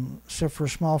of them, except for a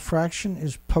small fraction,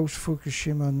 is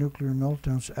post-Fukushima nuclear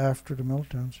meltdowns, after the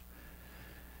meltdowns.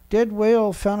 Dead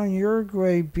whale found on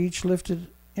Uruguay beach lifted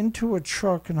into a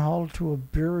truck and hauled to a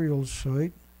burial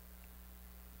site.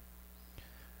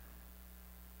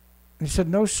 He said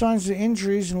no signs of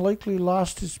injuries and likely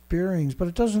lost its bearings, but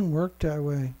it doesn't work that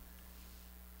way.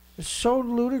 It's so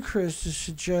ludicrous to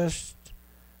suggest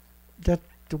that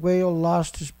the whale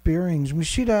lost its bearings. And we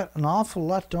see that an awful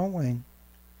lot, don't we?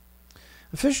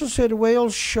 Officials say the whale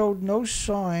showed no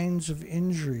signs of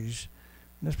injuries.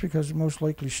 And that's because it most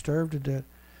likely starved to death.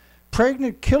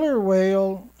 Pregnant killer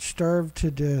whale starved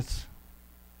to death.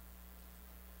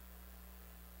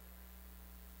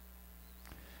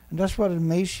 And that's what an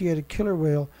emaciated killer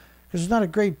whale, because it's not a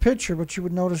great picture, but you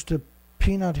would notice the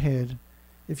peanut head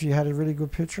if you had a really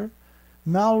good picture.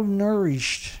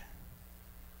 Malnourished.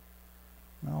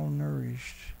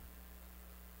 perished.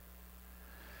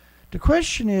 The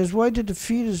question is, why did the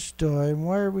fetus die, and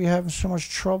why are we having so much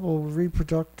trouble with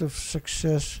reproductive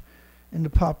success in the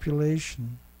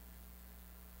population?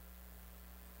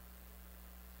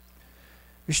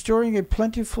 Restoring a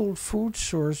plentiful food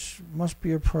source must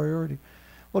be a priority.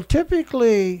 Well,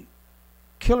 typically,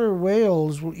 killer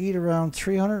whales will eat around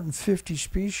 350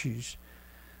 species.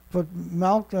 But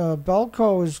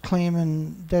Balco is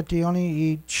claiming that they only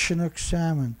eat Chinook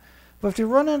salmon. But if they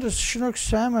run into Chinook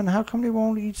salmon, how come they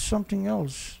won't eat something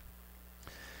else?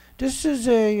 This is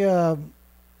a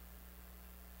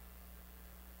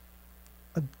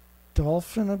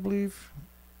dolphin, I believe.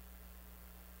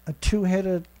 A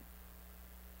two-headed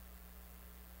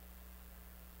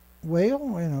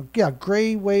whale?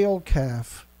 Gray whale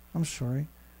calf. I'm sorry.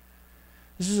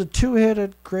 This is a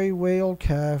two-headed gray whale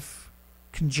calf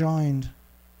conjoined,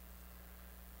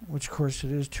 which of course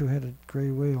it is two-headed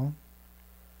gray whale.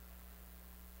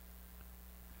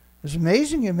 It's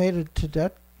amazing you made it to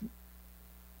that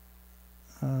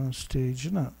stage,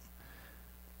 isn't it?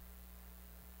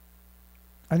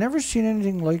 I never seen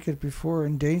anything like it before.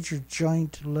 Endangered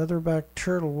giant leatherback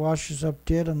turtle washes up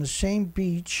dead on the same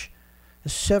beach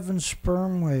as 7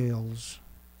 sperm whales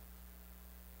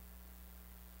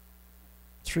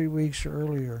 3 weeks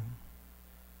earlier.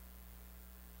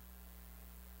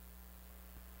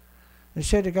 They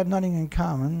say they got nothing in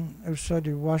common outside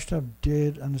they washed up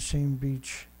dead on the same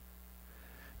beach.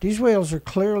 These whales are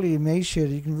clearly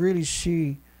emaciated. You can really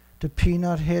see the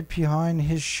peanut head behind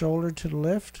his shoulder to the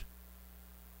left.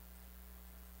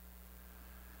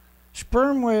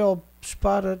 Sperm whale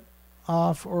spotted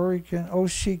off Oregon,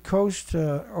 OC coast,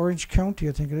 Orange County,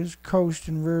 I think it is, coast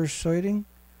in rare sighting.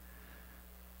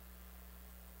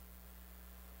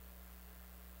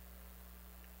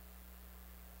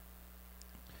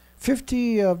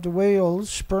 "50 of the whales,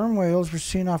 sperm whales, were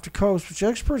seen off the coast, which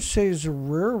experts say is a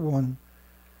rare one.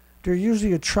 They're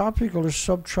usually in tropical or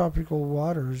subtropical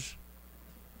waters.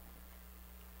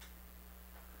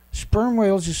 Sperm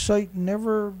whales, a sight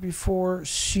never before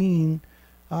seen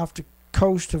off the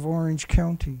coast of Orange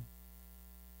County."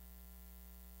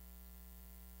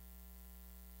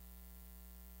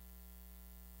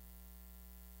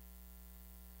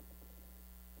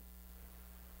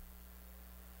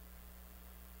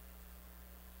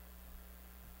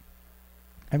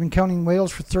 I've been counting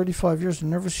whales for 35 years and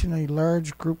never seen a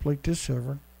large group like this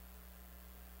ever.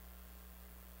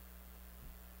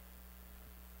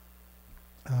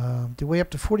 They weigh up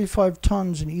to 45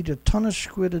 tons and eat a ton of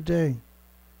squid a day.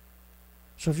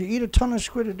 So if you eat a ton of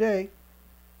squid a day,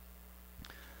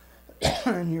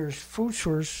 and your food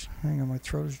source, hang on, my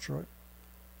throat is dry.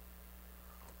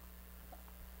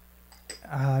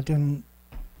 Then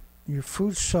your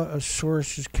food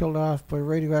source is killed off by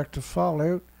radioactive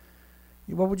fallout.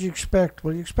 What would you expect?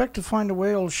 Well, you expect to find the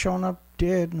whales showing up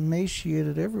dead and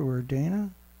emaciated everywhere,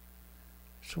 Dana.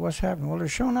 So what's happening? Well, they're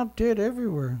showing up dead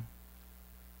everywhere.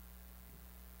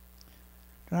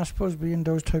 They're not supposed to be in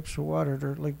those types of water.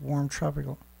 They're like warm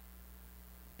tropical.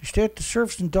 They stay at the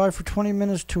surface and die for 20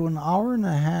 minutes to an hour and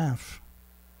a half.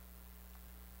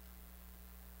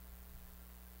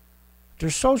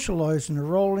 They're socializing, they're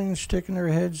rolling, sticking their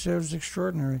heads out. It's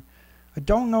extraordinary. I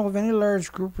don't know of any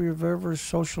large group we have ever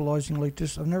socializing like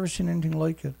this. I've never seen anything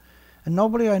like it. And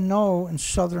nobody I know in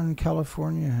Southern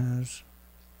California has.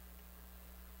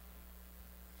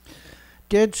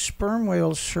 Dead sperm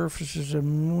whale surfaces at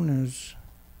Muniz.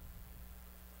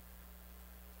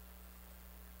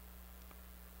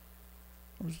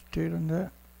 What was the date on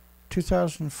that?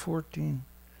 2014.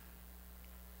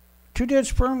 2 dead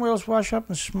sperm whales wash up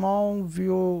in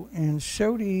Smallville in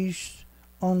southeast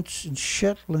Unts in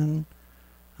Shetland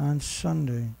on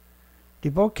Sunday. They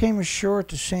both came ashore at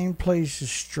the same place. Is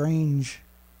strange.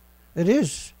 It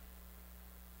is.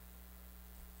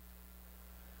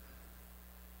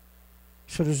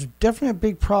 So there's definitely a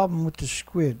big problem with the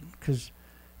squid, because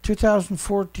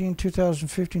 2014,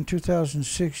 2015,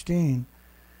 2016,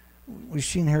 we've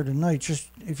seen here tonight, just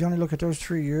if you only look at those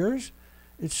 3 years,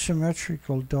 it's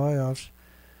symmetrical die-offs.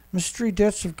 Mystery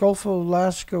deaths of Gulf of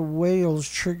Alaska whales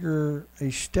trigger a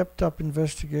stepped-up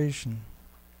investigation.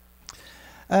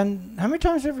 And how many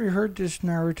times have you heard this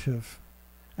narrative?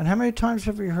 And how many times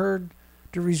have we heard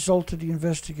the result of the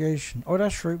investigation? Oh,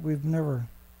 that's right, we've never.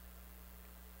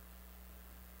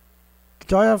 The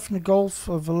die-off in the Gulf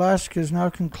of Alaska is now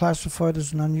classified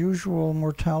as an unusual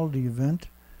mortality event.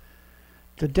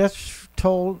 The deaths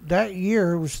toll that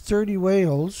year was 30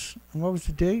 whales. And what was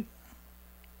the date?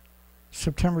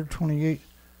 September 28,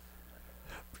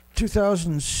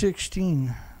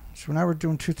 2016. So now we're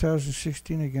doing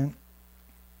 2016 again.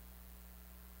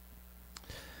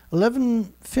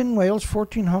 11 fin whales,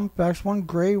 14 humpbacks, 1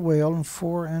 gray whale, and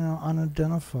 4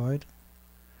 unidentified.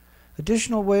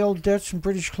 Additional whale deaths in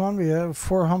British Columbia,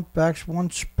 4 humpbacks, 1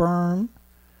 sperm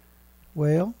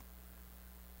whale.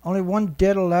 Only 1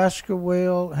 dead Alaska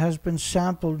whale has been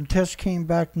sampled, and tests came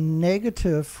back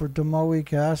negative for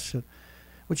domoic acid.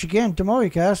 Which again,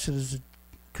 domoic acid is,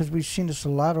 because we've seen this a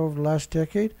lot over the last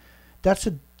decade, that's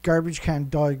a garbage can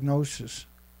diagnosis.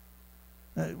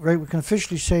 Right, we can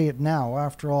officially say it now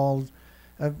after all.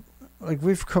 Like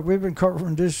we've been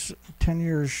covering this 10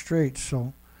 years straight,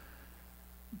 so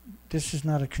this is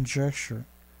not a conjecture.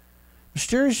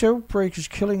 Mysterious outbreak is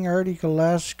killing Arctic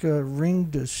Alaska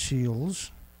ringed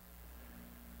seals.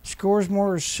 Scores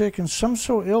more are sick, and some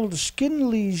so ill the skin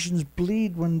lesions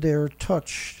bleed when they are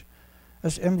touched.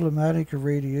 That's emblematic of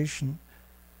radiation.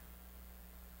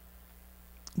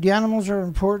 The animals are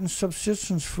important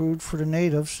subsistence food for the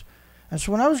natives. And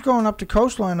so when I was going up the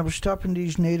coastline, I was stopping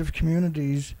these native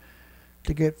communities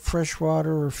to get fresh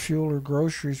water or fuel or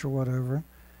groceries or whatever.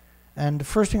 And the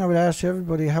first thing I would ask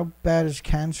everybody, how bad is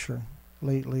cancer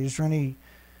lately? Is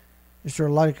there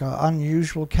like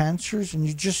unusual cancers? And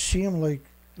you just see them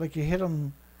like you hit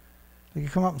them, like you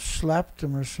come up and slap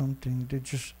them or something. They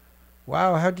just,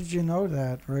 wow, how did you know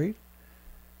that, right?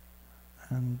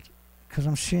 And because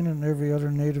I'm seeing it in every other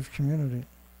native community.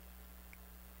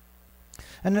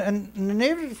 And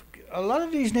a lot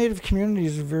of these native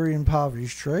communities are very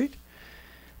impoverished, right?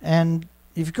 And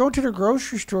if you go to the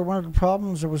grocery store, one of the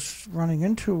problems I was running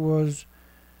into was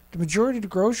the majority of the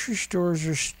grocery stores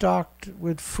are stocked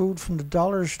with food from the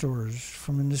dollar stores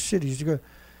from in the cities.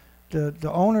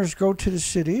 The owners go to the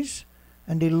cities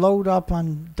and they load up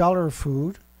on dollar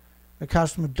food. It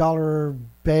costs them $1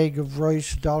 bag of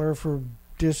rice, $1 for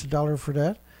this, $1 for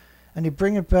that. And they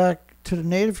bring it back to the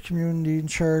native community and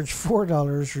charge $4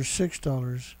 or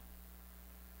 $6.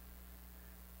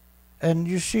 And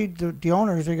you see the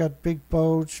owners, they got big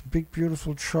boats, big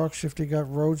beautiful trucks. If they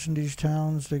got roads in these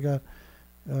towns, they got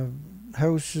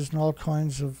houses and all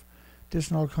kinds of this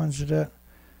and all kinds of that.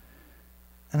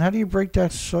 And how do you break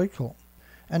that cycle?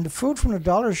 And the food from the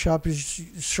dollar shop is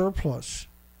surplus.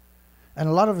 And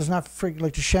a lot of it's not free,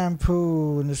 like the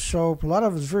shampoo and the soap. A lot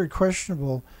of it is very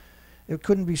questionable. It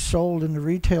couldn't be sold in the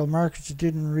retail markets. It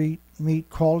didn't meet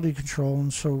quality control,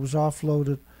 and so it was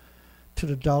offloaded to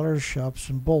the dollar shops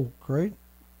in bulk, right?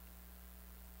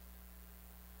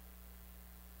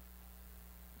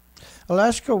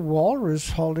 Alaska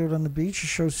walrus hauled out on the beach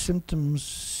shows symptoms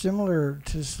similar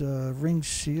to ringed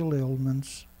seal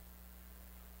ailments.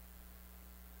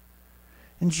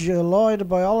 In July, the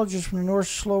biologists from the North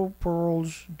Slope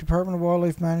Boroughs Department of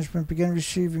Wildlife Management began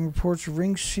receiving reports of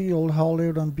ringed seal hauled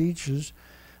out on beaches.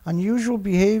 Unusual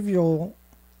behavior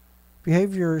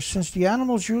since the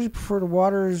animals usually prefer the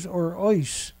waters or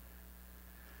ice.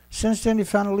 Since then, they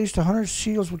found at least 100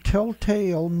 seals with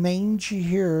telltale mangy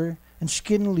hair and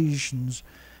skin lesions.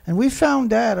 And we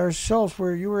found that ourselves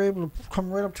where you were able to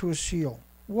come right up to a seal.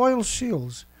 Wild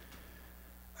seals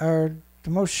are the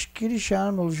most skittish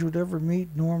animals you would ever meet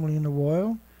normally in the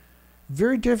wild.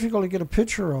 Very difficult to get a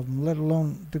picture of them, let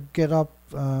alone to get up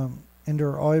in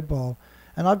their eyeball.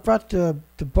 And I brought the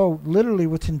boat literally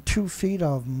within 2 feet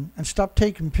of them and stopped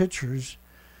taking pictures.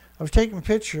 I was taking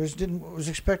pictures, was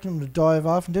expecting them to dive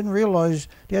off, and didn't realize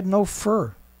they had no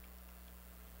fur.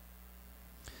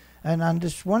 And on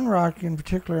this one rock in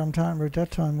particular I'm talking about at that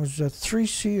time was 3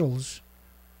 seals.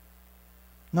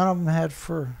 None of them had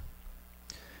fur.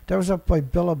 That was up by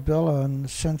Bella Bella on the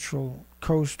central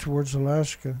coast towards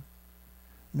Alaska,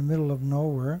 in the middle of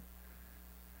nowhere.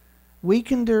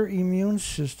 Weakened their immune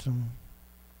system,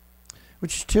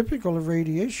 which is typical of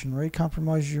radiation, right?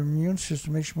 Compromise your immune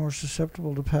system, makes you more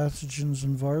susceptible to pathogens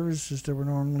and viruses that were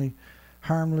normally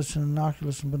harmless and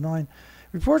innocuous and benign.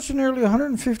 Reports of nearly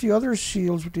 150 other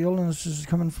seals with the illnesses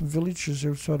coming from villages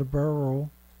outside of Barrow,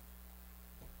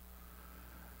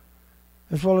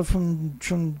 as well as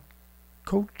from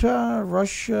Kota,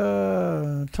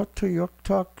 Russia,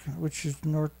 Tuktoyaktuk, which is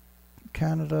North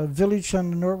Canada, village on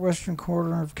the northwestern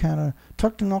corner of Canada,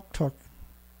 Tuktoyaktuk.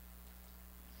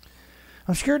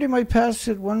 I'm scared they might pass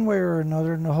it one way or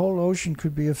another and the whole ocean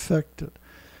could be affected.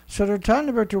 So they're talking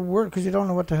about their word, because they don't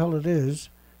know what the hell it is,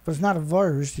 but it's not a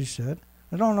virus, they said.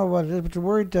 They don't know what it is, but they're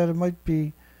worried that it might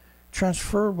be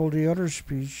transferable to other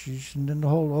species, and then the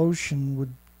whole ocean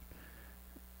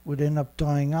would end up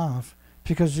dying off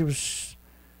because there was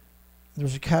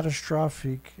a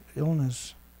catastrophic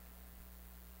illness.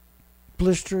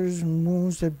 Blisters and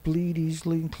wounds that bleed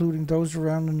easily, including those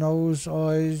around the nose,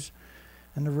 eyes,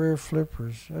 and the rare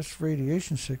flippers. That's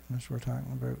radiation sickness we're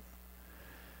talking about.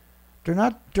 They're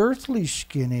not dirtily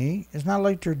skinny. It's not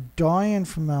like they're dying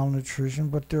from malnutrition,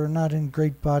 but they're not in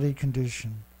great body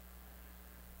condition.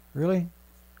 Really?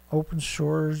 Open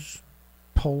sores,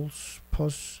 pus,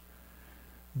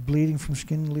 bleeding from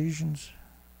skin lesions.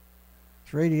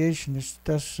 It's radiation.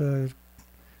 That's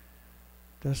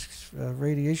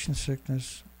radiation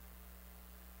sickness.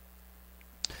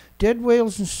 Dead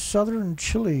whales in southern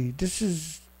Chile. This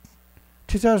is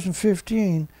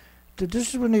 2015.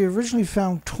 This is when they originally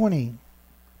found 20.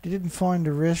 They didn't find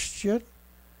the rest yet.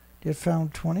 They had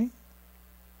found 20.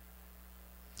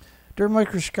 They're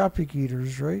microscopic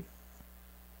eaters, right?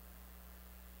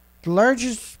 The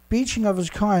largest beaching of its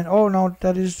kind. Oh, no,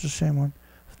 that is the same one.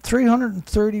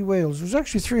 330 whales. It was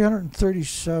actually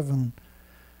 337. It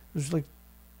was like,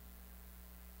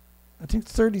 I think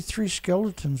 33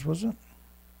 skeletons, was it?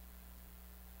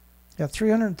 Yeah,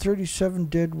 337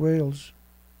 dead whales.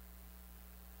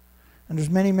 And there's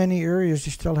many, many areas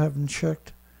they still haven't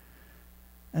checked.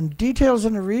 And details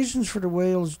on the reasons for the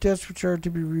whales' deaths, which are to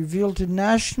be revealed in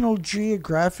National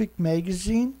Geographic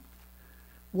magazine.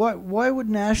 Why would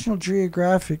National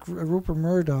Geographic, Rupert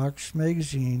Murdoch's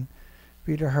magazine,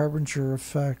 be the harbinger of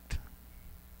fact?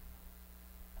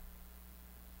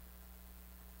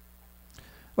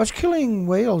 What's killing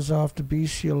whales off the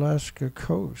BC-Alaska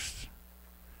coast?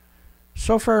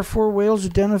 So far, 4 whales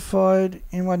identified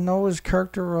in what NOAA is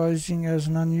characterizing as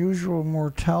an unusual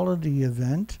mortality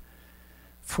event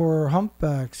for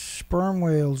humpbacks, sperm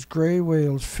whales, grey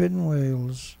whales, fin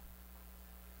whales.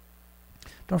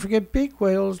 Don't forget beak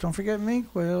whales, don't forget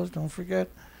minke whales, don't forget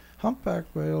humpback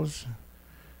whales,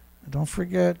 don't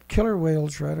forget killer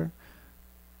whales, rather.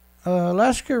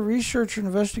 Alaska researcher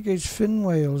investigates fin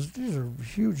whales. These are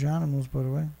huge animals, by the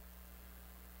way.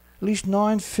 At least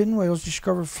 9 fin whales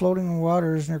discovered floating in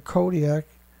waters near Kodiak.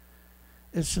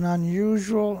 It's an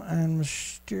unusual and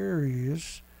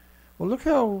mysterious. Well, look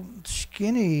how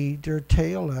skinny their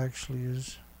tail actually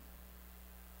is.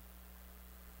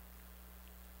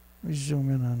 Let me zoom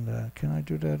in on that. Can I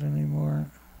do that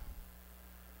anymore?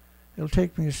 It'll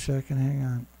take me a second.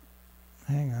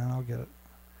 Hang on, I'll get it.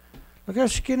 Look how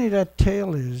skinny that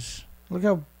tail is. Look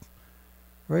how,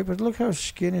 right? But look how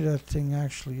skinny that thing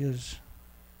actually is.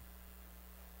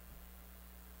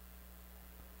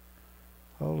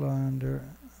 Hold on there.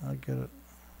 I'll get it.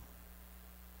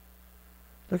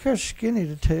 Look how skinny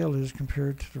the tail is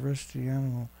compared to the rest of the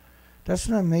animal. That's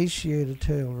an emaciated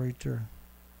tail right there.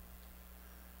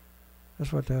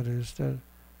 That's what that is.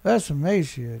 That's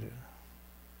emaciated.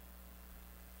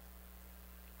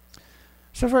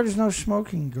 So far, there's no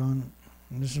smoking gun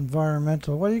in this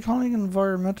environmental. What are you calling an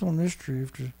environmental mystery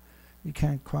if you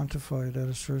can't quantify that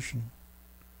assertion?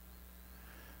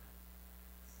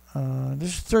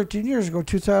 This is 13 years ago,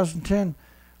 2010.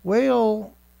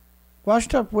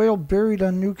 Washed up whale buried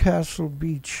on Newcastle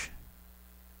Beach.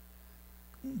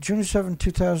 June 7,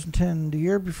 2010, the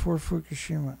year before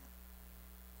Fukushima.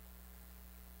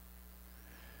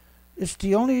 It's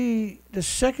the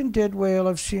second dead whale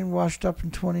I've seen washed up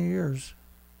in 20 years.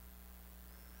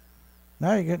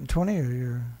 Now you're getting 20 a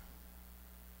year.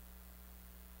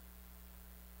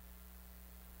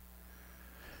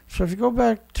 So if you go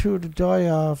back to the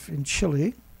die-off in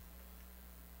Chile,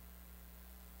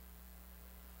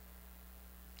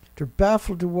 they're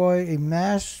baffled why a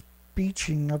mass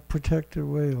beaching of protected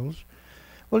whales.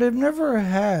 Well, they've never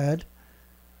had.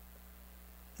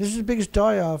 This is the biggest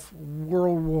die-off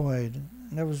worldwide.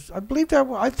 And that was,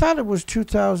 I thought it was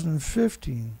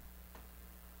 2015.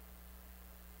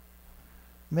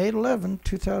 May 11,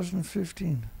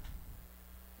 2015.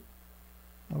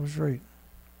 I was right.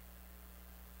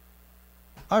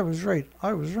 I was right.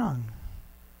 I was wrong.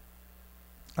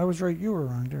 I was right. You were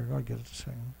wrong. There, I'll get it in a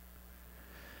second.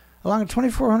 Along a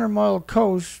 2,400-mile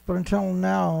coast, but until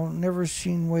now, never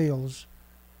seen whales.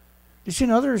 They've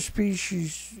seen other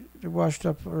species that washed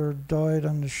up or died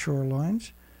on the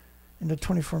shorelines in the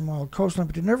 24-mile coastline,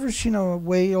 but they've never seen a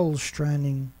whale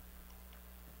stranding.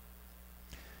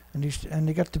 And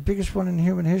they got the biggest one in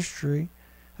human history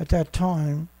at that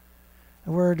time,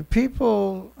 where the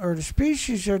people or the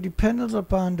species are dependent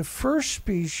upon the first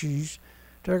species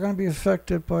that are going to be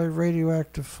affected by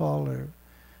radioactive fallout.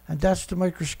 And that's the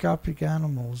microscopic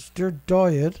animals. Their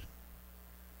diet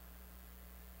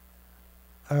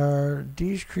are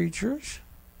these creatures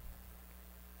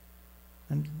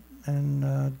and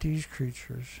these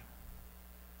creatures,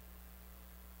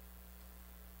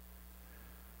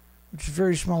 which are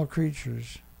very small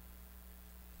creatures.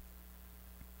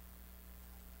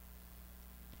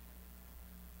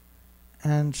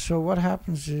 And so what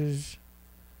happens is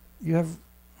you have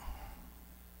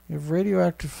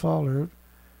radioactive fallout,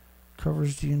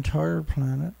 covers the entire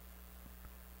planet,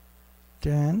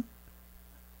 then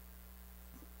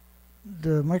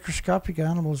the microscopic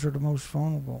animals are the most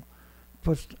vulnerable.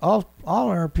 But all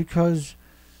are, because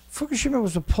Fukushima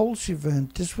was a pulse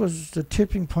event. This was the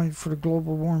tipping point for the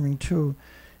global warming too.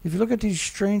 If you look at these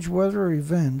strange weather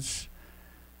events,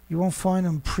 you won't find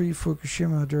them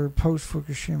pre-Fukushima, they're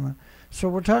post-Fukushima. So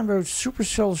we're talking about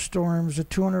supercell storms at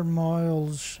 200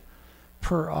 miles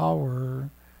per hour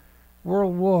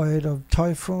worldwide, of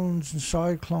typhoons and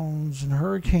cyclones and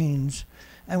hurricanes.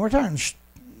 And we're talking,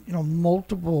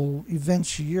 multiple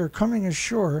events a year coming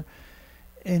ashore.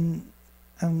 And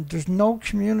there's no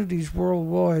communities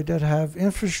worldwide that have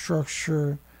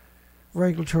infrastructure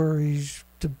regulatories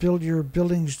to build your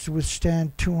buildings to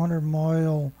withstand 200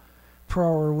 mile per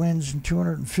hour winds and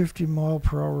 250 mile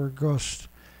per hour gusts,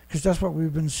 because that's what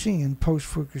we've been seeing post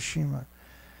Fukushima.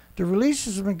 The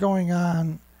releases have been going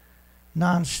on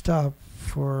non-stop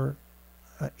for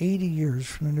 80 years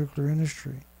from the nuclear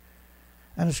industry,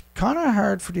 and it's kind of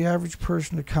hard for the average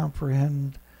person to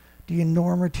comprehend the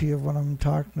enormity of what I'm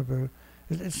talking about.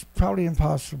 It's probably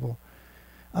impossible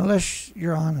unless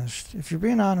you're honest. If you're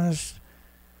being honest,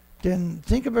 then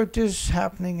think about this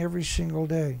happening every single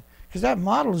day. Because that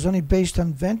model is only based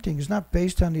on venting. It's not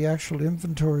based on the actual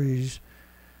inventories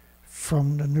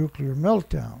from the nuclear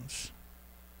meltdowns.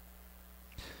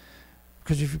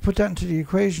 Because if you put that into the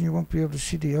equation, you won't be able to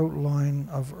see the outline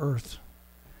of Earth.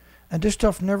 And this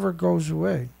stuff never goes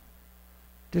away.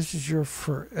 This is your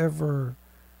forever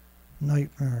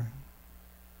nightmare.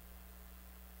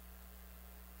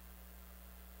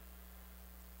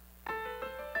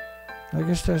 I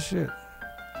guess that's it.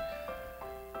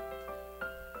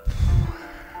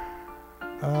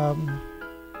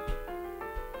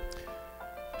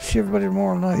 See everybody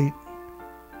tomorrow night.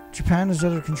 Japan is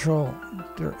out of control.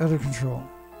 They're out of control.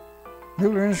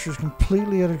 Nuclear industry is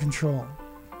completely out of control.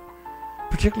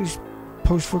 Particularly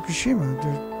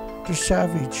post-Fukushima. They're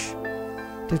savage.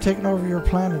 They're taking over your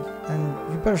planet,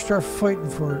 and you better start fighting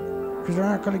for it, because they're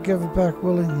not going to give it back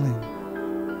willingly.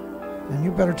 And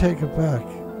you better take it back.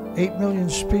 8 million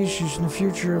species in the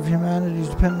future of humanity is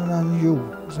dependent on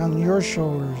you. It's on your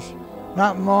shoulders,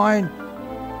 not mine.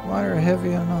 Mine are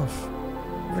heavy enough.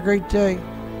 Have a great day.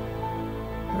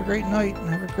 Have a great night, and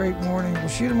have a great morning. We'll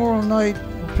see you tomorrow night.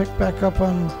 We'll pick back up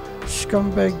on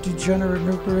scumbag, degenerate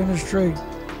nuclear industry.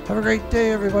 Have a great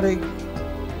day, everybody.